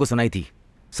एक हीरो को सुनाई थी।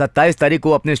 27 तारीख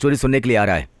को अपनी स्टोरी सुनने के लिए आ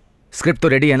रहा है। स्क्रिप्ट तो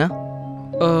रेडी है ना?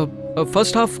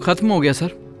 फर्स्ट हाफ खत्म हो गया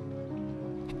सर।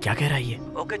 क्या कह रहा है ये?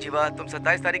 ओके जीवा, तुम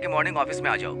 27 तारीख के मॉर्निंग ऑफिस में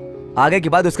आ जाओ। आगे की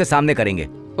बात उसके सामने करेंगे।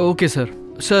 Okay sir.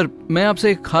 सर मैं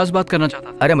आपसे एक खास बात करना चाहता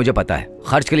था। अरे मुझे पता है,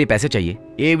 खर्च के लिए पैसे चाहिए।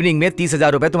 इवनिंग में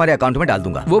 30,000 रुपए तुम्हारे अकाउंट में डाल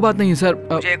दूंगा। वो बात नहीं सर।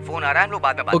 मुझे एक फोन आ रहा है, हम लोग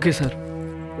बाद में बात ओके करेंगे।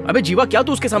 सर। अबे जीवा, क्या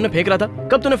तू उसके सामने फेंक रहा था?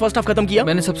 कब तूने फर्स्ट हाफ खत्म किया?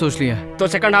 मैंने सब सोच लिया है। तो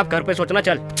सेकंड हाफ घर पे सोचना।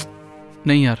 चल।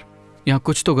 नहीं यार, यहाँ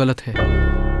कुछ तो गलत है।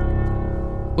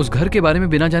 उस घर के बारे में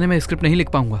बिना जाने मैं स्क्रिप्ट नहीं लिख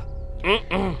पाऊंगा।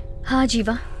 हाँ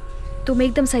जीवा, तुम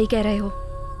एकदम सही कह रहे हो।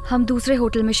 हम दूसरे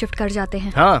होटल में शिफ्ट कर जाते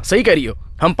हैं। हाँ सही कह रही हो।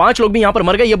 हम 5 लोग भी यहाँ पर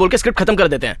मर गए ये बोल के स्क्रिप्ट खत्म कर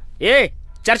देते हैं। ये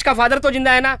चर्च का फादर तो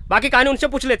जिंदा है ना, बाकी कहानी उनसे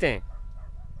पूछ लेते हैं।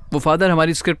 वो फादर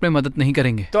हमारी स्क्रिप्ट में मदद नहीं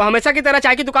करेंगे। तो हमेशा की तरह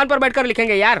चाय की दुकान पर बैठकर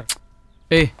लिखेंगे यार।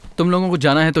 तुम लोगों को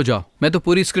जाना है तो जाओ, मैं तो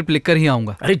पूरी स्क्रिप्ट लिख कर ही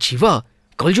आऊंगा। अरे जीवा,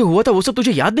 कल जो हुआ था वो सब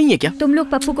तुझे याद नहीं है क्या? तुम लोग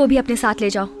पप्पू को भी अपने साथ ले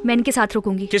जाओ, मैं इनके साथ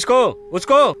रुकूंगी। किसको?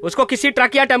 उसको किसी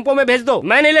ट्रक या टेम्पो में भेज दो,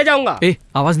 मैं नहीं ले जाऊंगा।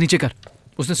 आवाज नीचे कर,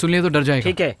 उसने सुन लिया तो डर जाएगा।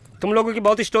 ठीक है, तुम लोगों की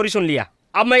बहुत स्टोरी सुन लिया,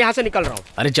 अब मैं यहाँ से निकल रहा हूँ।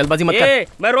 अरे जल्दबाजी मत कर।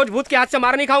 मैं रोज भूत के हाथ से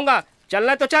मार नहीं खाऊंगा।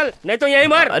 चलना तो चल, नहीं तो यही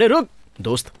मर। अरे रुक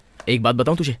दोस्त, एक बात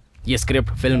बताऊं तुझे, ये स्क्रिप्ट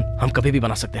फिल्म हम कभी भी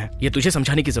बना सकते हैं, ये तुझे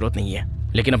समझाने की जरूरत नहीं है,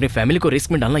 लेकिन अपनी फैमिली को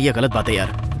रिस्क में डालना ये गलत बात है यार।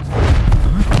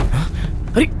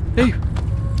 अरे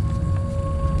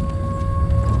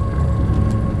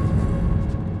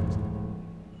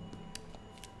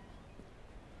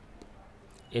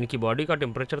इनकी बॉडी का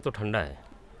टेम्परेचर तो ठंडा है,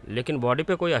 लेकिन बॉडी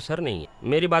पे कोई असर नहीं है।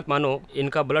 मेरी बात मानो,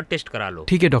 इनका ब्लड टेस्ट करा लो।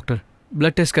 ठीक है डॉक्टर,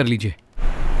 ब्लड टेस्ट कर लीजिए।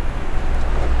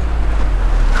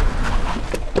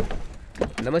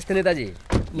 नमस्ते नेताजी।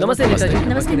 नमस्ते नेताजी।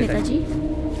 नमस्ते नेताजी।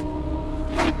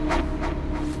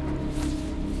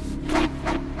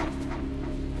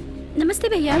 नमस्ते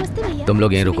भैया। नमस्ते भैया। तुम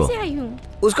लोग यहीं रुको।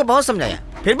 उसको बहुत समझाया,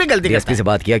 फिर भी गलती डीएसपी से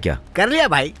बात किया क्या? कर लिया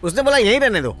भाई, उसने बोला यहीं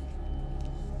रहने दो।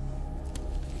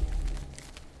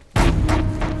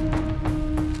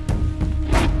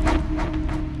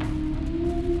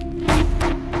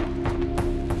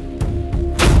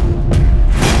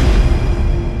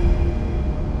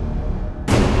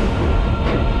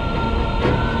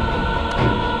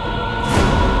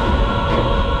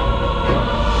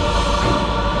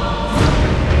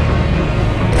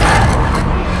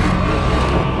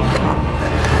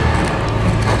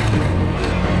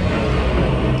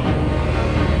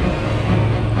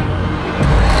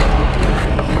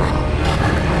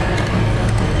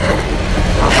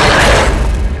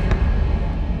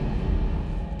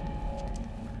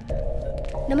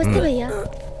 नमस्ते भैया।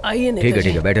 आइए ठीक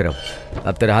है बैठे रहो।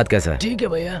 अब तेरा हाथ कैसा है? ठीक है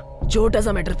भैया, छोटा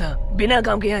सा मैटर था, बिना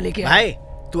काम के यहाँ लेके भाई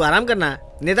तू आराम करना,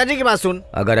 नेताजी की बात सुन।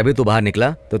 अगर अभी तू बाहर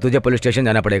निकला तो तुझे पुलिस स्टेशन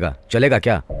जाना पड़ेगा, चलेगा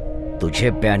क्या?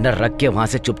 तुझे बैनर रख के वहाँ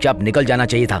से चुपचाप निकल जाना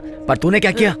चाहिए था, पर तूने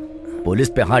क्या किया? पुलिस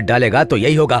पे हाथ डालेगा तो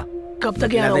यही होगा। कब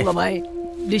तक यहाँ रहूंगा भाई?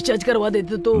 डिस्चार्ज करवा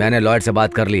देते तो। मैंने लॉयर से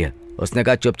बात कर ली है, उसने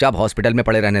कहा चुपचाप हॉस्पिटल में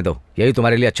पड़े रहने दो, यही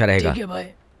तुम्हारे लिए अच्छा रहेगा। ठीक है भाई।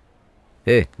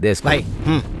 दे इसको। भाई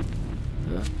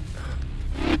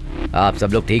आप सब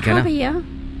लोग ठीक है ना? भैया।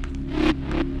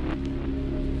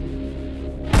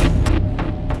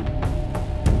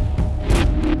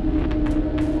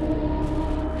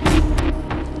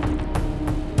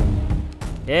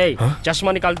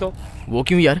 चश्मा निकाल दो। वो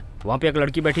क्यों यार? वहाँ पे एक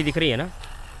लड़की बैठी दिख रही है ना,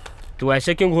 तू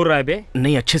ऐसे क्यों घूर रहा है बे?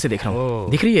 नहीं अच्छे से देख रहा हूँ।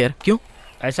 दिख रही है यार, क्यों?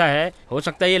 ऐसा है, हो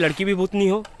सकता है ये लड़की भी भूतनी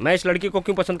हो। मैं इस लड़की को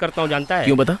क्यों पसंद करता हूँ जानता है?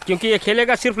 क्यों बता? क्योंकि ये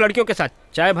खेलेगा सिर्फ लड़कियों के साथ,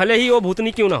 चाहे भले ही वो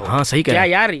भूतनी क्यों ना हो। हाँ सही कह क्या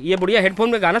यार, ये बुढ़िया हेडफोन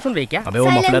में गाना सुन रही क्या? अबे वो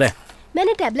मफलर है।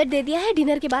 मैंने टैबलेट दे दिया है,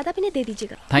 डिनर के बाद आप इन्हें दे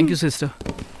दीजिएगा। Thank you sister.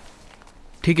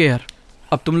 ठीक है यार,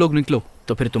 अब तुम लोग निकलो।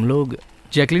 तो फिर तुम लोग?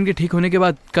 जैकलिन के ठीक होने के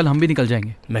बाद कल हम भी निकल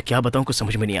जाएंगे। मैं क्या बताऊं, कुछ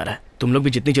समझ में नहीं आ रहा है। तुम लोग भी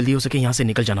जितनी जल्दी हो सके यहाँ से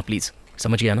निकल जाना प्लीज,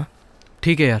 समझ गया ना?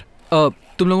 ठीक है यार,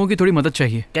 तुम लोगों की थोड़ी मदद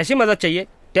चाहिए। कैसी मदद चाहिए?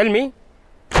 Tell me.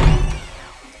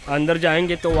 अंदर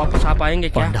जाएंगे तो वापस आ पाएंगे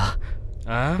क्या?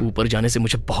 पांडा, ऊपर जाने से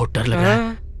मुझे बहुत डर लग रहा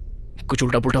है। कुछ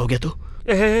उल्टा पुल्टा हो गया तो?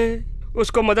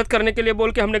 उसको मदद करने के लिए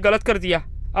बोल के हमने गलत कर दिया,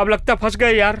 अब लगता फंस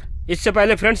गए यार। इससे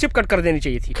पहले फ्रेंडशिप कट कर देनी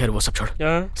चाहिए थी। खैर वो सब छोड़,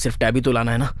 सिर्फ टैबी तो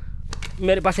लाना है ना?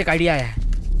 मेरे पास एक आइडिया है।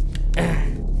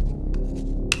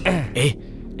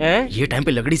 ये टाइम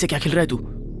पे लकड़ी से क्या खेल रहा है तू?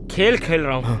 खेल खेल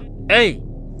रहा हूँ।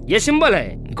 ये सिंबल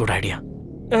है। Good idea.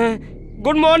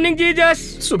 Good morning Jesus.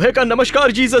 सुबह का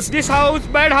नमस्कार Jesus. This house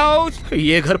bad house.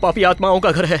 ये घर पापी आत्माओं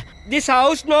का घर है। This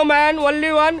house no man only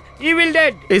one evil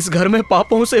dead. इस घर में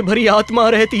पापों से भरी आत्मा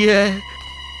रहती है।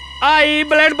 आई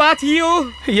ब्लड बाथ यू।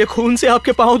 ये खून से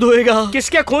आपके पाँव धोएगा।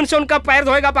 किसके खून से उनका पैर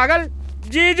धोएगा पागल?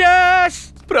 जीसस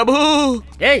प्रभु।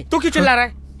 तू क्यों चिल्ला रहा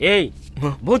है?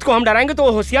 भूत को हम डराएंगे तो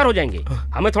वो होशियार हो जाएंगे,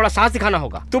 हमें थोड़ा साहस दिखाना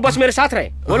होगा। तू बस मेरे साथ रहे,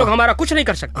 वो लोग हमारा कुछ नहीं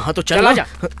कर सकते। हाँ तो चल आजा,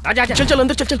 आजा, चल चल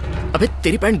अंदर चल। अबे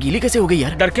तेरी पैंट गीली कैसे हो गई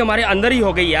यार? डर के हमारे अंदर ही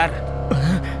हो गई यार।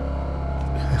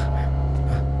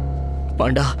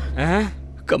 पांडा,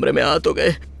 कमरे में आ तो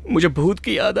गए, मुझे भूत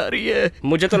की याद आ रही है।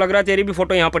 मुझे तो लग रहा है तेरी भी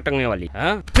फोटो यहाँ पर टंगने वाली।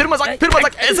 फिर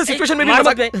मजाक ऐसे सिचुएशन में नहीं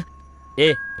मजाक।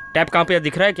 टैप कहाँ पे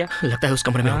दिख रहा है क्या? लगता है उस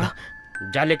कमरे में होगा।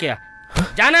 जा लेके आ।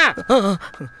 जाना।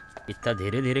 इतना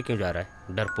धीरे धीरे क्यों जा रहा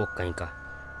है, डरपोक कहीं का?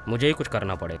 मुझे ही कुछ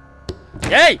करना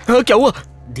पड़ेगा। क्या हुआ?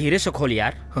 धीरे से खोल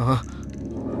यार।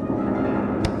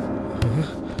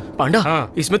 पांडा,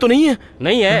 हाँ। इसमें तो नहीं है।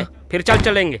 नहीं है, फिर चल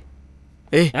चलेंगे।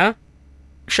 हाँ?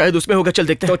 शायद उसमें होगा, चल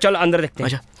देखते हैं। तो चल अंदर देखते हैं।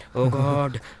 आजा। ओ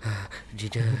गॉड,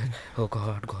 जीजा, ओ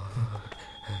गॉड गॉड।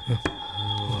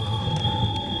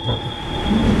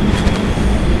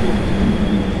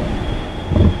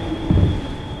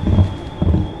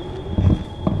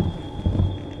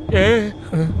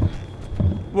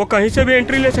 वो कहीं से भी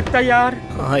एंट्री ले सकता है यार।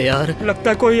 हाँ यार, लगता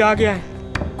है कोई आ गया है।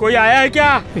 कोई आया है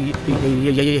क्या?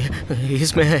 ये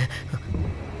इसमें है।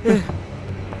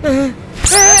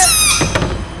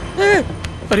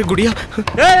 अरे गुड़िया,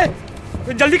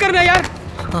 जल्दी करना यार।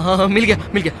 हाँ, मिल गया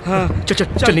मिल गया। हाँ, चल चल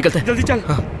चल निकलते हैं। जल्दी चल।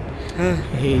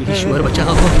 हे ईश्वर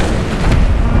बचाओ।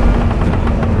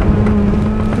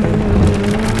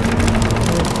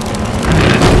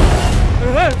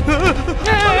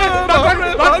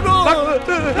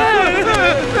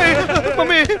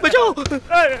 मम्मी बचाओ।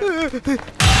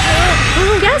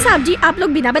 क्या साहब जी, आप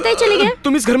लोग बिना बताए चले गए?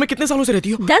 तुम इस घर में कितने सालों से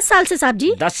रहती हो? 10 साल से साहब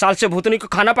जी। 10 साल से भूतनी को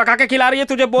खाना पका के खिला रही है।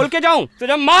 तुझे बोल के जाऊं?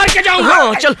 तुझे मार के जाऊंगा।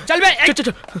 हाँ, चल चल बे। चल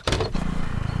चल।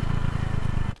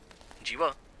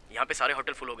 जीवा, यहाँ पे सारे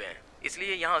होटल फुल हो गए हैं,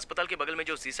 इसलिए यहाँ अस्पताल के बगल में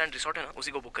जो सी सैंड रिसोर्ट है ना,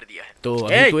 उसी को बुक कर दिया है। तो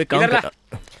अभी तू एक काम कर।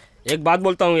 एक बात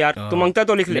बोलता हूँ यार, तू मांगता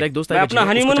तो लिख ले। मैं अपना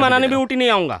हनीमून मनाने भी ऊटी नहीं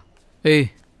आऊंगा।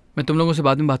 मैं तुम लोगों से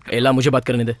बाद में बात कर। एला, मुझे बात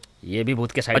करने दे। ये भी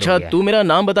भूत के साइड। अच्छा, तू मेरा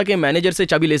नाम बता के मैनेजर से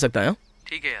चाबी ले सकता है?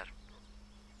 ठीक है यार।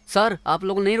 सर, आप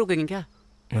लोग नहीं रुकेंगे क्या?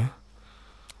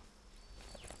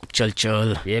 चल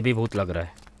चल। ये भी भूत लग रहा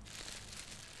है।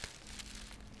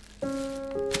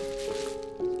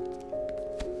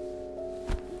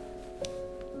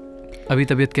 अभी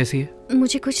तबीयत कैसी है?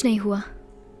 मुझे कुछ नहीं हुआ।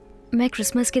 मैं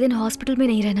क्रिसमस के दिन हॉस्पिटल में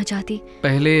नहीं रहना चाहती।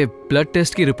 पहले ब्लड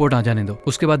टेस्ट की रिपोर्ट आ जाने दो,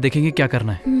 उसके बाद देखेंगे क्या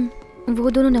करना है। वो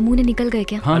दोनों नमूने निकल गए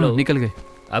क्या? हाँ, निकल गए।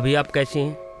 अभी आप कैसी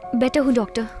हैं? बेटर हूँ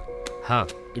डॉक्टर। हाँ,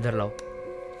 इधर लाओ।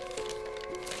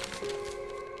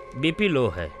 बीपी लो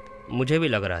है, मुझे भी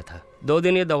लग रहा था। 2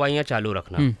 दिन ये दवाइयाँ चालू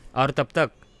रखना, और तब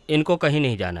तक इनको कहीं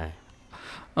नहीं जाना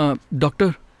है।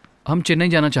 डॉक्टर, हम चेन्नई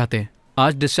जाना चाहते हैं,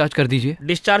 आज डिस्चार्ज कर दीजिए।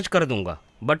 डिस्चार्ज कर दूंगा,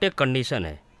 बट एक कंडीशन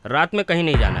है, रात में कहीं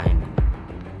नहीं जाना है।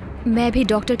 मैं भी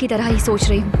डॉक्टर की तरह ही सोच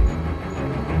रही हूँ।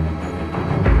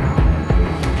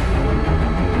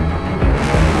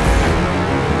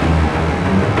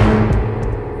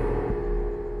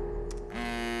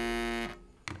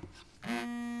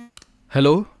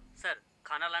 हेलो सर,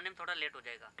 खाना लाने में थोड़ा लेट हो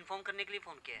जाएगा, इन्फॉर्म करने के लिए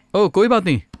फोन किया है। ओह, कोई बात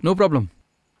नहीं, नो प्रॉब्लम।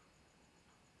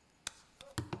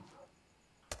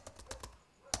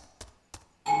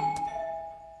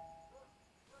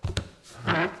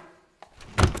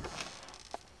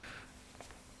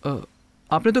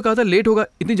 आपने तो कहा था लेट होगा,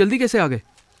 इतनी जल्दी कैसे आ गए?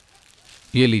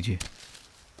 ये लीजिए।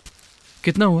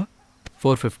 कितना हुआ?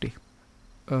 450।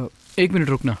 1 मिनट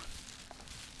रुकना।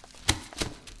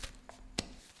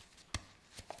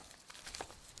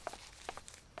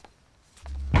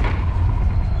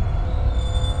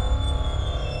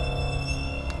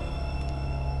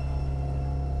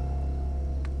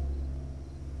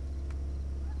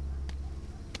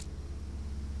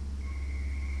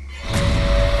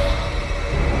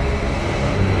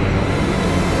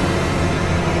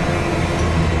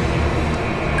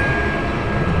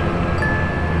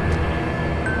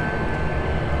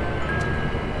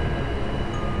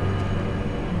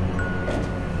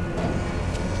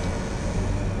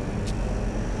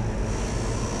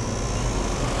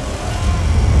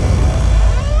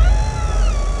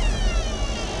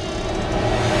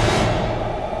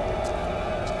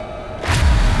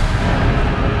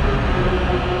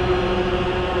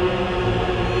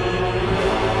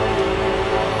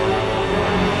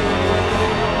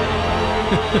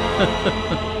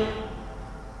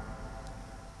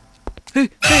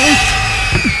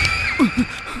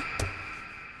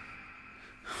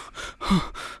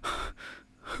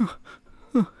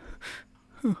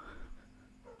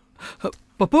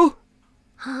 पप्पू।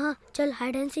 हाँ, चल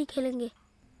हाइड एंड सीक खेलेंगे।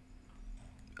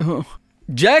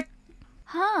 जैक।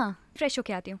 हाँ, फ्रेश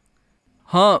होके आती हूँ।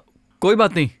 हाँ, कोई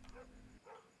बात नहीं।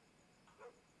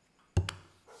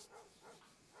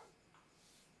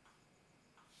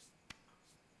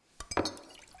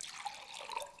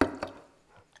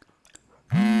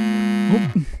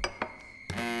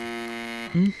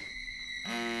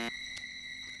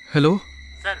 हेलो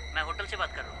सर, मैं होटल से बात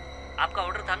कर रहा हूँ। आपका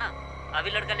ऑर्डर था ना,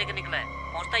 अभी लड़का लेकर निकला है,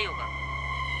 पहुंचता ही होगा।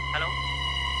 Hello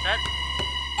sir.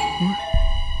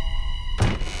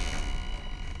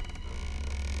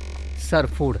 Sir,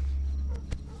 food.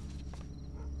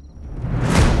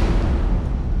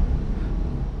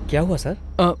 क्या हुआ सर?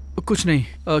 कुछ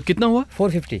नहीं। कितना हुआ?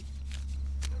 450।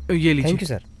 ये लीजिए। Thank you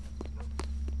sir.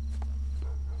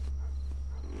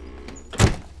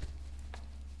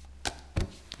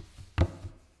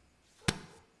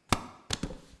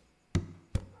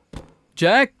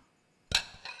 Jack,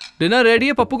 dinner ready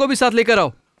है, पप्पू को भी साथ लेकर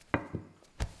आओ।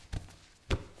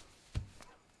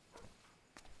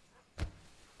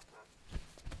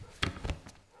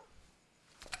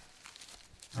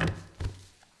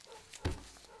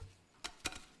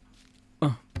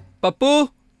 पप्पू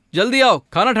जल्दी आओ,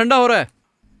 खाना ठंडा हो रहा है।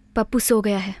 पप्पू सो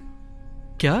गया है।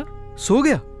 क्या? सो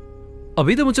गया?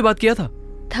 अभी तो मुझसे बात किया था।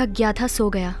 थक गया था, सो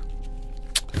गया।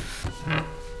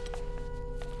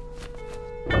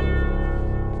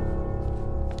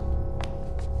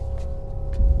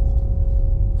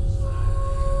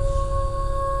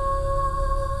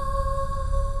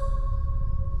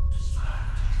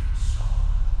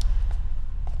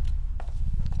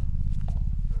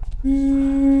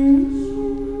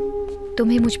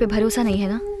 तुम्हें मुझ पे भरोसा नहीं है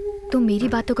ना? तुम मेरी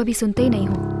बात तो कभी सुनते ही नहीं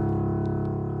हो।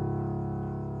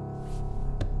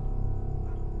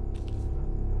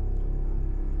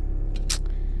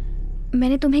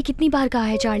 मैंने तुम्हें कितनी बार कहा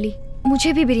है चार्ली,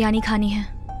 मुझे भी बिरयानी खानी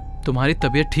है। तुम्हारी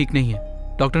तबीयत ठीक नहीं है,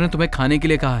 डॉक्टर ने तुम्हें खाने के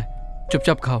लिए कहा है,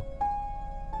 चुपचाप खाओ।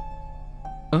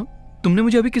 तुमने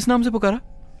मुझे अभी किस नाम से पुकारा?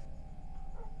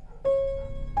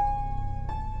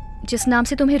 जिस नाम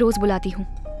से तुम्हें रोज बुलाती हूँ।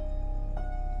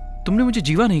 तुमने मुझे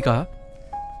जीवा नहीं कहा?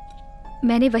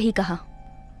 मैंने वही कहा।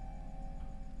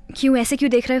 क्यों ऐसे क्यों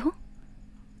देख रहे हो?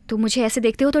 तुम मुझे ऐसे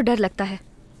देखते हो तो डर लगता है।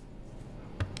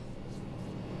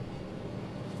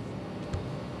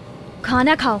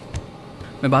 खाना खाओ।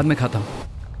 मैं बाद में खाता हूँ।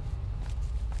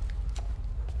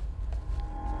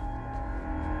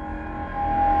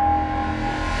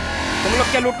 तुम लोग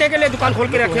क्या लुटने के लिए दुकान खोल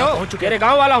के रखे हो? तेरे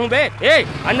गांव वाला हूँ बे। ए,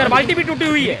 अंदर बाल्टी भी टूटी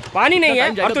हुई है, पानी नहीं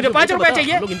है और तुझे 5 रुपए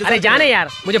चाहिए। अरे जाने यार,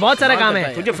 मुझे बहुत सारा काम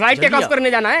है। तुझे फ्लाइट टेक ऑफ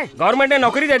करने जाना है, गवर्नमेंट ने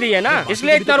नौकरी दे दी है ना,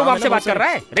 इसलिए इतना रूबाब से बात कर रहा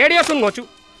है। रेडियो सुन गोचू,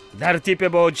 धरती पे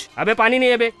बोझ। अबे पानी नहीं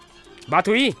है बे, बात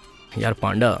हुई? यार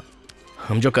पांडा,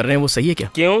 हम जो कर रहे हैं वो सही है क्या?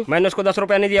 क्यों? मैंने उसको 10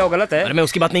 रुपए नहीं दिया, वो गलत है? अरे मैं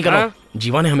उसकी बात नहीं कर रहा हूँ,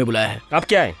 जीवा ने हमें बुलाया है। अब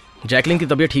क्या है? जैकलिन की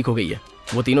तबीयत ठीक हो गई है,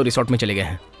 वो तीनों रिसोर्ट में चले गए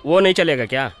हैं। वो नहीं चलेगा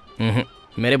क्या?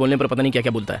 मेरे बोलने पर पता नहीं क्या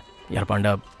क्या बोलता है। यार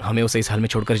पांडा, हमें उसे इस हाल में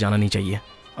छोड़कर जाना नहीं चाहिए।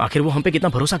 आखिर वो हम पे कितना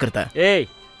भरोसा करता है। ए,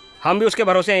 हम भी उसके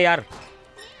भरोसे हैं यार।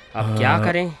 अब क्या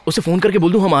करें? उसे फोन करके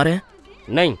बोल दूं हम आ रहे हैं?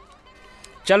 नहीं,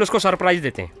 चल उसको सरप्राइज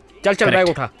देते हैं। चल चल बैग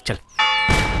उठा, चल।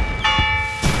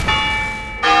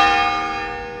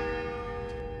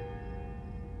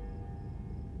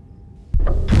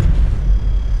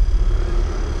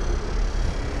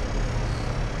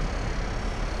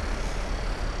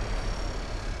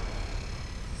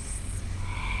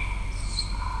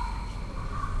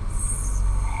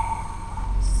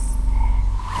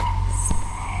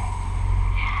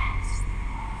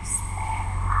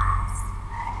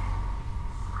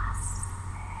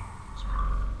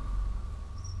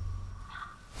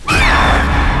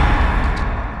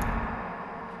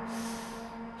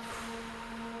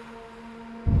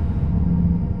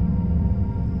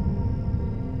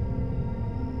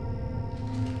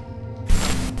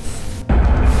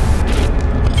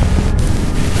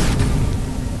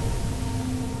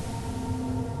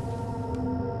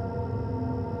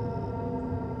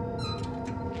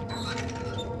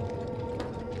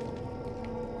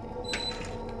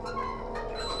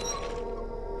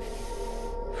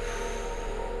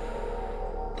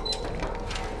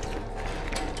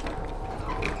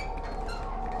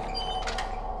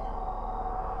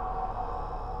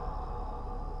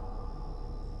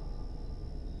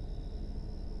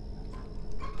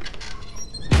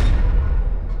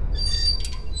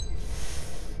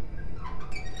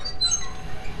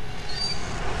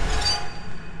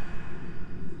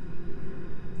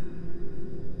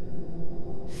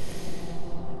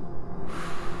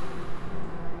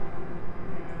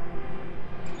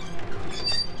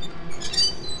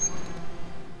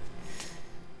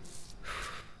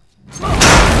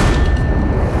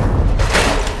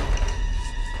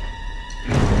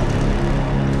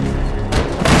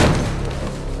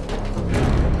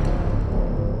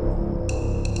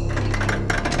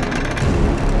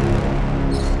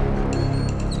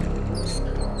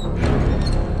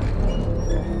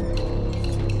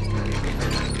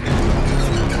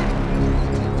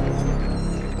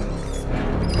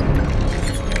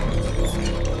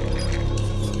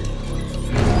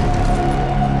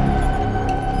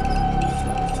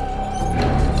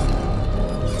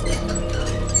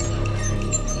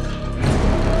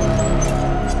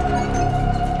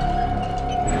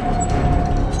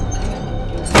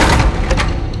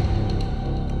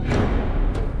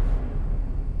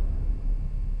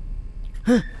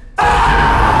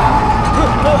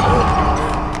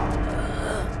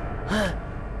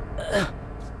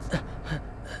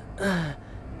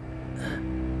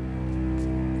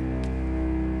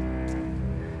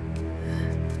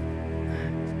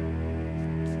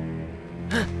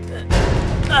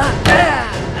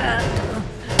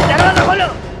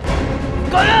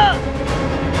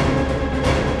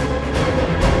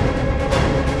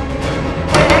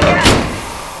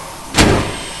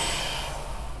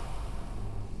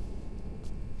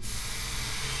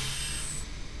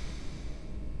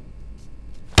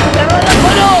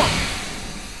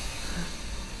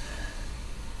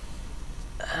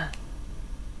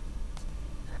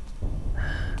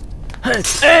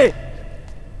 ए!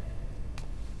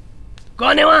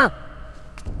 कौन है वहां?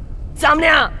 सामने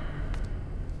आ!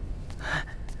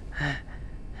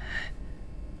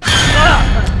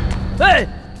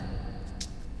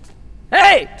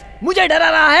 मुझे डरा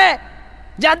रहा है?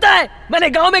 जानता है मैंने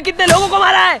गांव में कितने लोगों को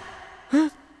मारा है?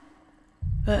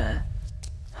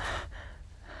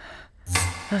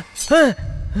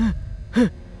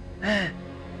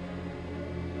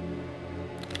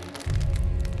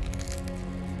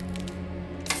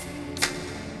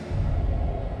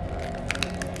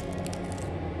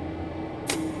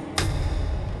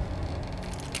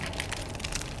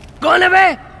 कौन है बे?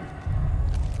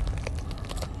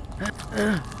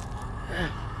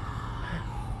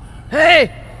 हे!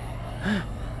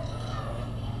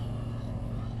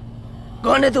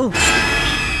 कौन है तू?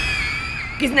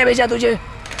 किसने भेजा तुझे?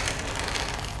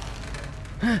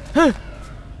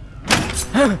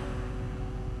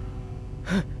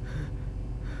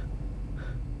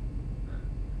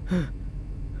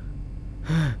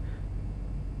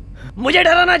 मुझे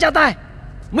डराना चाहता है।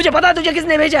 मुझे पता है तुझे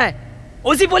किसने भेजा है।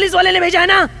 उसी पुलिस वाले ने भेजा है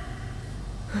ना?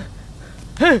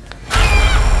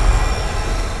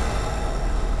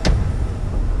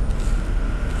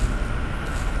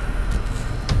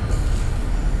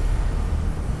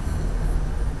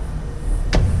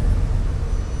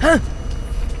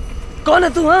 कौन है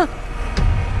तू? हाँ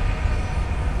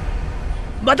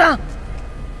बता।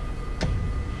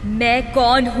 मैं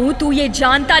कौन हूँ तू ये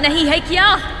जानता नहीं है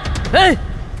क्या?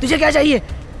 तुझे क्या चाहिए?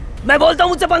 मैं बोलता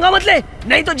हूँ मुझसे पंगा मत ले,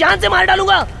 नहीं तो जान से मार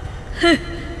डालूंगा।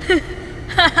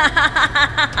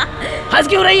 हंस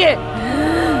क्यों रही है?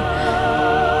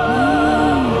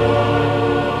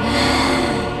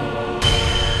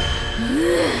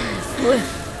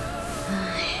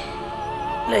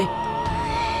 नहीं,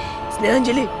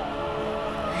 स्नेहांजलि,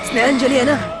 स्नेहांजलि है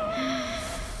ना?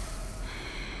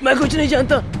 मैं कुछ नहीं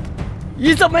जानता।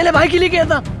 ये सब मेरे भाई के लिए किया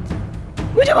था।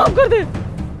 मुझे माफ कर दे।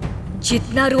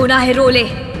 जितना रोना है रो ले,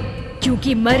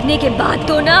 क्योंकि मरने के बाद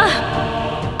तो ना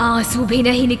आंसू भी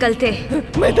नहीं निकलते।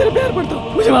 मैं तेरे प्यार पड़ता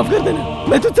हूँ, मुझे माफ कर देना।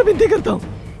 मैं तुझसे विनती करता हूँ।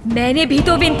 मैंने भी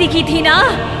तो विनती की थी ना।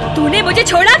 तूने मुझे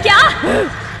छोड़ा क्या?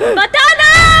 बता ना।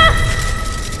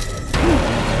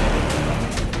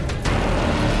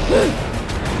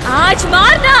 आज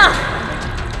मारना।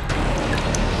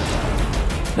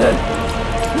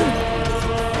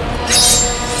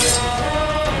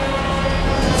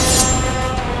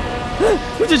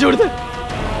 मुझे छोड़ दे।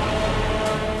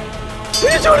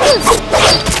 मुझे छोड़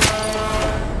दे।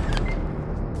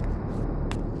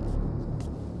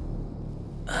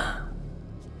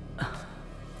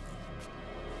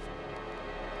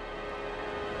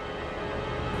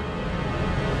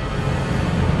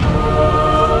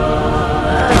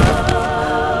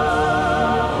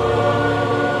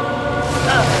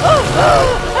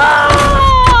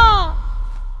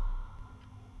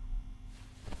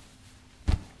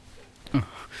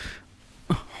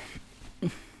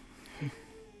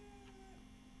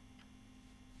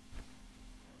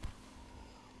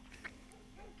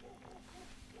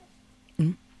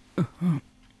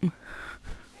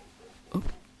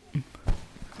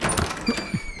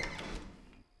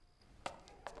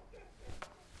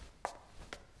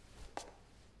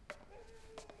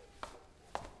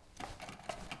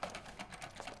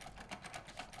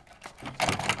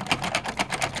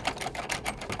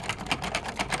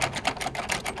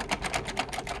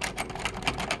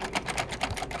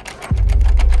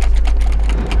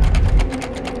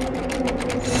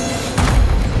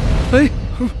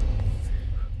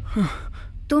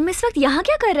 तुम इस वक्त यहाँ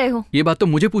क्या कर रहे हो? ये बात तो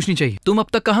मुझे पूछनी चाहिए। तुम अब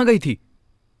तक कहाँ गई थी?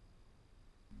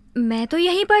 मैं तो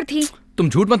यहीं पर थी। तुम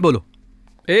झूठ मत बोलो।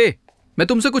 मैं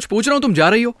तुमसे कुछ पूछ रहा हूँ, तुम जा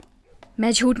रही हो।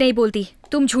 मैं झूठ नहीं बोलती,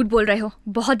 तुम झूठ बोल रहे हो।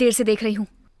 बहुत देर से देख रही हूँ।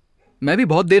 मैं भी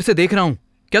बहुत देर से देख रहा हूँ।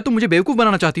 क्या तुम मुझे बेवकूफ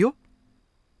बनाना चाहती हो?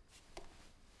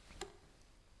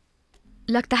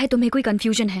 लगता है तुम्हें कोई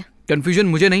कंफ्यूजन है। कंफ्यूजन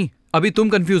मुझे नहीं, अभी तुम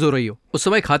कंफ्यूज हो रही हो। उस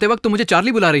समय खाते वक्त तो मुझे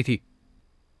चार्ली बुला रही थी।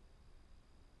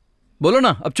 बोलो ना,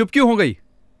 अब चुप क्यों हो गई?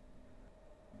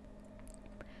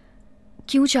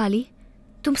 क्यों चार्ली?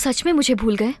 तुम सच में मुझे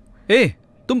भूल गए?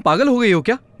 तुम पागल हो गई हो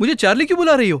क्या? मुझे चार्ली क्यों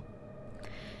बुला रही हो?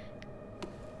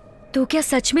 तो क्या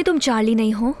सच में तुम चार्ली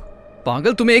नहीं हो?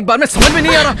 पागल, तुम्हें एक बार में समझ में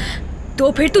नहीं आ रहा।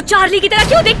 तो फिर तू चार्ली की तरह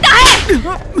क्यों दिखता है?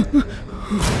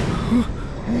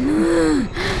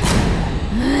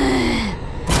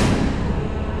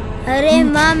 अरे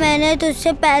माँ, मैंने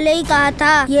तुझसे पहले ही कहा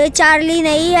था ये चार्ली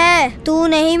नहीं है। तू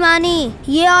नहीं मानी।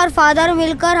 ये और फादर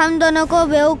मिलकर हम दोनों को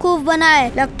बेवकूफ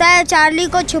बनाए। लगता है चार्ली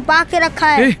को छुपा के रखा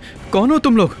है। कौन हो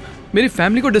तुम लोग? मेरी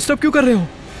फैमिली को डिस्टर्ब क्यों कर रहे हो?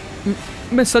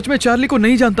 मैं सच में चार्ली को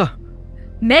नहीं जानता।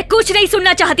 मैं कुछ नहीं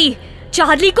सुनना चाहती।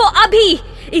 चार्ली को अभी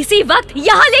इसी वक्त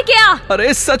यहाँ लेके आ।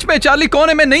 अरे सच में चार्ली कौन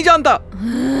है? मैं नहीं जानता।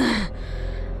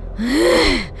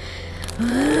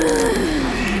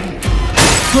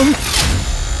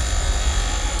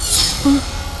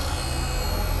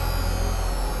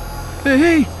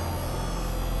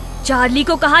 चार्ली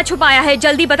को कहाँ छुपाया है?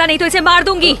 जल्दी बता, नहीं तो इसे मार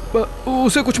दूंगी।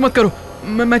 उसे कुछ मत करो।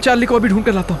 मैं चार्ली को अभी ढूंढ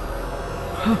कर लाता हूँ।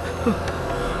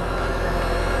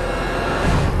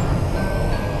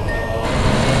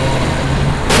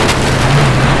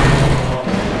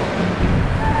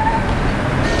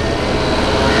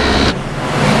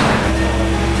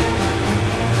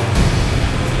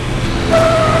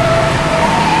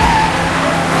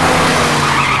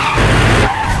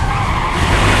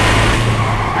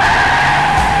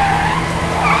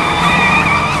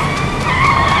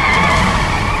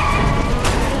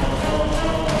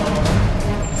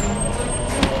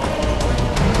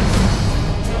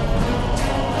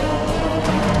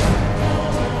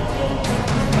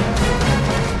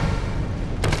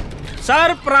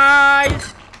 सरप्राइज!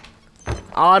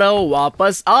 आरव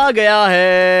वापस आ गया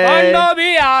है। पांडव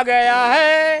भी आ गया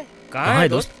है। कहाँ है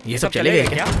दोस्त? ये सब चले गए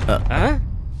क्या?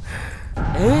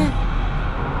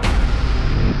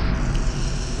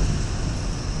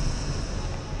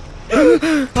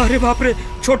 अरे बाप रे,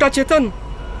 छोटा चेतन।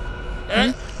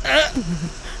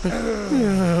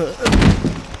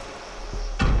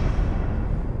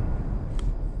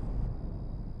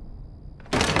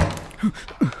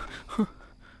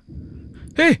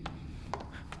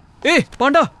 ए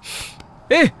पांडा,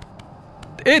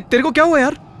 तेरे को क्या हुआ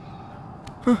यार?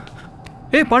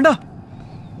 पांडा,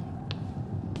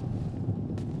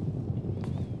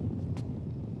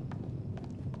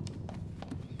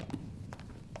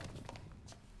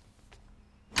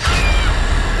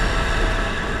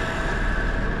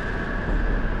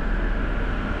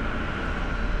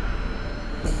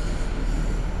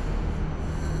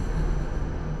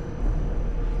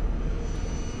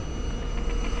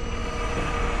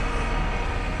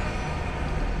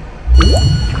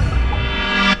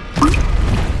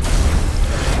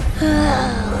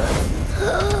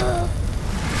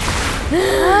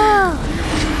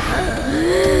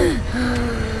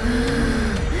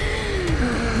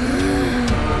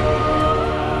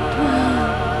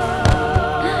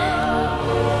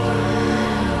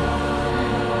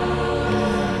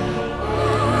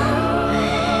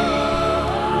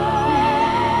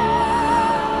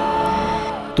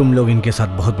 तुम लोग इनके साथ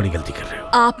बहुत बड़ी गलती कर रहे हो।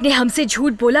 आपने हमसे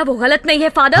झूठ बोला, वो गलत नहीं है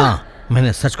फादर। हाँ,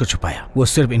 मैंने सच को छुपाया, वो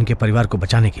सिर्फ इनके परिवार को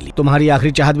बचाने के लिए। तुम्हारी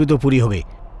आखिरी चाहत भी तो पूरी हो गई।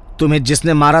 तुम्हें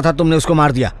जिसने मारा था तुमने उसको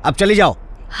मार दिया। अब चली जाओ।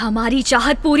 हमारी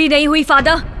चाहत पूरी नहीं हुई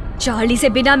फादर। चार्ली से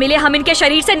बिना मिले हम इनके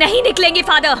शरीर से नहीं निकलेंगे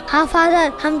फादर। हाँ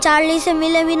फादर, हम चार्ली से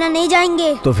मिले बिना नहीं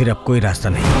जाएंगे। तो फिर अब कोई रास्ता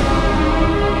नहीं।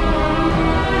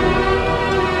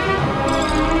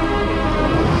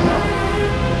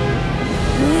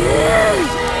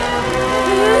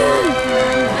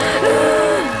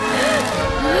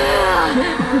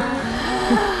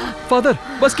 फादर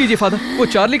बस कीजिए फादर, वो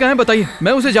चार्ली कहाँ है बताइए,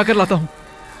 मैं उसे जाकर लाता हूँ।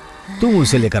 तुम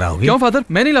उसे लेकर आओगे? क्यों फादर,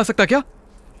 मैं नहीं ला सकता क्या?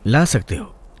 ला सकते हो,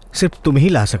 सिर्फ तुम ही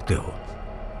ला सकते हो,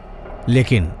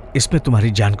 लेकिन इसमें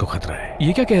तुम्हारी जान को खतरा है।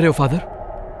 ये क्या कह रहे हो फादर?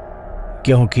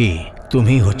 क्योंकि तुम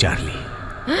ही हो चार्ली।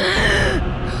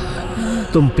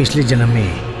 तुम पिछले जन्म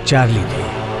में चार्ली थे।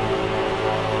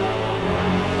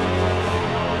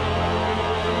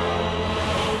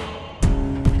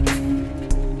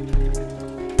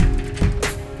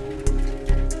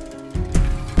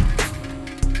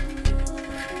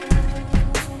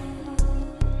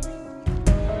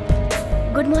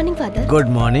 Good morning father. Good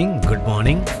morning. Good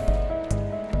morning.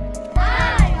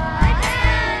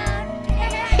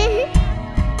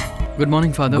 Good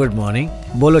morning father. Good morning.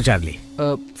 बोलो चार्ली।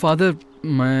 फादर,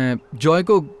 मैं जॉय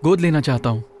को गोद लेना चाहता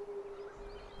हूँ।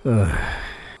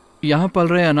 यहाँ पल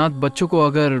रहे अनाथ बच्चों को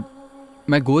अगर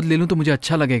मैं गोद ले लूँ तो मुझे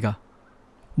अच्छा लगेगा।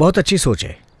 बहुत अच्छी सोच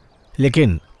है,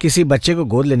 लेकिन किसी बच्चे को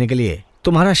गोद लेने के लिए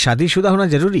तुम्हारा शादीशुदा होना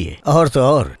जरूरी है। और तो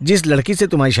और जिस लड़की से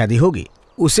तुम्हारी शादी होगी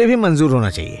उसे भी मंजूर होना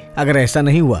चाहिए। अगर ऐसा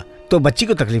नहीं हुआ तो बच्ची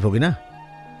को तकलीफ होगी ना।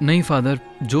 नहीं फादर,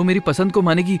 जो मेरी पसंद को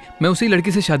मानेगी मैं उसी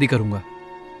लड़की से शादी करूंगा।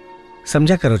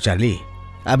 समझा करो चार्ली,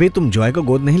 अभी तुम जॉय को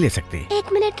गोद नहीं ले सकते।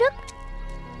 एक मिनट रुक।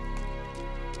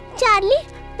 चार्ली,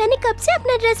 मैंने कब से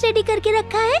अपना ड्रेस रेडी करके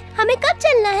रखा है, हमें कब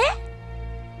चलना है?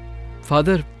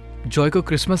 फादर, जॉय को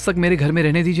क्रिसमस तक मेरे घर में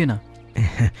रहने दीजिए ना।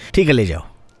 ठीक है, ले जाओ।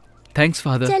 Thanks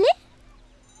father. चले?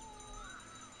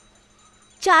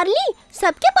 चार्ली,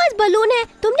 सबके पास बलून है,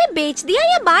 तुमने बेच दिया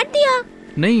या बांट दिया?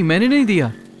 नहीं, मैंने नहीं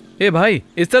दिया। ए भाई,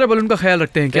 इस तरह बलून का ख्याल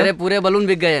रखते हैं क्या? तेरे पूरे बलून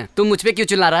बिक गए हैं। तुम मुझ पे क्यों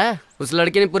चिल्ला रहा है? उस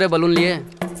लड़के ने पूरे बलून लिए।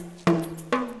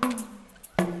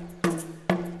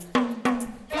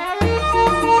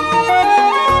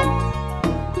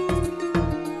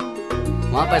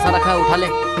 वहाँ पैसा रखा है, उठा ले।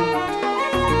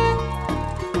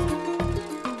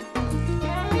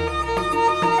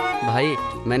 भाई,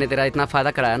 मैंने तेरा इतना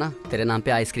फायदा कराया ना, तेरे नाम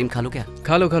पे आइसक्रीम खा लो क्या?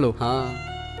 खा लो खा लो।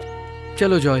 हाँ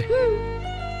चलो जॉय।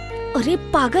 अरे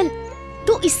पागल,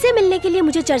 तू इससे मिलने के लिए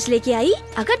मुझे चर्च लेके आई?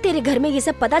 अगर तेरे घर में ये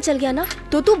सब पता चल गया ना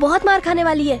तो तू बहुत मार खाने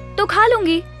वाली है। तो खा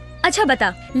लूंगी। अच्छा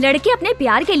बता, लड़के अपने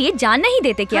प्यार के लिए जान नहीं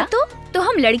देते क्या? हाँ तो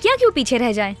हम लड़कियां क्यों पीछे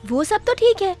रह जाएं? वो सब तो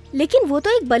ठीक है, लेकिन वो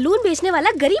तो एक बलून बेचने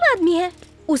वाला गरीब आदमी है।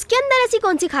 उसके अंदर ऐसी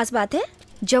कौन सी खास बात है?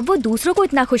 जब वो दूसरों को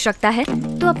इतना खुश रखता है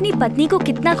तो अपनी पत्नी को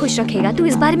कितना खुश रखेगा, तू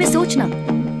इस बारे में सोचना।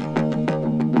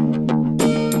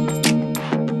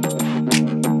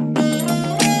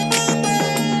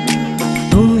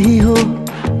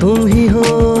 तुम ही हो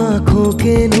आँखों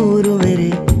के नूर मेरे,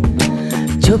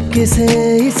 चुपके से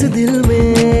इस दिल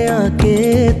में आके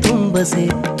तुम बसे।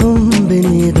 तुम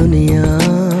बिन ये दुनिया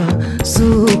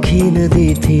सूखी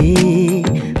नदी थी,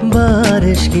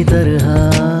 बारिश की तरह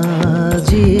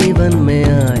जीवन में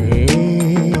आए।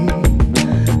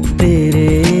 तेरे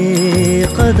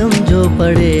कदम जो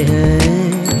पड़े हैं,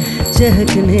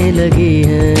 चहकने लगी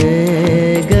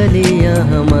हैं गलियां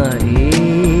हमारी।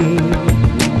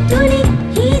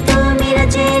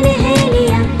 चैन है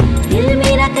लिया, दिल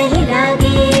मेरा कहीं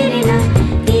लागे ना,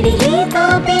 तेरे ही तो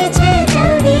पीछे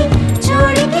चल दी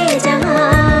छोड़ के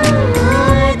जहाँ।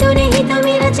 तूने ही तो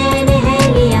मेरा चैन है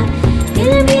लिया,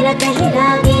 दिल मेरा कहीं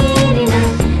लागे ना,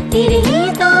 तेरे ही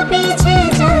तो पीछे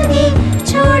चल दी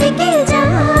छोड़ के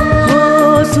जहाँ।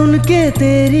 हो सुन के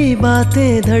तेरी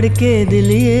बातें धड़के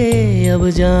दिल ये अब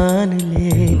जान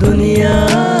ले। दुनिया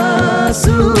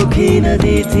सूखी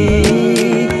नदी थी,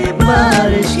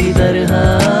 बारिश की तरह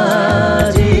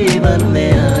जीवन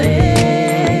में आए।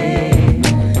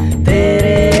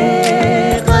 तेरे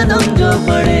कदम जो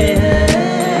पड़े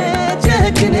हैं,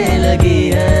 चहकने लगी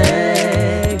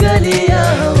है गलियां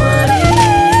हमारी।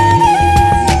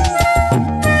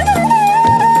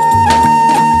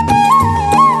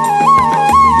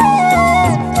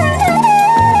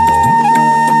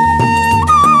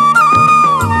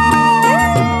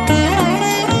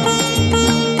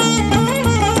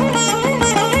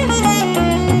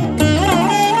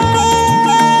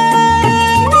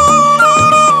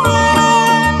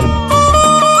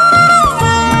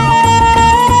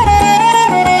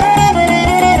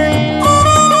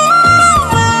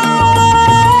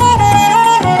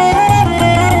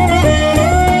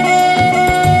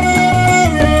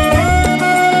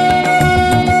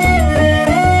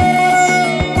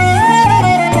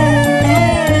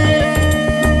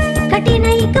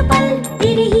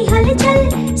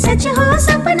 सच हो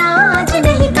सपना आज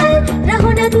नहीं कल,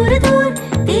 रहो न दूर दूर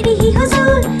तेरी ही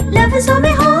हुजूर, लफ्जों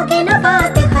में होगी न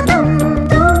बात खत्म।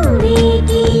 तूने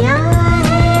किया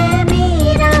है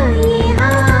मेरा ये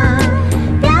हाल,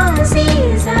 प्यासी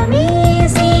ज़मीं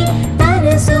से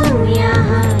तरसूं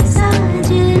यहाँ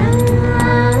साजना।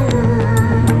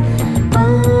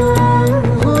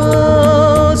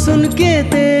 ओ सुन के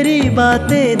तेरी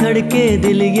बातें धड़के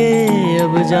दिल ये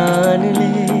अब जान ले।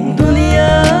 दुनिया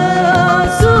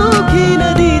सूखी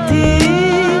नदी थी,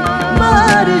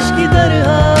 बारिश की तरह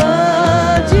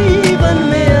जीवन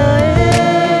में आए।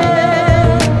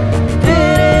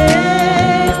 तेरे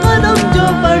कदम जो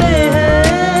पड़े हैं,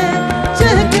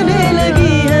 चहकने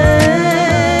लगी है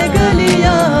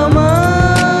गलियां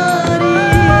हमारी।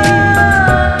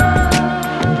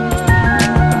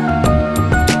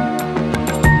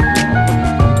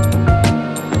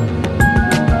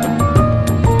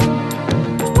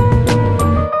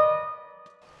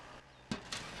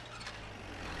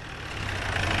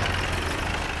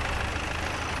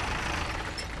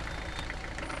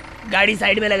 गाड़ी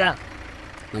साइड में लगा।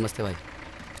 नमस्ते भाई।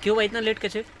 क्यों भाई इतना लेट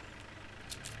कैसे?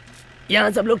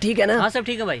 यहाँ सब लोग ठीक है ना? हाँ सब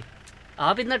ठीक है भाई।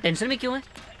 आप इतना टेंशन में क्यों हैं?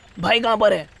 भाई कहाँ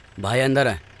पर है? भाई अंदर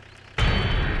है।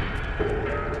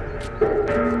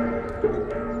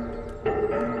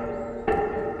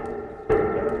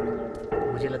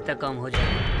 मुझे लगता है काम हो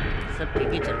जाएगा, सब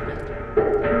ठीक ही चल रहा है।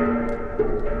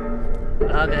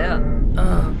 आ गया।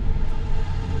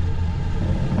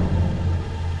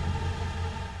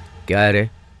 क्या है रे?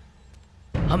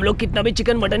 हम लोग कितना भी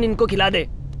चिकन मटन इनको खिला दे,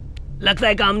 लगता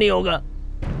है काम नहीं होगा।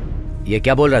 ये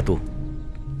क्या बोल रहा तू?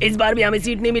 इस बार भी हमें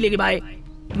सीट नहीं मिलेगी भाई,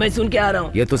 मैं सुन के आ रहा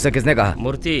हूँ। ये तुझसे किसने कहा?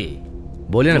 मूर्ति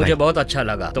बोले ना मुझे भाई। बहुत अच्छा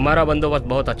लगा, तुम्हारा बंदोबस्त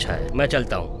बहुत अच्छा है, मैं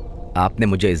चलता हूँ। आपने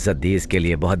मुझे इज्जत दी, इसके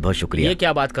लिए बहुत बहुत शुक्रिया। ये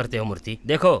क्या बात करते हो मूर्ति?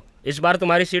 देखो इस बार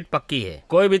तुम्हारी सीट पक्की है,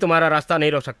 कोई भी तुम्हारा रास्ता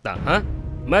नहीं रोक सकता। हाँ,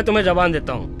 मैं तुम्हें जबान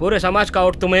देता हूँ, पूरे समाज का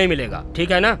वोट तुम्हें ही मिलेगा,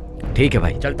 ठीक है ना? ठीक है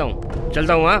भाई, चलता हूँ।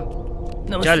 हाँ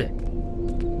चल।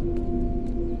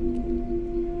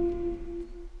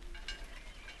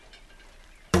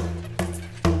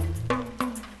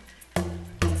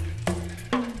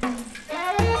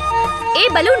 ए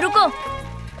बलून रुको,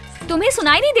 तुम्हें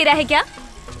सुनाई नहीं दे रहा है क्या?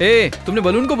 ए, तुमने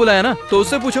बलून को बुलाया ना, तो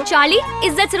उससे पूछो। चार्ली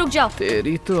इज्जत से रुक जाओ।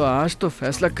 तेरी तो आज तो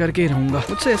फैसला करके ही रहूंगा।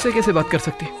 मुझसे ऐसे कैसे बात कर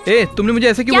सकती? ए, तुमने मुझे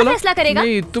ऐसे क्यों क्या बोला? फैसला करेगा?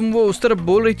 नहीं, तुम वो उस तरफ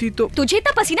बोल रही थी तो। तुझे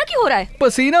इतना पसीना क्यों हो रहा है?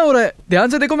 पसीना हो रहा है, ध्यान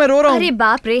से देखो, मैं रो रहा हूँ। अरे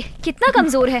बाप रे, कितना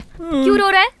कमजोर है। क्यों रो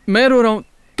रहा है? मैं रो रहा हूँ।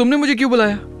 तुमने मुझे क्यों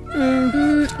बुलाया?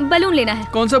 बलून लेना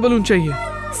है। कौन सा बलून चाहिए?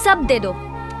 सब दे दो।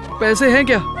 पैसे हैं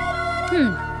क्या?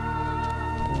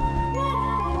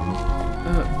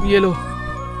 ये लो,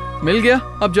 मिल गया,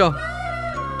 अब जाओ।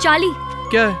 चार्ली।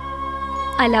 क्या है?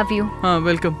 I love you. हाँ,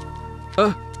 वेलकम।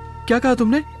 क्या कहा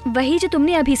तुमने? वही जो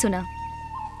तुमने अभी सुना।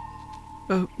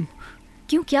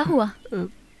 क्यों, क्या हुआ?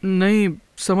 नहीं,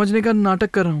 समझने का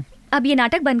नाटक कर रहा हूँ। अब ये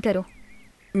नाटक बंद करो।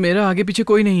 मेरा आगे पीछे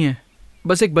कोई नहीं है,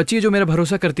 बस एक बच्ची है जो मेरा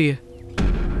भरोसा करती है।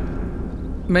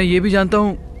 मैं ये भी जानता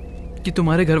हूँ कि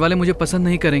तुम्हारे घर वाले मुझे पसंद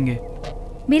नहीं करेंगे।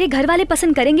 मेरे घर वाले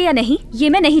पसंद करेंगे या नहीं, ये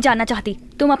मैं नहीं जानना चाहती।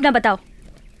 तुम अपना बताओ।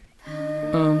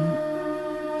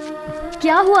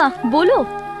 क्या हुआ, बोलो।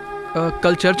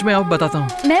 कल चर्च में आओ, बताता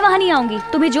हूँ। मैं वहाँ नहीं आऊंगी,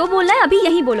 तुम्हें जो बोलना है अभी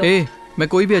यही बोलो। मैं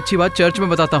कोई भी अच्छी बात चर्च में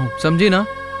बताता हूँ, समझी ना?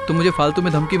 तुम मुझे फालतू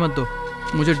में धमकी मत दो,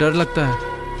 मुझे डर लगता है।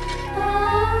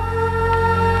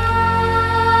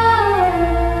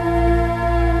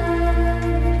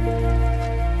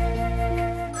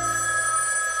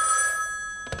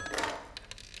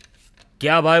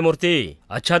 क्या भाई मूर्ति,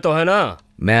 अच्छा तो है ना?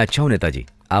 मैं अच्छा हूँ नेताजी,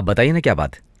 आप बताइए ना क्या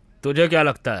बात? तुझे क्या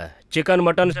लगता है चिकन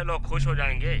मटन से लोग खुश हो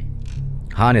जाएंगे?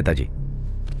 हाँ नेताजी।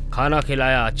 खाना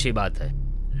खिलाया अच्छी बात है,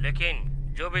 लेकिन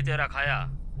जो भी तेरा खाया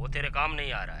वो तेरे काम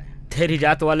नहीं आ रहा है। तेरी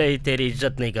जात वाले ही तेरी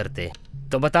इज्जत नहीं करते,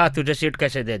 तो बता तुझे सीट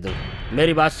कैसे दे दूं?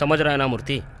 मेरी बात समझ रहा है ना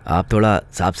मूर्ति? आप थोड़ा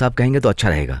साफ साफ कहेंगे तो अच्छा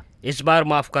रहेगा। इस बार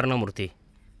माफ करना मूर्ति,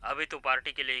 अभी तू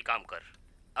पार्टी के लिए ही काम कर,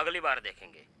 अगली बार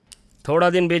देखेंगे। थोड़ा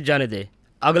दिन बीत जाने दे,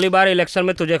 अगली बार इलेक्शन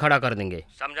में तुझे खड़ा कर देंगे,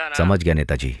 समझा ना? समझ गया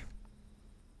नेताजी।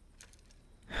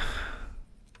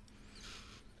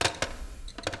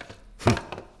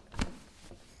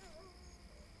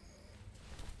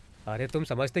 अरे तुम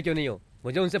समझते क्यों नहीं हो?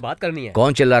 मुझे उनसे बात करनी है।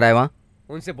 कौन चिल्ला रहा है वहाँ?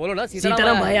 उनसे बोलो ना।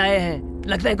 सीताराम भाई आए हैं,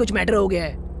 लगता है कुछ मैटर हो गया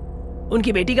है।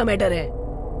 उनकी बेटी का मैटर है।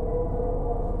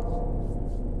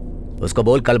 उसको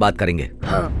बोल कल बात करेंगे।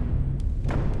 हाँ।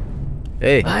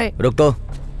 ए, रुक तो।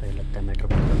 लगता है मैटर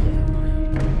बंद कर दिया।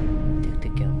 देखते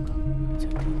क्या होगा।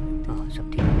 हाँ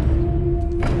सब ठीक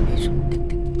है। सुन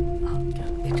देखते। हाँ क्या?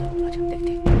 चलो आजा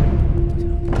देखते।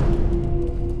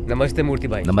 नमस्ते मूर्ति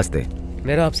भाई। नमस्ते।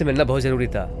 मेरा आपसे मिलना बहुत जरूरी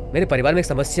था। मेरे परिवार में एक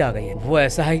समस्या आ गई है। वो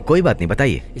ऐसा है। कोई बात नहीं,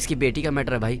 बताइए। इसकी बेटी का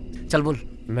मैटर है भाई, चल बोल।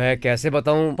 मैं कैसे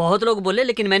बताऊं? बहुत लोग बोले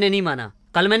लेकिन मैंने नहीं माना।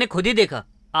 कल मैंने खुद ही देखा,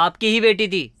 आपकी ही बेटी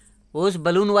थी, वो उस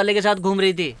बलून वाले के साथ घूम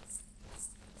रही थी।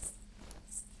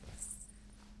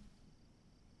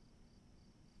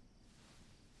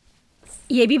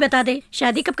 ये भी बता दे,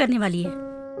 शादी कब करने वाली है?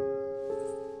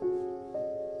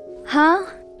 हाँ,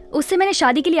 उससे मैंने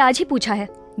शादी के लिए आज ही पूछा है।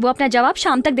 वो अपना जवाब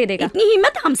शाम तक दे देगा। इतनी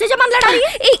हिम्मत, हमसे जबान लड़ा रही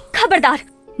है? खबरदार,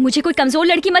 मुझे कोई कमजोर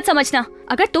लड़की मत समझना।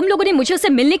 अगर तुम लोगों ने मुझे उससे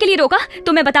मिलने के लिए रोका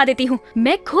तो मैं बता देती हूँ,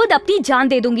 मैं खुद अपनी जान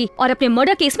दे दूंगी और अपने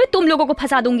मर्डर केस में तुम लोगों को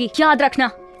फंसा दूंगी। याद रखना,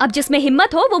 अब जिसमें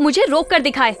हिम्मत हो वो मुझे रोक कर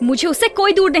दिखाए। मुझे उससे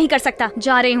कोई दूर नहीं कर सकता।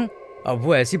 जा रही हूँ। अब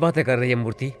वो ऐसी बातें कर रही है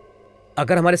मूर्ति।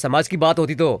 अगर हमारे समाज की बात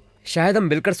होती तो शायद हम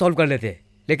मिलकर सॉल्व कर लेते,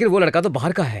 लेकिन वो लड़का तो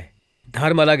बाहर का है,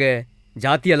 धर्म अलग है,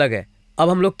 जाति अलग है। अब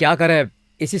हम लोग क्या करें?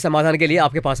 इसी समाधान के लिए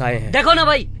आपके पास आए हैं। देखो ना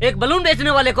भाई, एक बलून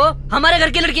बेचने वाले को हमारे घर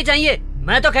की लड़की चाहिए।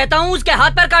 मैं तो कहता हूँ उसके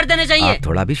हाथ पैर काट देने चाहिए। आप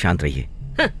थोड़ा भी शांत रहिए।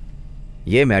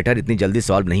 ये मैटर इतनी जल्दी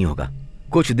सॉल्व नहीं होगा।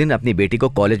 कुछ दिन अपनी बेटी को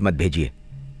कॉलेज मत भेजिए,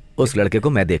 उस लड़के को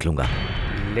मैं देख लूंगा।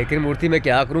 लेकिन मूर्ति मैं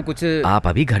क्या करूं? कुछ आप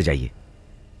अभी घर जाइए।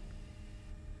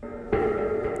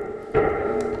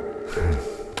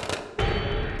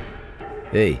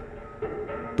 ए,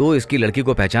 तू इसकी लड़की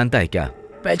को पहचानता है क्या?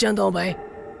 पहचानता हूँ भाई।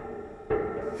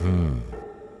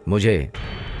 मुझे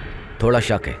थोड़ा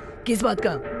शक है। किस बात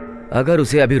का? अगर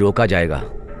उसे अभी रोका जाएगा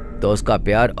तो उसका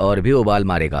प्यार और भी उबाल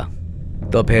मारेगा,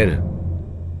 तो फिर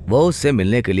वो उससे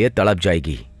मिलने के लिए तड़प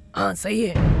जाएगी। हाँ सही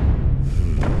है।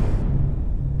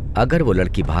 अगर वो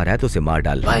लड़की बाहर है तो उसे मार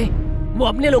डाल। भाई वो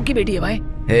अपने लोग की बेटी है भाई।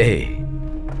 हे,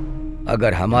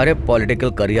 अगर हमारे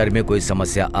पॉलिटिकल करियर में कोई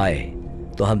समस्या आए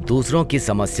तो हम दूसरों की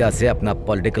समस्या से अपना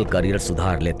पॉलिटिकल करियर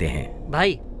सुधार लेते हैं।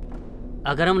 भाई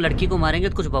अगर हम लड़की को मारेंगे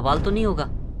तो कुछ बवाल तो नहीं होगा?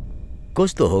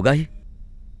 कुछ तो होगा ही,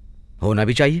 होना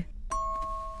भी चाहिए।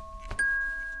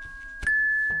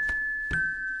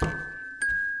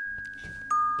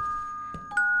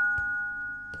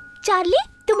 चार्ली,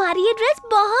 तुम्हारी ये ड्रेस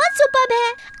बहुत सुपर्ब है।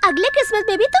 अगले क्रिसमस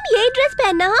में भी तुम यही ड्रेस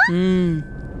पहनना। हाँ?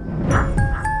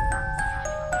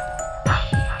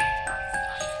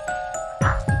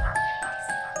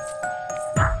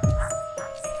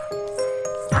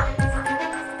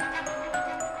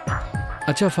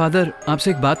 अच्छा फादर,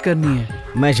 आपसे एक बात करनी है।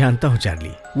 मैं जानता हूँ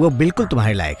चार्ली, वो बिल्कुल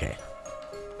तुम्हारे लायक है।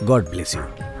 God bless you.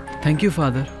 Thank you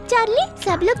father. Charlie,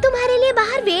 सब लोग तुम्हारे लिए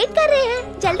बाहर वेट कर रहे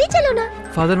हैं, जल्दी चलो ना।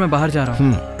 फादर मैं बाहर जा रहा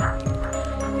हूँ।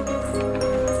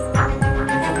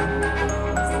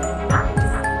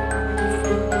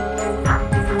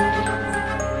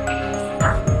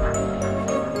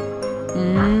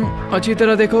 अच्छी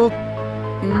तरह देखो,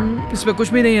 इसमें कुछ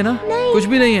भी नहीं है ना? नहीं। कुछ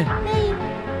भी नहीं है। नहीं।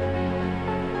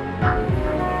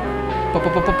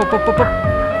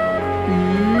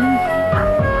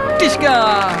 टिश्का।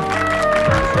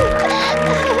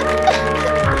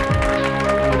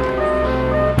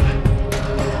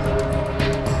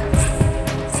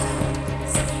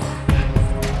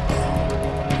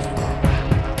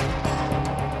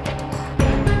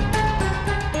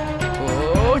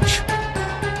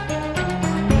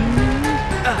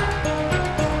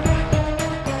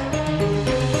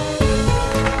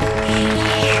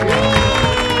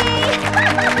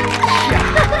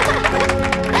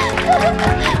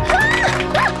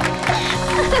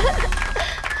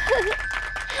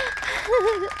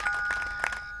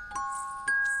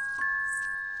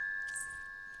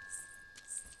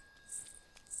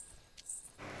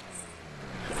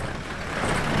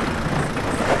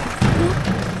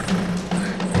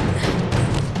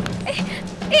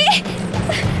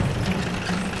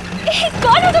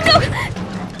 कौन हो तुम लोग?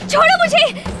 छोड़ो मुझे।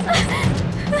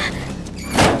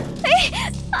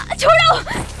 छोड़ो।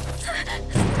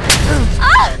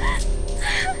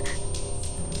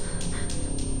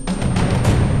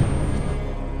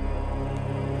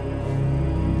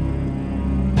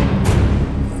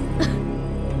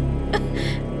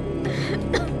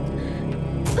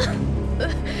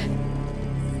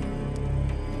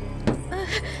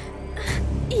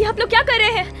 ये आप लोग क्या कर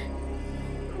रहे हैं?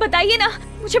 बताइए ना,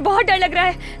 मुझे बहुत डर लग रहा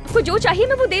है। आपको जो चाहिए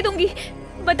मैं वो दे दूंगी।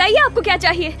 बताइए आपको क्या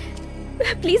चाहिए।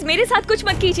 प्लीज मेरे साथ कुछ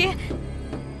मत कीजिए।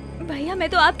 भैया मैं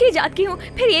तो आपकी जात की हूँ,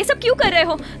 फिर ये सब क्यों कर रहे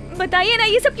हो? बताइए ना,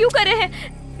 ये सब क्यों कर रहे हैं?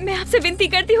 मैं आपसे विनती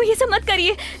करती हूँ, ये सब मत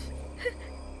करिए।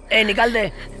 ए निकाल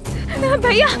दे।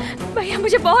 भैया भैया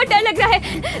मुझे बहुत डर लग रहा है।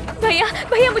 भैया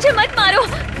भैया मुझे मत मारो,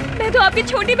 मैं तो आपकी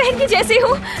छोटी बहन की जैसी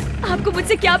हूँ। आपको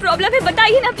मुझसे क्या प्रॉब्लम है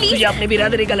बताइए ना प्लीज। तुझे अपनी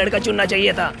बिरादरी का लड़का चुनना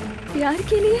चाहिए था। प्यार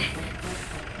के लिए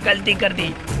गलती कर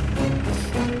दी।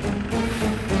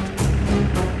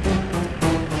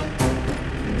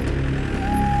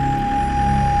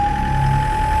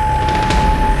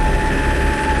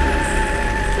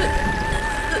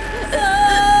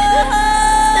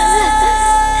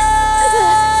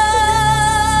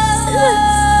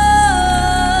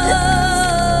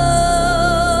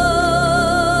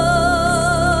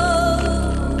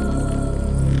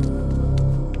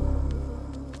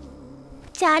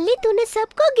 चार्ली, तूने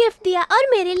सबको गिफ्ट दिया और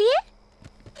मेरे लिए?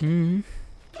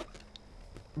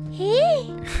 हे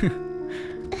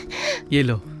ये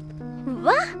लो।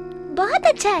 वाह, बहुत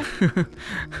अच्छा है।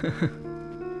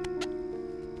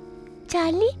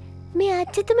 चार्ली, मैं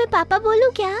आज से तुम्हें पापा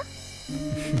बोलूं क्या?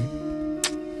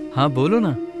 हाँ बोलो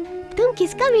ना। तुम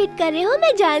किसका वेट कर रहे हो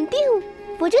मैं जानती हूँ।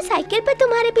 वो जो साइकिल पर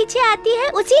तुम्हारे पीछे आती है,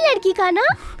 उसी लड़की का ना?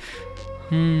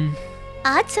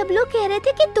 आज सब लोग कह रहे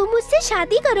थे कि तुम उससे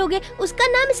शादी करोगे। उसका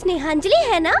नाम स्नेहांजलि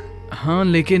है ना? हाँ,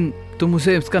 लेकिन तुम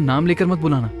उसे उसका नाम लेकर मत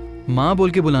बुलाना, माँ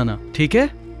बोल के बुलाना, ठीक है?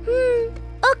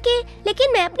 ओके,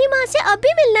 लेकिन मैं अपनी माँ से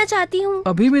अभी मिलना चाहती हूँ।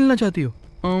 अभी मिलना चाहती हो?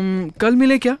 कल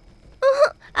मिले क्या?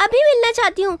 अभी मिलना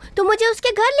चाहती हूँ, तो मुझे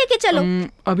उसके घर लेके चलो।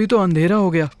 अभी तो अंधेरा हो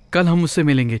गया, कल हम उससे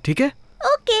मिलेंगे, ठीक है?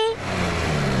 ओके।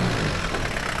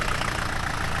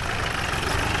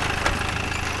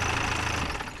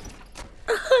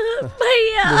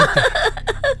 भैया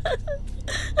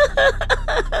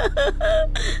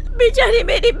बेचारी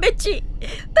मेरी बच्ची,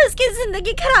 उसकी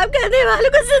जिंदगी खराब करने वालों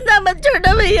को जिंदा मत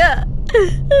छोड़ो भैया।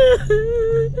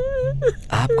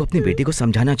 आपको अपनी बेटी को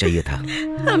समझाना चाहिए था।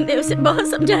 हमने उसे बहुत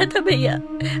समझाया था भैया,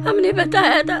 हमने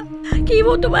बताया था कि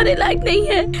वो तुम्हारे लायक नहीं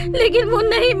है, लेकिन वो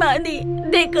नहीं मानी।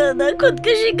 देखो ना,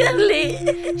 खुदकुशी कर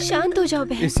ली। शांत हो जाओ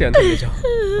बहन। इससे अंदर ले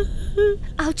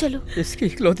जाओ। आओ चलो। इसकी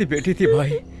इकलौती बेटी थी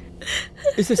भाई,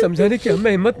 इसे समझाने की हमें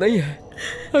हिम्मत नहीं है।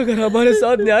 अगर हमारे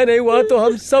साथ न्याय नहीं हुआ तो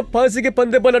हम सब फांसी के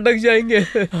फंदे पर लटक जाएंगे।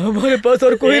 हमारे पास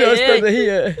और कोई रास्ता नहीं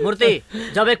है। मूर्ति,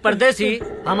 जब एक परदेसी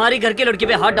हमारी घर की लड़की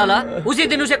पे हाथ डाला, उसी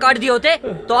दिन उसे काट दिए होते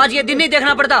तो आज ये दिन नहीं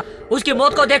देखना पड़ता। उसकी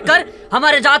मौत को देखकर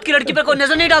हमारे जात की लड़की पर कोई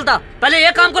नजर नहीं डालता। पहले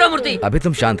ये काम करो मूर्ति। अभी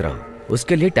तुम शांत रहो,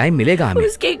 उसके लिए टाइम मिलेगा हमें।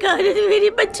 उसके कारण मेरी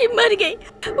बच्ची मर गई,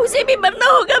 उसे भी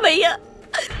मरना होगा भैया।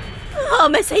 हाँ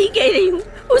मैं सही कह रही हूँ,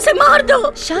 उसे मार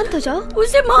दो। शांत हो जाओ।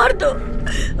 उसे मार दो,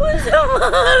 उसे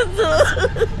मार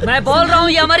दो। मैं बोल रहा हूँ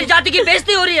ये हमारी जाति की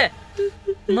बेइज्जती हो रही है।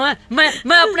 मैं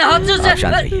अपने हाथ से आप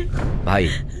शांत रहिए भाई,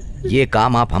 ये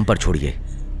काम आप हम पर छोड़िए।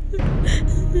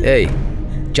 ए,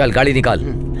 चल गाड़ी निकाल।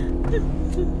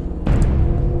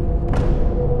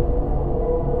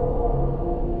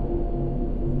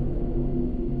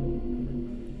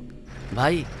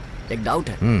 भाई एक डाउट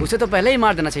है, उसे तो पहले ही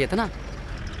मार देना चाहिए था ना।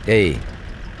 ए,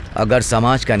 अगर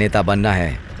समाज का नेता बनना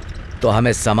है तो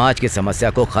हमें समाज की समस्या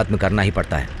को खत्म करना ही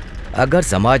पड़ता है। अगर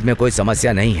समाज में कोई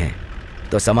समस्या नहीं है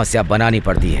तो समस्या बनानी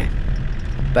पड़ती है।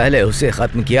 पहले उसे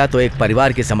खत्म किया तो एक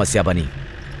परिवार की समस्या बनी,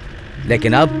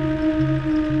 लेकिन अब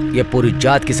ये पूरी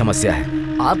जात की समस्या है।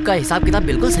 आपका हिसाब किताब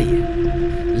बिल्कुल सही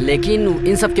है, लेकिन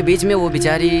इन सब के बीच में वो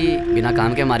बेचारी बिना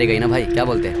काम के मारी गई ना भाई, क्या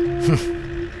बोलते हैं?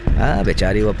 हाँ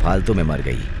बेचारी वो फालतू में मर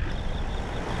गई।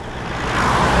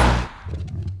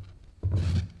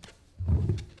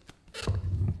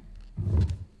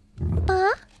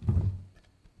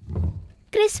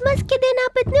 क्रिसमस के दिन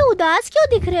आप इतने उदास क्यों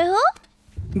दिख रहे हो?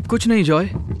 कुछ नहीं जॉय,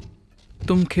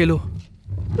 तुम खेलो।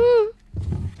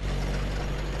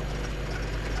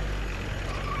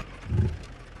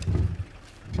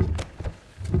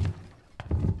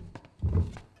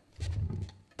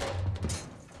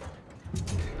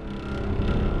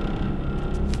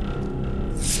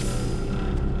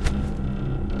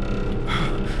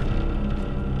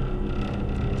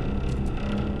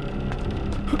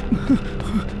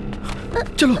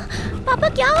 चलो। पापा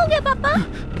क्या हो गया पापा?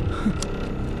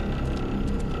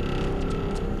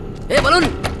 ए बलून,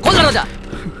 खोल दरवाजा।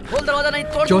 खोल दरवाजा नहीं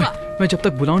तोड़ दूंगा। मैं जब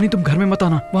तक बुलाऊं नहीं तुम घर में मत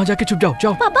आना, वहाँ जाके छुप जाओ।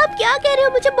 जाओ। पापा आप क्या कह रहे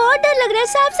हो? मुझे बहुत डर लग रहा है,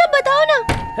 साफ साफ बताओ ना।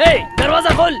 हे,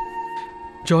 दरवाजा खोल।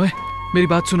 जॉय मेरी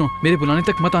बात सुनो, मेरे बुलाने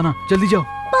तक मत आना, जल्दी जाओ।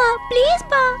 पा प्लीज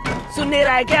पा। सुन नहीं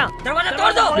रहा है क्या? दरवाजा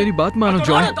तोड़ दो। मेरी बात मानो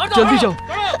जॉय, जल्दी जाओ।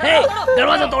 हे,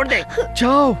 दरवाजा तोड़ दे।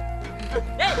 जाओ।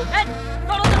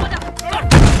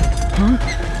 हाँ?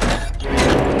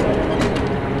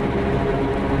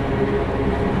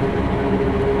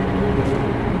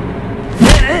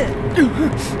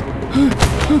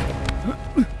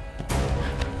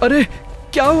 अरे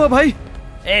क्या हुआ भाई?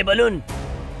 ए बलून,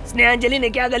 स्नेहांजलि ने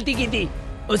क्या गलती की थी?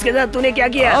 उसके साथ तूने क्या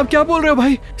किया? आप क्या बोल रहे हो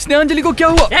भाई? स्नेहांजलि को क्या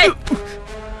हुआ?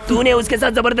 तूने उसके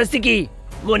साथ जबरदस्ती की,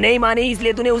 वो नहीं मानी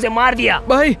इसलिए तूने उसे मार दिया।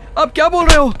 भाई आप क्या बोल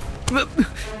रहे हो?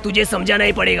 तुझे समझाना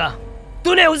ही पड़ेगा,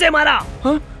 तूने उसे मारा।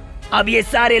 हाँ? अब ये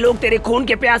सारे लोग तेरे खून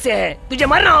के प्यासे हैं, तुझे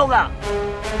मरना होगा।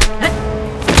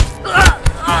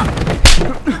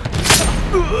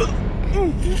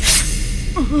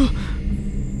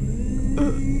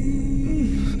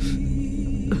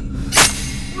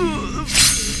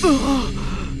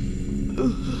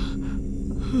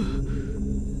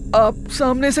 आप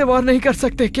सामने से वार नहीं कर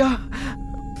सकते क्या?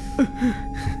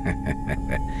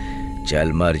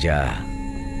 चल मर जा।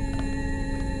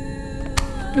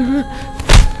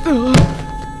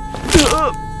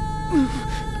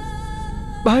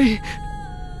 भाई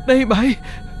नहीं भाई,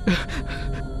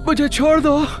 मुझे छोड़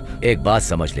दो। एक बात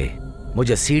समझ ले,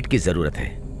 मुझे सीट की जरूरत है।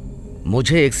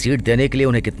 मुझे एक सीट देने के लिए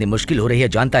उन्हें कितनी मुश्किल हो रही है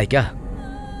जानता है क्या?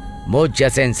 मुझ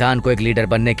जैसे इंसान को एक लीडर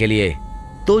बनने के लिए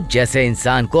तो जैसे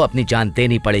इंसान को अपनी जान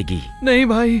देनी पड़ेगी। नहीं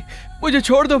भाई, मुझे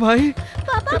छोड़ दो भाई।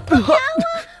 पापा क्या हुआ?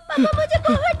 पापा मुझे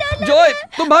बहुत डर लग रहा है। जॉय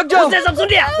तुम भाग जाओ। उसने सब सुन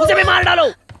लिया, उसे भी मार डालो।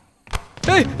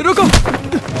 ए, रुको।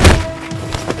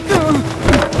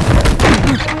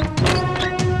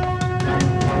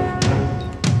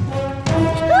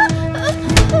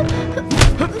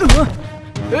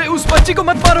 ए, उस बच्ची को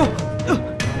मत मारो।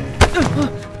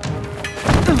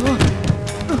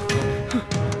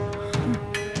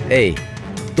 ए,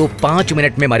 तू 5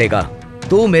 मिनट में मरेगा,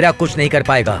 तू मेरा कुछ नहीं कर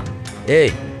पाएगा।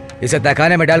 ए, इसे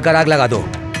तहखाने में डालकर आग लगा दो।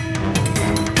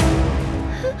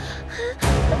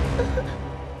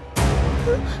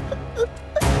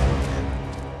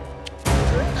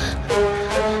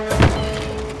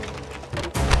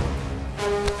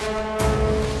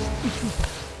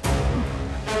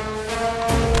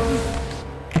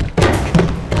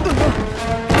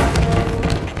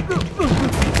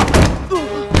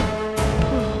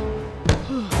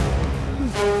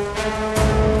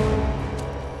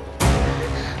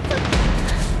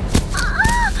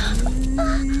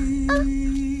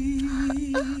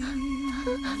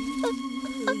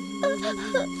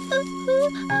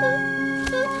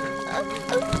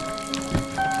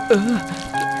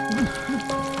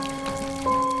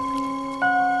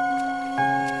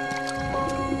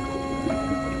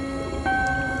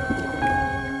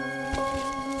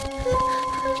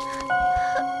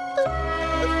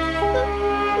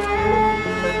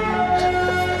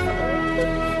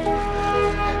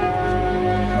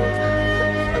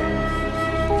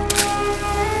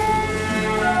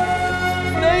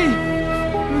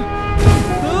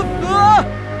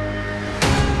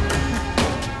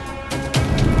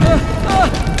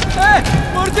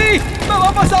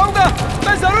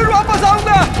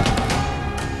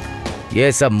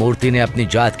 ये सब मूर्ति ने अपनी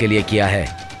जात के लिए किया है।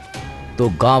 तो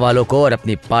गांव वालों को और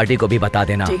अपनी पार्टी को भी बता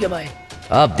देना। ठीक है भाई।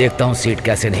 अब देखता हूँ सीट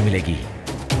कैसे नहीं मिलेगी।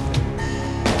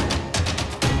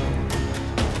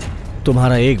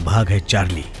 तुम्हारा एक भाग है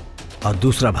चार्ली और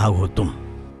दूसरा भाग हो तुम।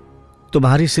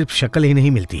 तुम्हारी सिर्फ शक्ल ही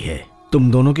नहीं मिलती है,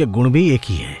 तुम दोनों के गुण भी एक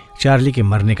ही है। चार्ली के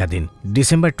मरने का दिन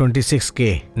दिसंबर 26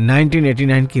 के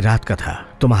 1989 की रात का था।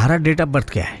 तुम्हारा डेट ऑफ बर्थ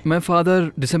क्या है? मैं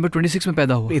फादर दिसंबर 26 में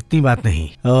पैदा हुआ। इतनी बात नहीं।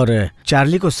 और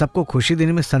चार्ली को सबको खुशी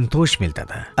देने में संतोष मिलता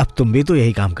था। अब तुम भी तो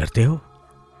यही काम करते हो।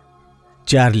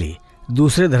 चार्ली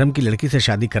दूसरे धर्म की लड़की से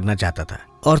शादी करना चाहता था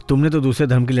और तुमने तो दूसरे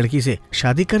धर्म की लड़की से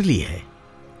शादी कर ली है।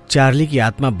 चार्ली की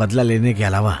आत्मा बदला लेने के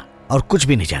अलावा और कुछ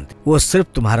भी नहीं जानती। वो सिर्फ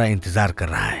तुम्हारा इंतजार कर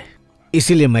रहा है।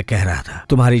 इसीलिए मैं कह रहा था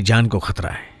तुम्हारी जान को खतरा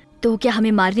है। तो क्या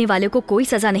हमें मारने वाले को कोई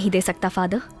सजा नहीं दे सकता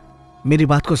फादर? मेरी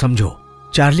बात को समझो,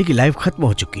 चार्ली की लाइफ खत्म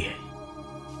हो चुकी है।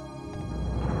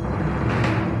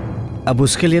 अब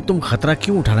उसके लिए तुम खतरा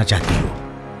क्यों उठाना चाहती हो?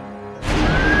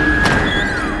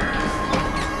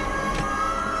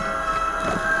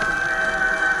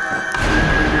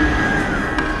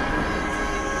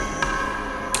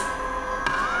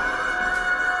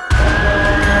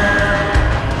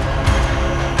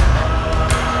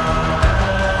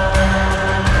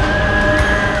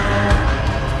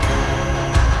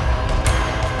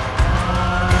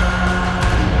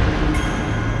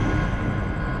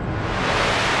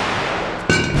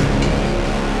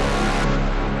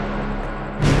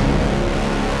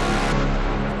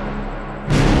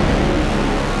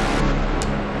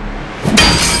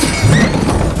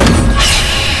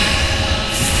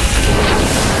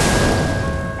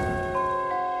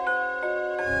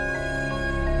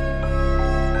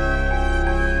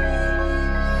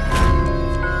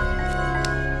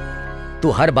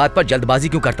 तू हर बात पर जल्दबाजी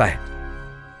क्यों करता है?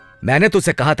 मैंने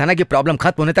तुझसे कहा था ना कि प्रॉब्लम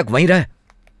खत्म होने तक वहीं रह।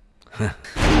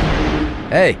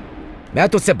 ए, मैं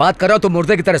तुझसे बात कर रहा हूं तो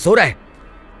मुर्दे की तरह सो रहा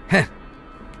है।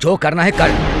 जो करना है कर।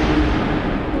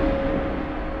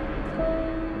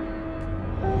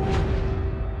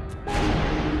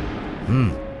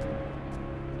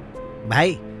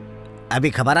 भाई अभी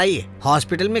खबर आई है,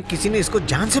 हॉस्पिटल में किसी ने इसको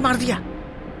जान से मार दिया।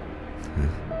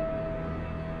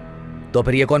 तो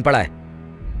फिर ये कौन पड़ा है?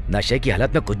 नशे की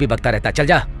हालत में कुछ भी बकता रहता। चल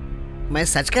जा। मैं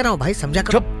सच कह रहा हूँ भाई, समझा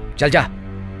करो। चुप, चल जा।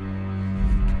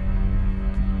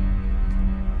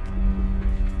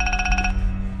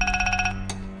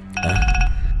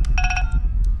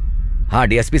 हाँ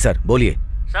डीएसपी सर बोलिए।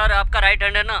 सर आपका राइट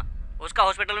हैंड है ना, उसका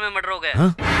हॉस्पिटल में मर्डर हो गया।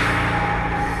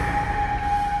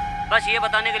 बस ये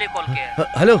बताने के लिए कॉल किया है।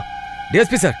 Hello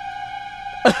DSP sir.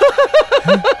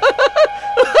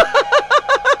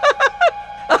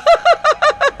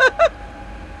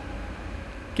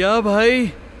 क्या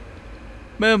भाई,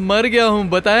 मैं मर गया हूं,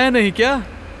 बताया नहीं क्या?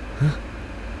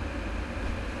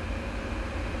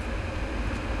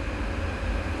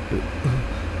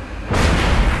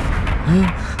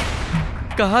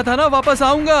 कहा था ना वापस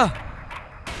आऊंगा।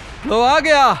 लो आ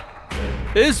गया।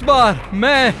 इस बार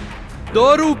मैं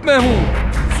 2 रूप में हूं।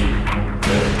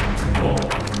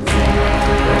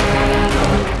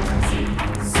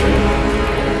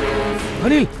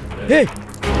 अनिल, हे,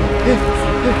 हे,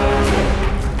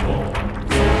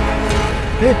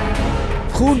 हे,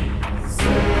 खून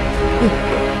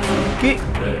की।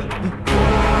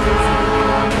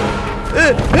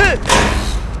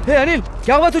 हे अनिल,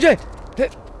 क्या हुआ तुझे?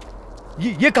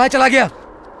 ये कहाँ चला गया?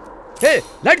 हे,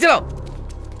 लाइट जलाओ।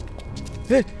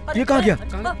 हे, ये कहाँ गया?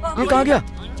 ये कहाँ गया?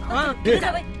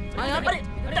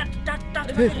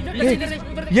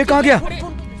 ये कहाँ गया?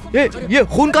 ये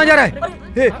खून कहाँ जा रहा है?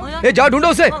 हे, जाओ ढूंढो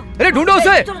उसे। अरे ढूंढो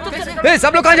उसे। हे,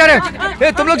 सब लोग कहाँ जा रहे हैं?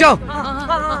 हे, तुम लोग जाओ।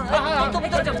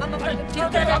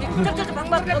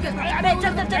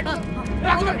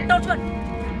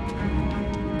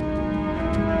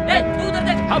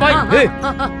 हाँ भाई।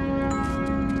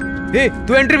 हे,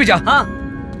 तू एंट्री भी जा। हाँ।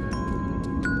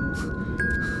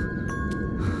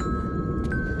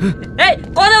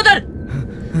 कौन है उधर?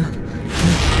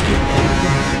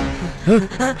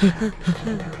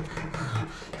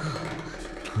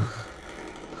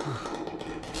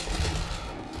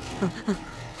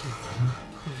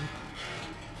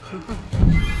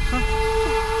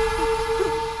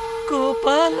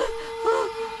 गोपाल।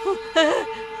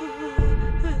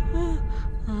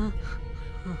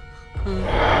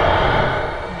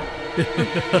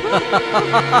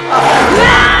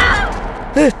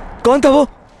 कौन था वो?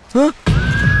 हाँ?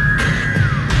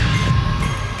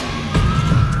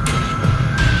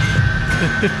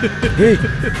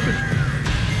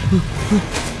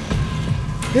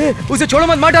 उसे छोड़ो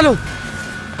मत, मार डालो।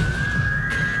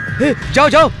 जाओ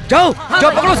जाओ जाओ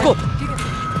जाओ, पकड़ो उसको।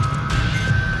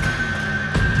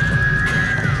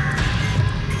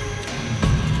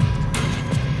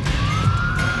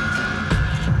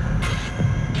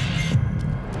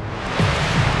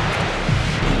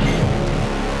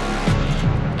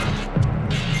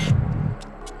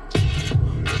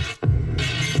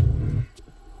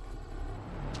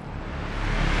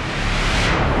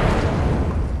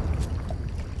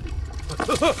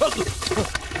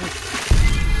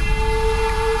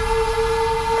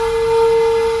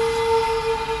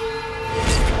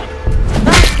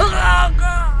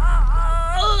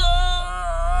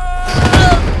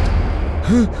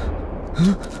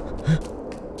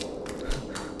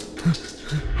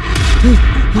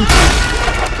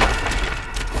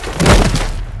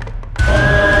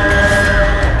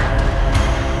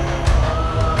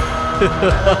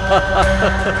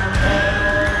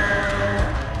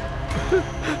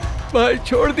 भाई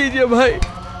छोड़ दीजिए भाई।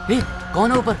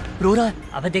 कौन है ऊपर रो रहा है?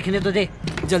 अबे देखने तो दे,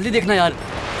 जल्दी देखना यार।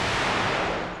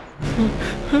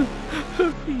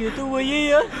 ये तो वही है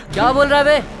यार। क्या बोल रहा है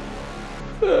बे?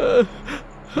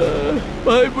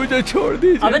 भाई मुझे छोड़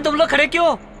दीजिए। अबे तुम लोग खड़े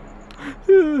क्यों?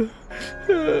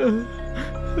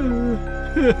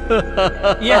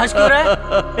 ये हंस क्यों रहा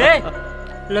है?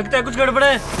 लगता है कुछ गड़बड़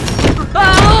है।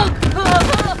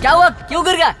 क्या हुआ? क्यों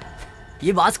गिर गया?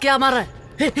 ये बांस क्या मार रहा है?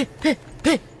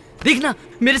 देखना,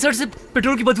 मेरे सर से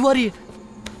पेट्रोल की बदबू आ रही है।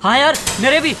 हाँ यार,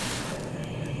 मेरे भी।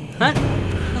 हाँ?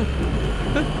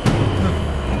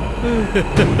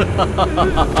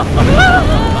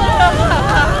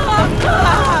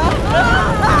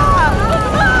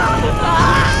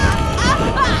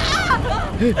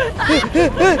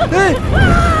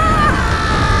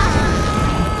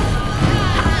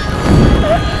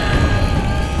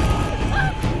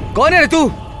 कौन है रे तू?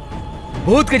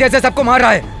 भूत के जैसे सबको मार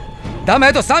रहा है। दम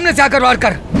है तो सामने से आकर वार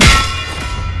कर।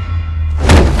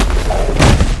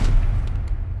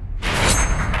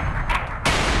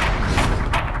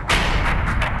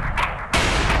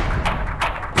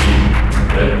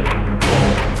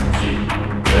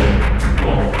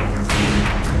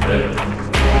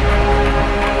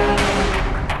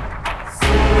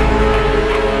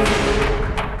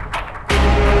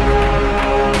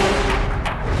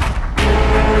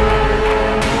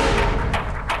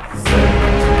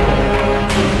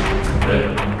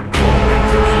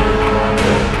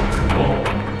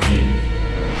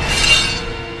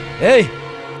 ए,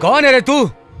 कौन है रे तू?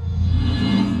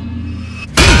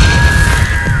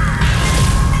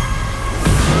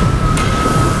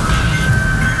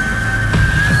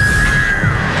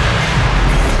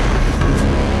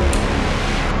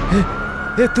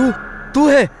 ए, तू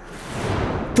है?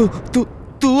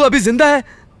 तू अभी जिंदा है?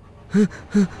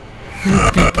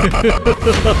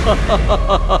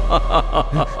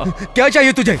 क्या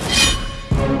चाहिए तुझे?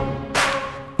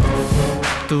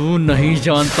 तू नहीं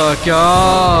जानता क्या?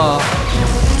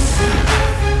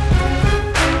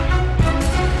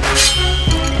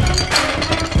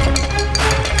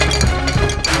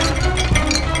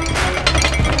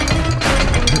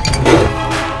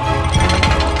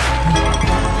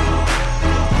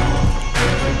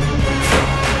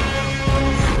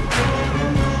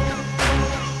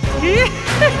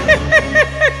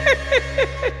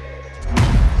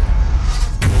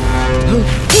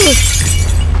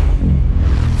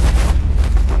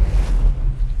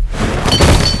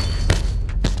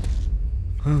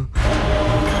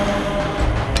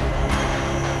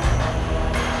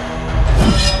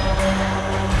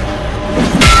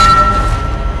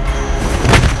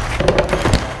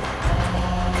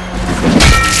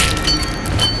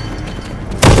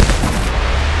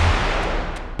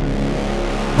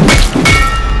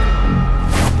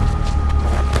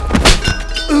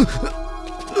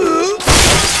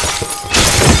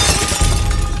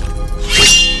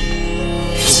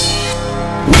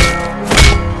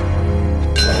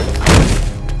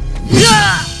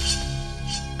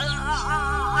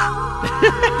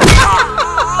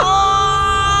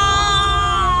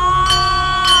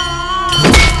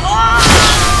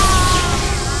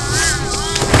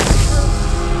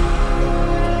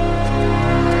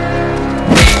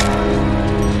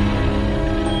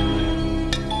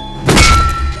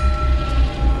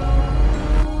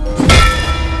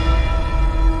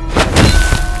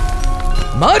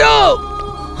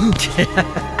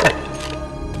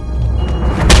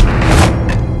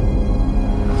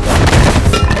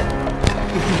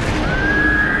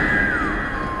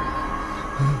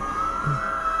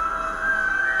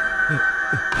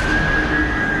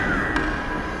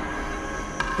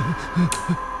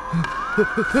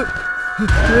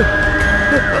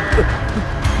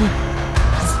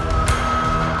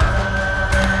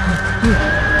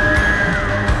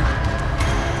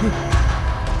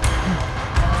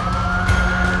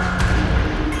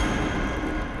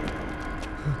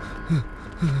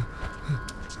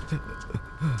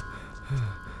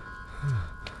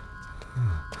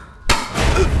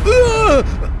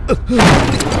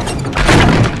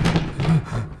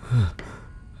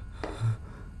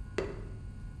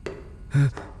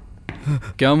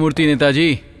 क्या मूर्ति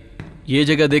नेताजी, ये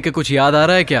जगह देख के कुछ याद आ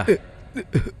रहा है क्या?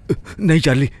 नहीं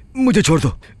चार्ली, मुझे छोड़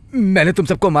दो। मैंने तुम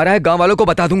सबको मारा है, गांव वालों को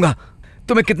बता दूंगा।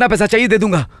 तुम्हें कितना पैसा चाहिए दे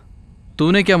दूंगा।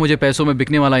 तूने क्या मुझे पैसों में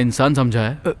बिकने वाला इंसान समझा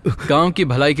है? गांव की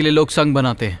भलाई के लिए लोग संग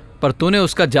बनाते हैं, पर तूने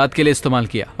उसका जात के लिए इस्तेमाल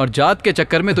किया और जात के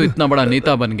चक्कर में तो इतना बड़ा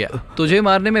नेता बन गया। तुझे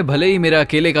मारने में भले ही मेरा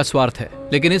अकेले का स्वार्थ है,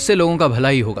 लेकिन इससे लोगों का भला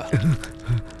ही होगा।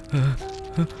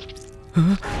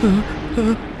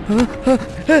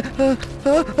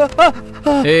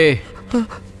 ए,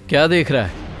 क्या देख रहा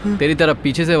है? तेरी तरफ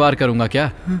पीछे से वार करूंगा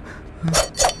क्या?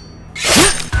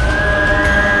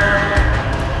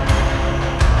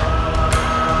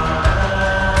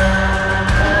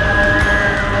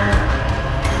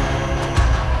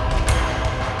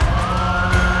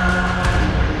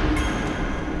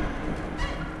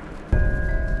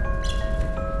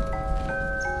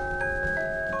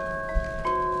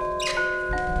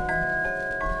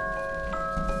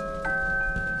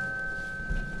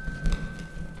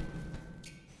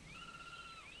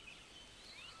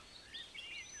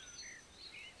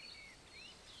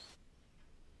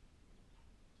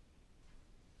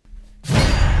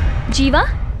 जीवा,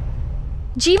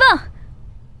 जीवा,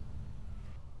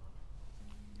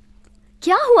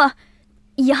 क्या हुआ?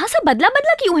 यहाँ से बदला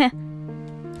बदला क्यों है?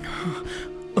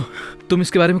 तुम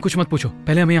इसके बारे में कुछ मत पूछो,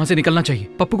 पहले हमें यहाँ से निकलना चाहिए।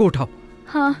 पप्पू को उठाओ।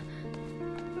 हाँ,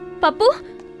 पप्पू,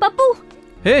 पप्पू।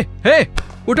 हे, हे,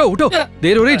 उठो, उठो,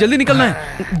 देर हो रही, जल्दी निकलना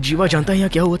है। जीवा जानता है यहाँ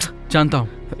क्या हुआ था? जानता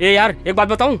हूँ। ए यार, एक बात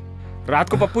बताऊं, रात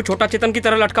को पप्पू छोटा चेतन की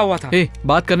तरह लटका हुआ था। ए,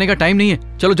 बात करने का टाइम नहीं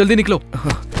है, चलो जल्दी निकलो।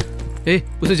 ए,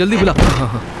 उसे जल्दी बुला।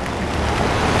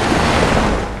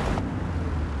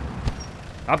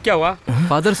 अब क्या हुआ?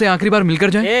 फादर से आखिरी बार मिलकर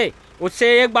जाए। ए, उससे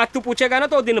एक बात तू पूछेगा ना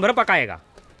तो दिन भर पकाएगा।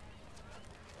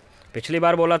 पिछली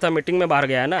बार बोला था मीटिंग में बाहर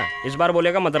गया है ना, इस बार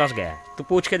बोलेगा मद्रास गया है। तू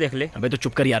पूछ के देख ले। अबे तो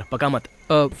चुप कर यार, पका मत।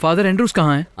 फादर एंड्रूज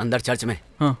कहाँ है? अंदर चर्च में।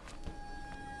 हाँ।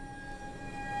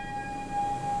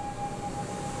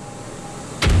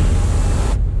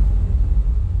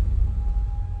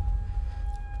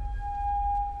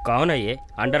 कौन है ये?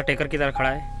 अंडरटेकर की तरह खड़ा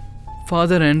है।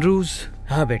 Father Andrews.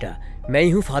 हाँ बेटा, मैं ही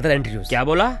हूँ फादर एंड्रूज। क्या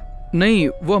बोला? नहीं,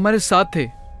 वो हमारे साथ थे,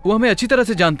 वो हमें अच्छी तरह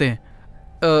से जानते हैं।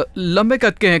 लंबे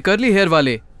कद के हैं, कर्ली हेयर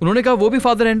वाले। उन्होंने कहा वो भी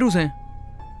फादर एंड्रूज हैं।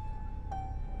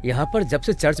 यहाँ पर जब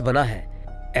से चर्च बना है,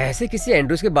 ऐसे किसी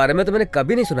एंड्रूज के बारे में तो मैंने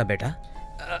कभी नहीं सुना बेटा।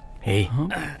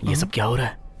 ये सब क्या हो रहा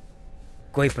है?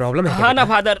 कोई प्रॉब्लम है? हाँ ना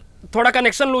फादर, थोड़ा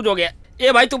कनेक्शन लूज हो गया।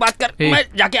 ए भाई तू बात कर, मैं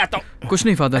जाके आता हूँ। कुछ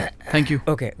नहीं father, thank you.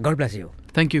 Okay, God bless you.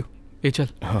 Thank you. ए चल।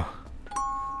 हाँ।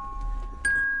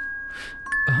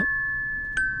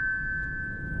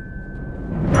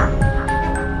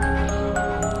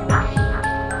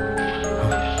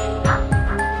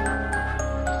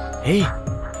 हे,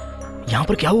 यहाँ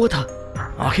पर क्या हुआ था?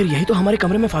 आखिर यही तो हमारे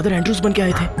कमरे में फादर एंड्रूज बन के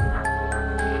आए थे।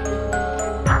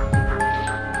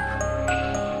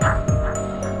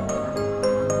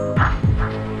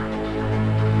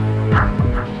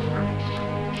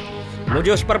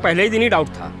 मुझे उस पर पहले ही दिन ही डाउट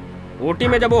था। ऊटी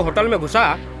में जब वो होटल में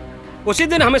घुसा, उसी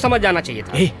दिन हमें समझ जाना चाहिए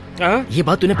था। ये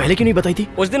बात तूने पहले क्यों नहीं बताई थी?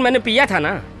 उस दिन मैंने पिया था ना।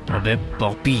 अबे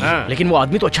पॉपी। लेकिन वो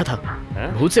आदमी तो अच्छा था।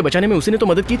 भूत से बचाने में उसी ने तो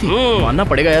मदद की थी। मानना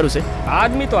पड़ेगा यार उसे।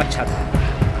 आदमी तो अच्छा था।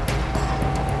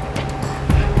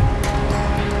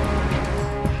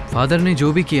 फादर ने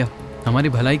जो भी किया हमारी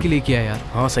भलाई के लिए किया यार।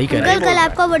 हाँ सही कह रहा है। कल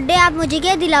आपका बर्थडे, आप मुझे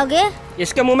क्या दिलाओगे?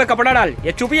 इसके मुंह में कपड़ा डाल,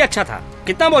 ये चुप ही अच्छा था।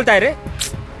 कितना बोलता है रे?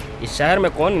 इस शहर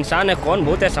में कौन इंसान है कौन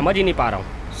भूत है समझ ही नहीं पा रहा हूँ।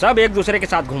 सब एक दूसरे के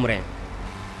साथ घूम रहे हैं।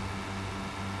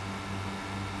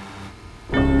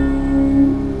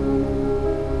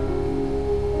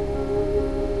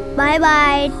 Bye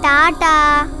bye, Tata.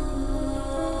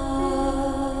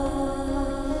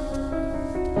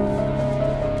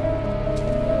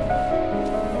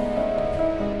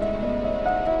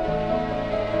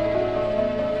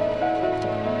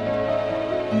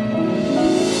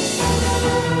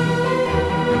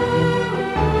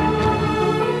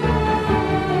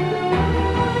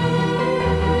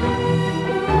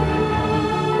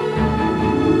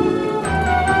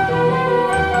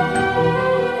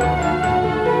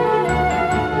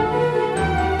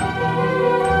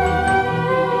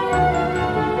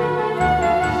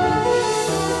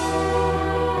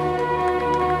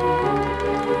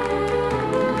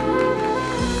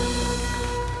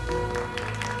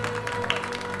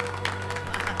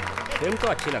 फिल्म तो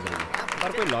अच्छी लग रही है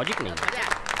पर कोई लॉजिक नहीं है।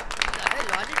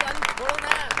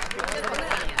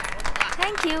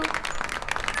 Thank you.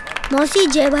 मौसी,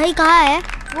 जय भाई कहाँ है?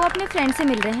 वो अपने फ्रेंड से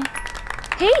मिल रहे हैं।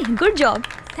 हे, गुड जॉब।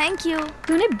 Thank you.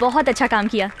 तूने बहुत अच्छा काम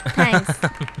किया। थैंक्स।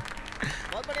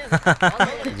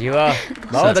 जीवा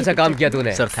बहुत अच्छा काम किया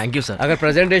तूने सर थैंक यू सर। अगर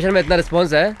प्रेजेंटेशन में इतना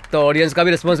रिस्पांस है तो ऑडियंस का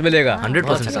भी रिस्पांस मिलेगा।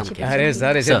 100%। अरे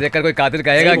सर इसे देखकर कोई कातिल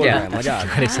कहेगा क्या? मजा आ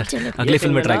गया। अरे सर अगली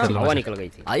फिल्म में ट्राई कर लूंगा। हवा निकल गई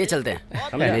थी। आइए चलते हैं,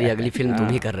 मेरी अगली फिल्म तुम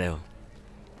ही कर रहे हो।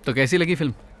 तो कैसी लगी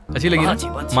फिल्म? अच्छी लगी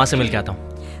ना? माँ से मिल के आता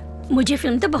हूँ। मुझे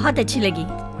फिल्म तो बहुत अच्छी लगी।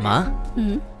 माँ?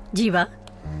 जीवा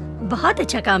बहुत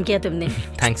अच्छा काम किया तुमने।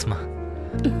 थैंक्स माँ।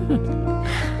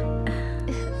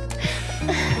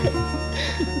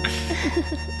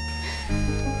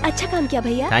 अच्छा काम किया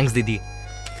भैया। थैंक्स दीदी।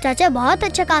 चाचा बहुत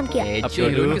अच्छा काम किया। अब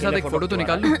हीरोइन के साथ एक फोटो तो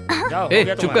निकाल लूं।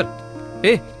 ए चुप कर।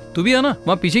 ए तू भी आना,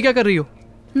 वहाँ पीछे क्या कर रही हो?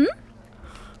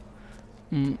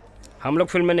 हम लोग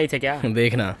फिल्म में नहीं थे क्या?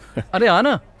 देखना। अरे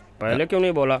आना। पहले क्यों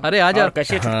नहीं बोला? अरे आजा।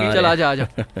 कैसी छुट्टी? चल आजा आजा।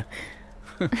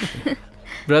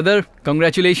 Brother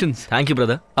congratulations. Thank you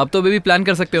brother. अब तो बेबी प्लान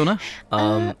कर सकते हो ना?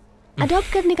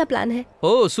 अडॉप्ट करने का प्लान है।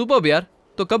 ओह सुपर्ब यार।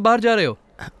 तो कब बाहर जा रहे हो?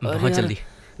 बहुत जल्दी।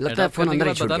 लगता है फोन अंदर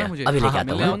ही छूट गया। अभी लेके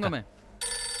आता हूँ मैं।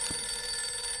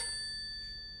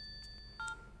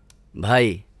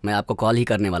 भाई मैं आपको कॉल ही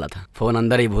करने वाला था, फोन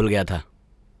अंदर ही भूल गया था।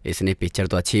 इसने पिक्चर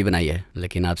तो अच्छी ही बनाई है,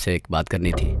 लेकिन आपसे एक बात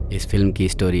करनी थी। इस फिल्म की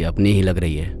स्टोरी अपनी ही लग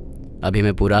रही है। अभी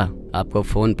मैं पूरा आपको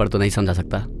फ़ोन पर तो नहीं समझा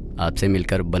सकता, आपसे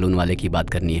मिलकर बलून वाले की बात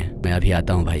करनी है। मैं अभी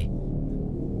आता हूँ भाई।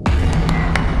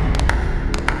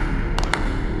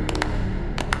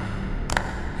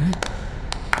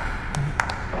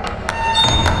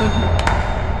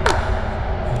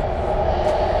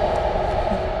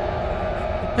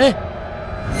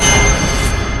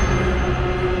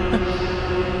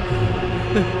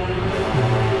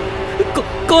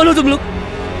 कौन हो तुम लोग?